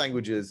 in many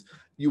languages,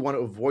 you want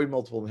to avoid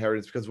multiple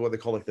inheritance because of what they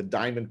call like the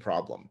diamond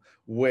problem,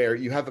 where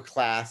you have a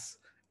class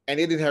and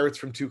it inherits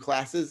from two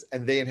classes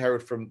and they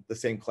inherit from the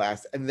same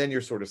class, and then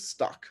you're sort of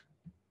stuck.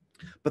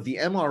 But the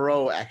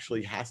MRO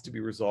actually has to be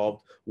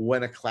resolved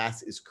when a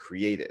class is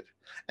created.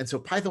 And so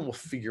Python will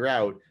figure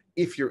out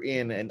if you're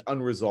in an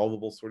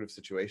unresolvable sort of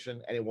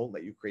situation, and it won't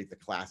let you create the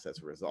class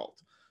as a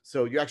result.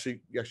 So you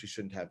actually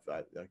shouldn't have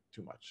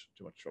too much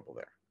trouble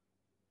there.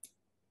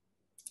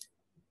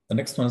 The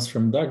next one is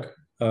from Doug.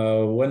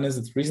 When is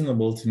it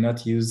reasonable to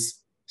not use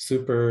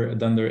super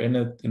and under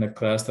init in a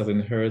class that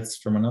inherits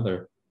from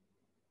another?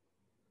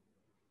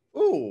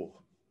 Ooh,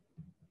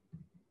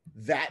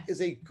 that is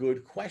a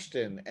good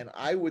question. And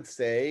I would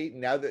say,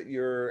 now that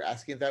you're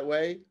asking it that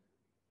way,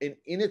 in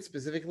init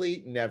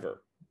specifically,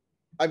 never.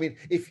 I mean,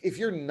 if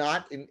you're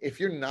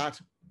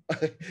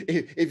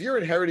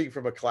inheriting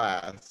from a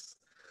class,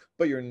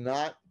 but you're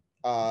not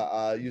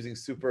using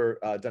super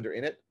dunder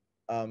init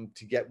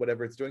to get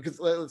whatever it's doing, because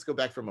let's go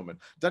back for a moment.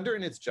 Dunder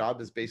init's job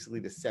is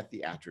basically to set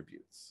the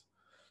attributes.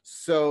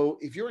 So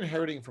if you're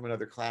inheriting from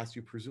another class,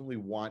 you presumably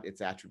want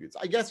its attributes.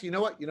 I guess, you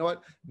know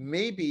what?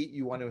 Maybe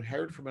you want to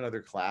inherit from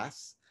another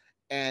class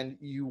and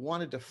you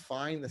want to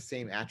define the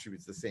same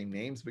attributes, the same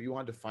names, but you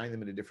want to define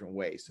them in a different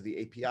way. So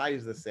the API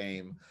is the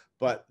same,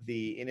 but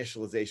the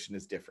initialization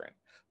is different.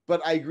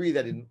 But I agree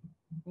that in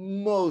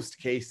most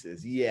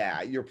cases,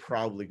 yeah, you're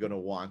probably going to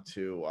want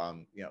to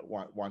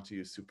want to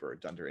use super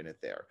dunder init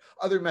there.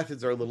 Other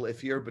methods are a little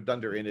iffier, but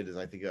dunder init is,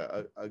 I think,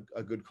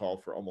 a good call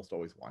for almost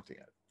always wanting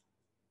it.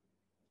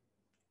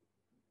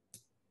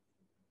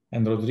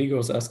 And Rodrigo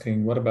is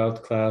asking, what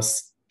about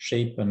class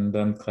shape and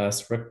then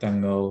class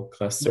rectangle,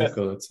 class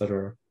circle,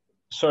 etc.?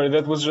 Sorry,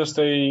 that was just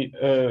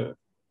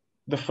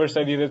the first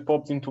idea that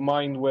popped into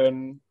mind,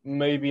 when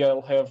maybe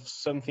I'll have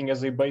something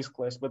as a base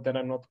class, but then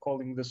I'm not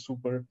calling the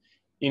super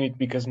in it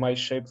because my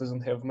shape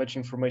doesn't have much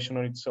information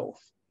on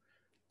itself.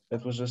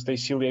 That was just a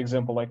silly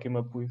example I came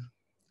up with.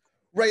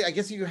 Right, I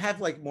guess you have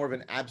like more of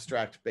an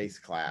abstract base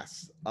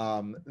class.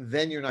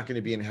 Then you're not going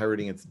to be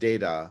inheriting its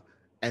data.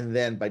 And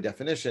then by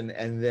definition,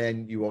 and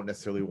then you won't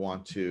necessarily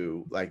want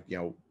to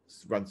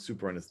run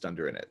super and its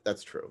dunder in it.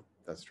 That's true.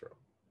 That's true.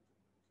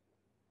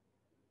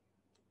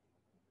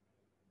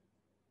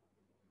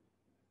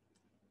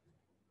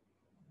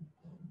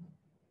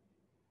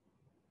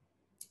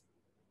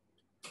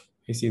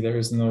 I see there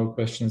is no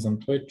questions on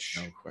Twitch.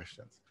 No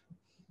questions.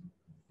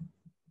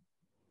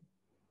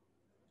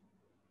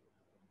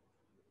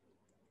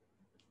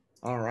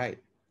 All right.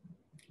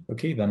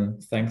 Okay, then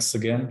thanks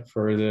again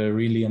for the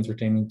really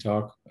entertaining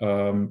talk,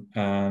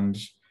 and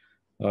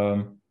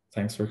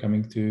thanks for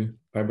coming to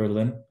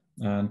PyBerlin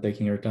and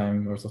taking your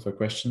time also for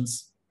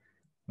questions,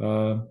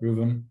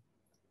 Reuven.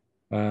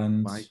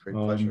 And my great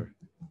pleasure.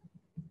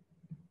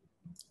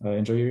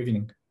 Enjoy your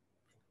evening.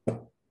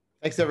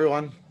 Thanks,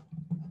 everyone.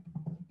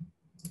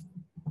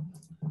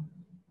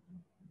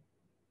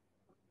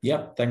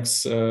 Yeah,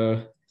 thanks.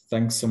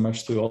 Thanks so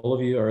much to all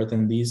of you, our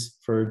attendees,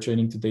 for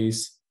joining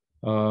today's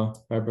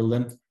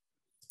PyBerlin.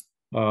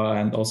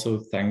 And also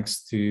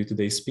thanks to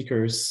today's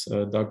speakers,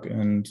 Doug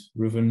and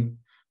Reuven,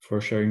 for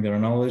sharing their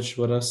knowledge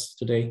with us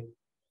today.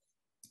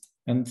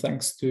 And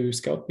thanks to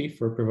ScoutP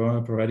for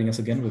providing us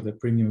again with a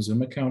premium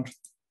Zoom account.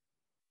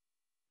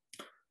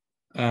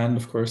 And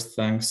of course,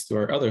 thanks to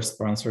our other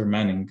sponsor,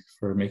 Manning,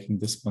 for making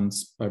this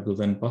month's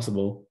PyBerlin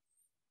possible.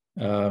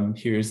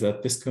 Here's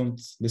that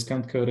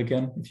discount code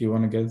again, if you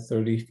want to get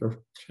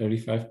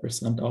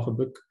 35% off a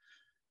book.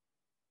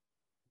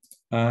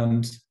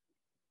 And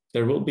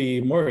there will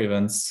be more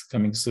events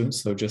coming soon.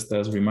 So just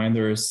as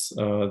reminders,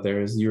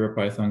 there is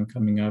EuroPython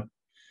coming up,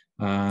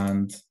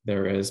 and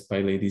there is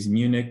PyLadies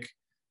Munich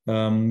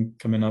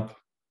coming up,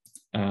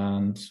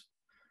 and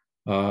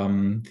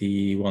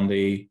the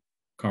one-day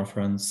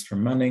conference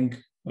from Manning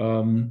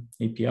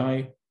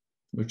API,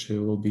 which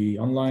will be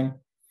online.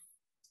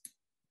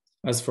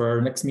 As for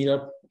our next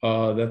meetup,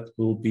 that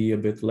will be a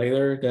bit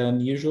later than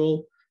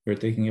usual. We're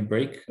taking a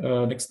break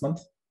next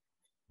month,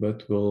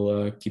 but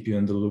we'll keep you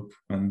in the loop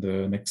when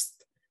the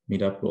next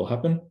meetup will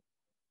happen.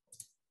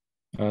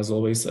 As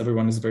always,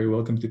 everyone is very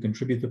welcome to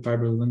contribute to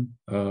PyBerlin.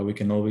 We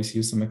can always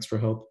use some extra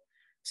help,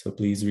 so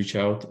please reach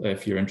out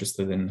if you're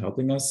interested in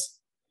helping us.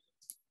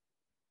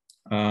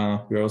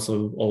 We're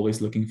also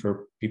always looking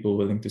for people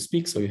willing to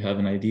speak, so you have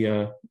an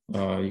idea,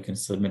 you can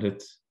submit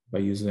it by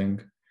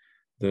using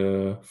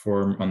the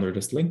form under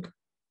this link.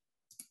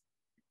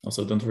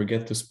 Also, don't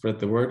forget to spread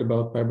the word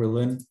about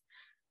PyBerlin.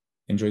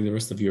 Enjoy the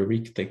rest of your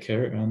week, take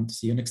care, and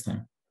see you next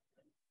time.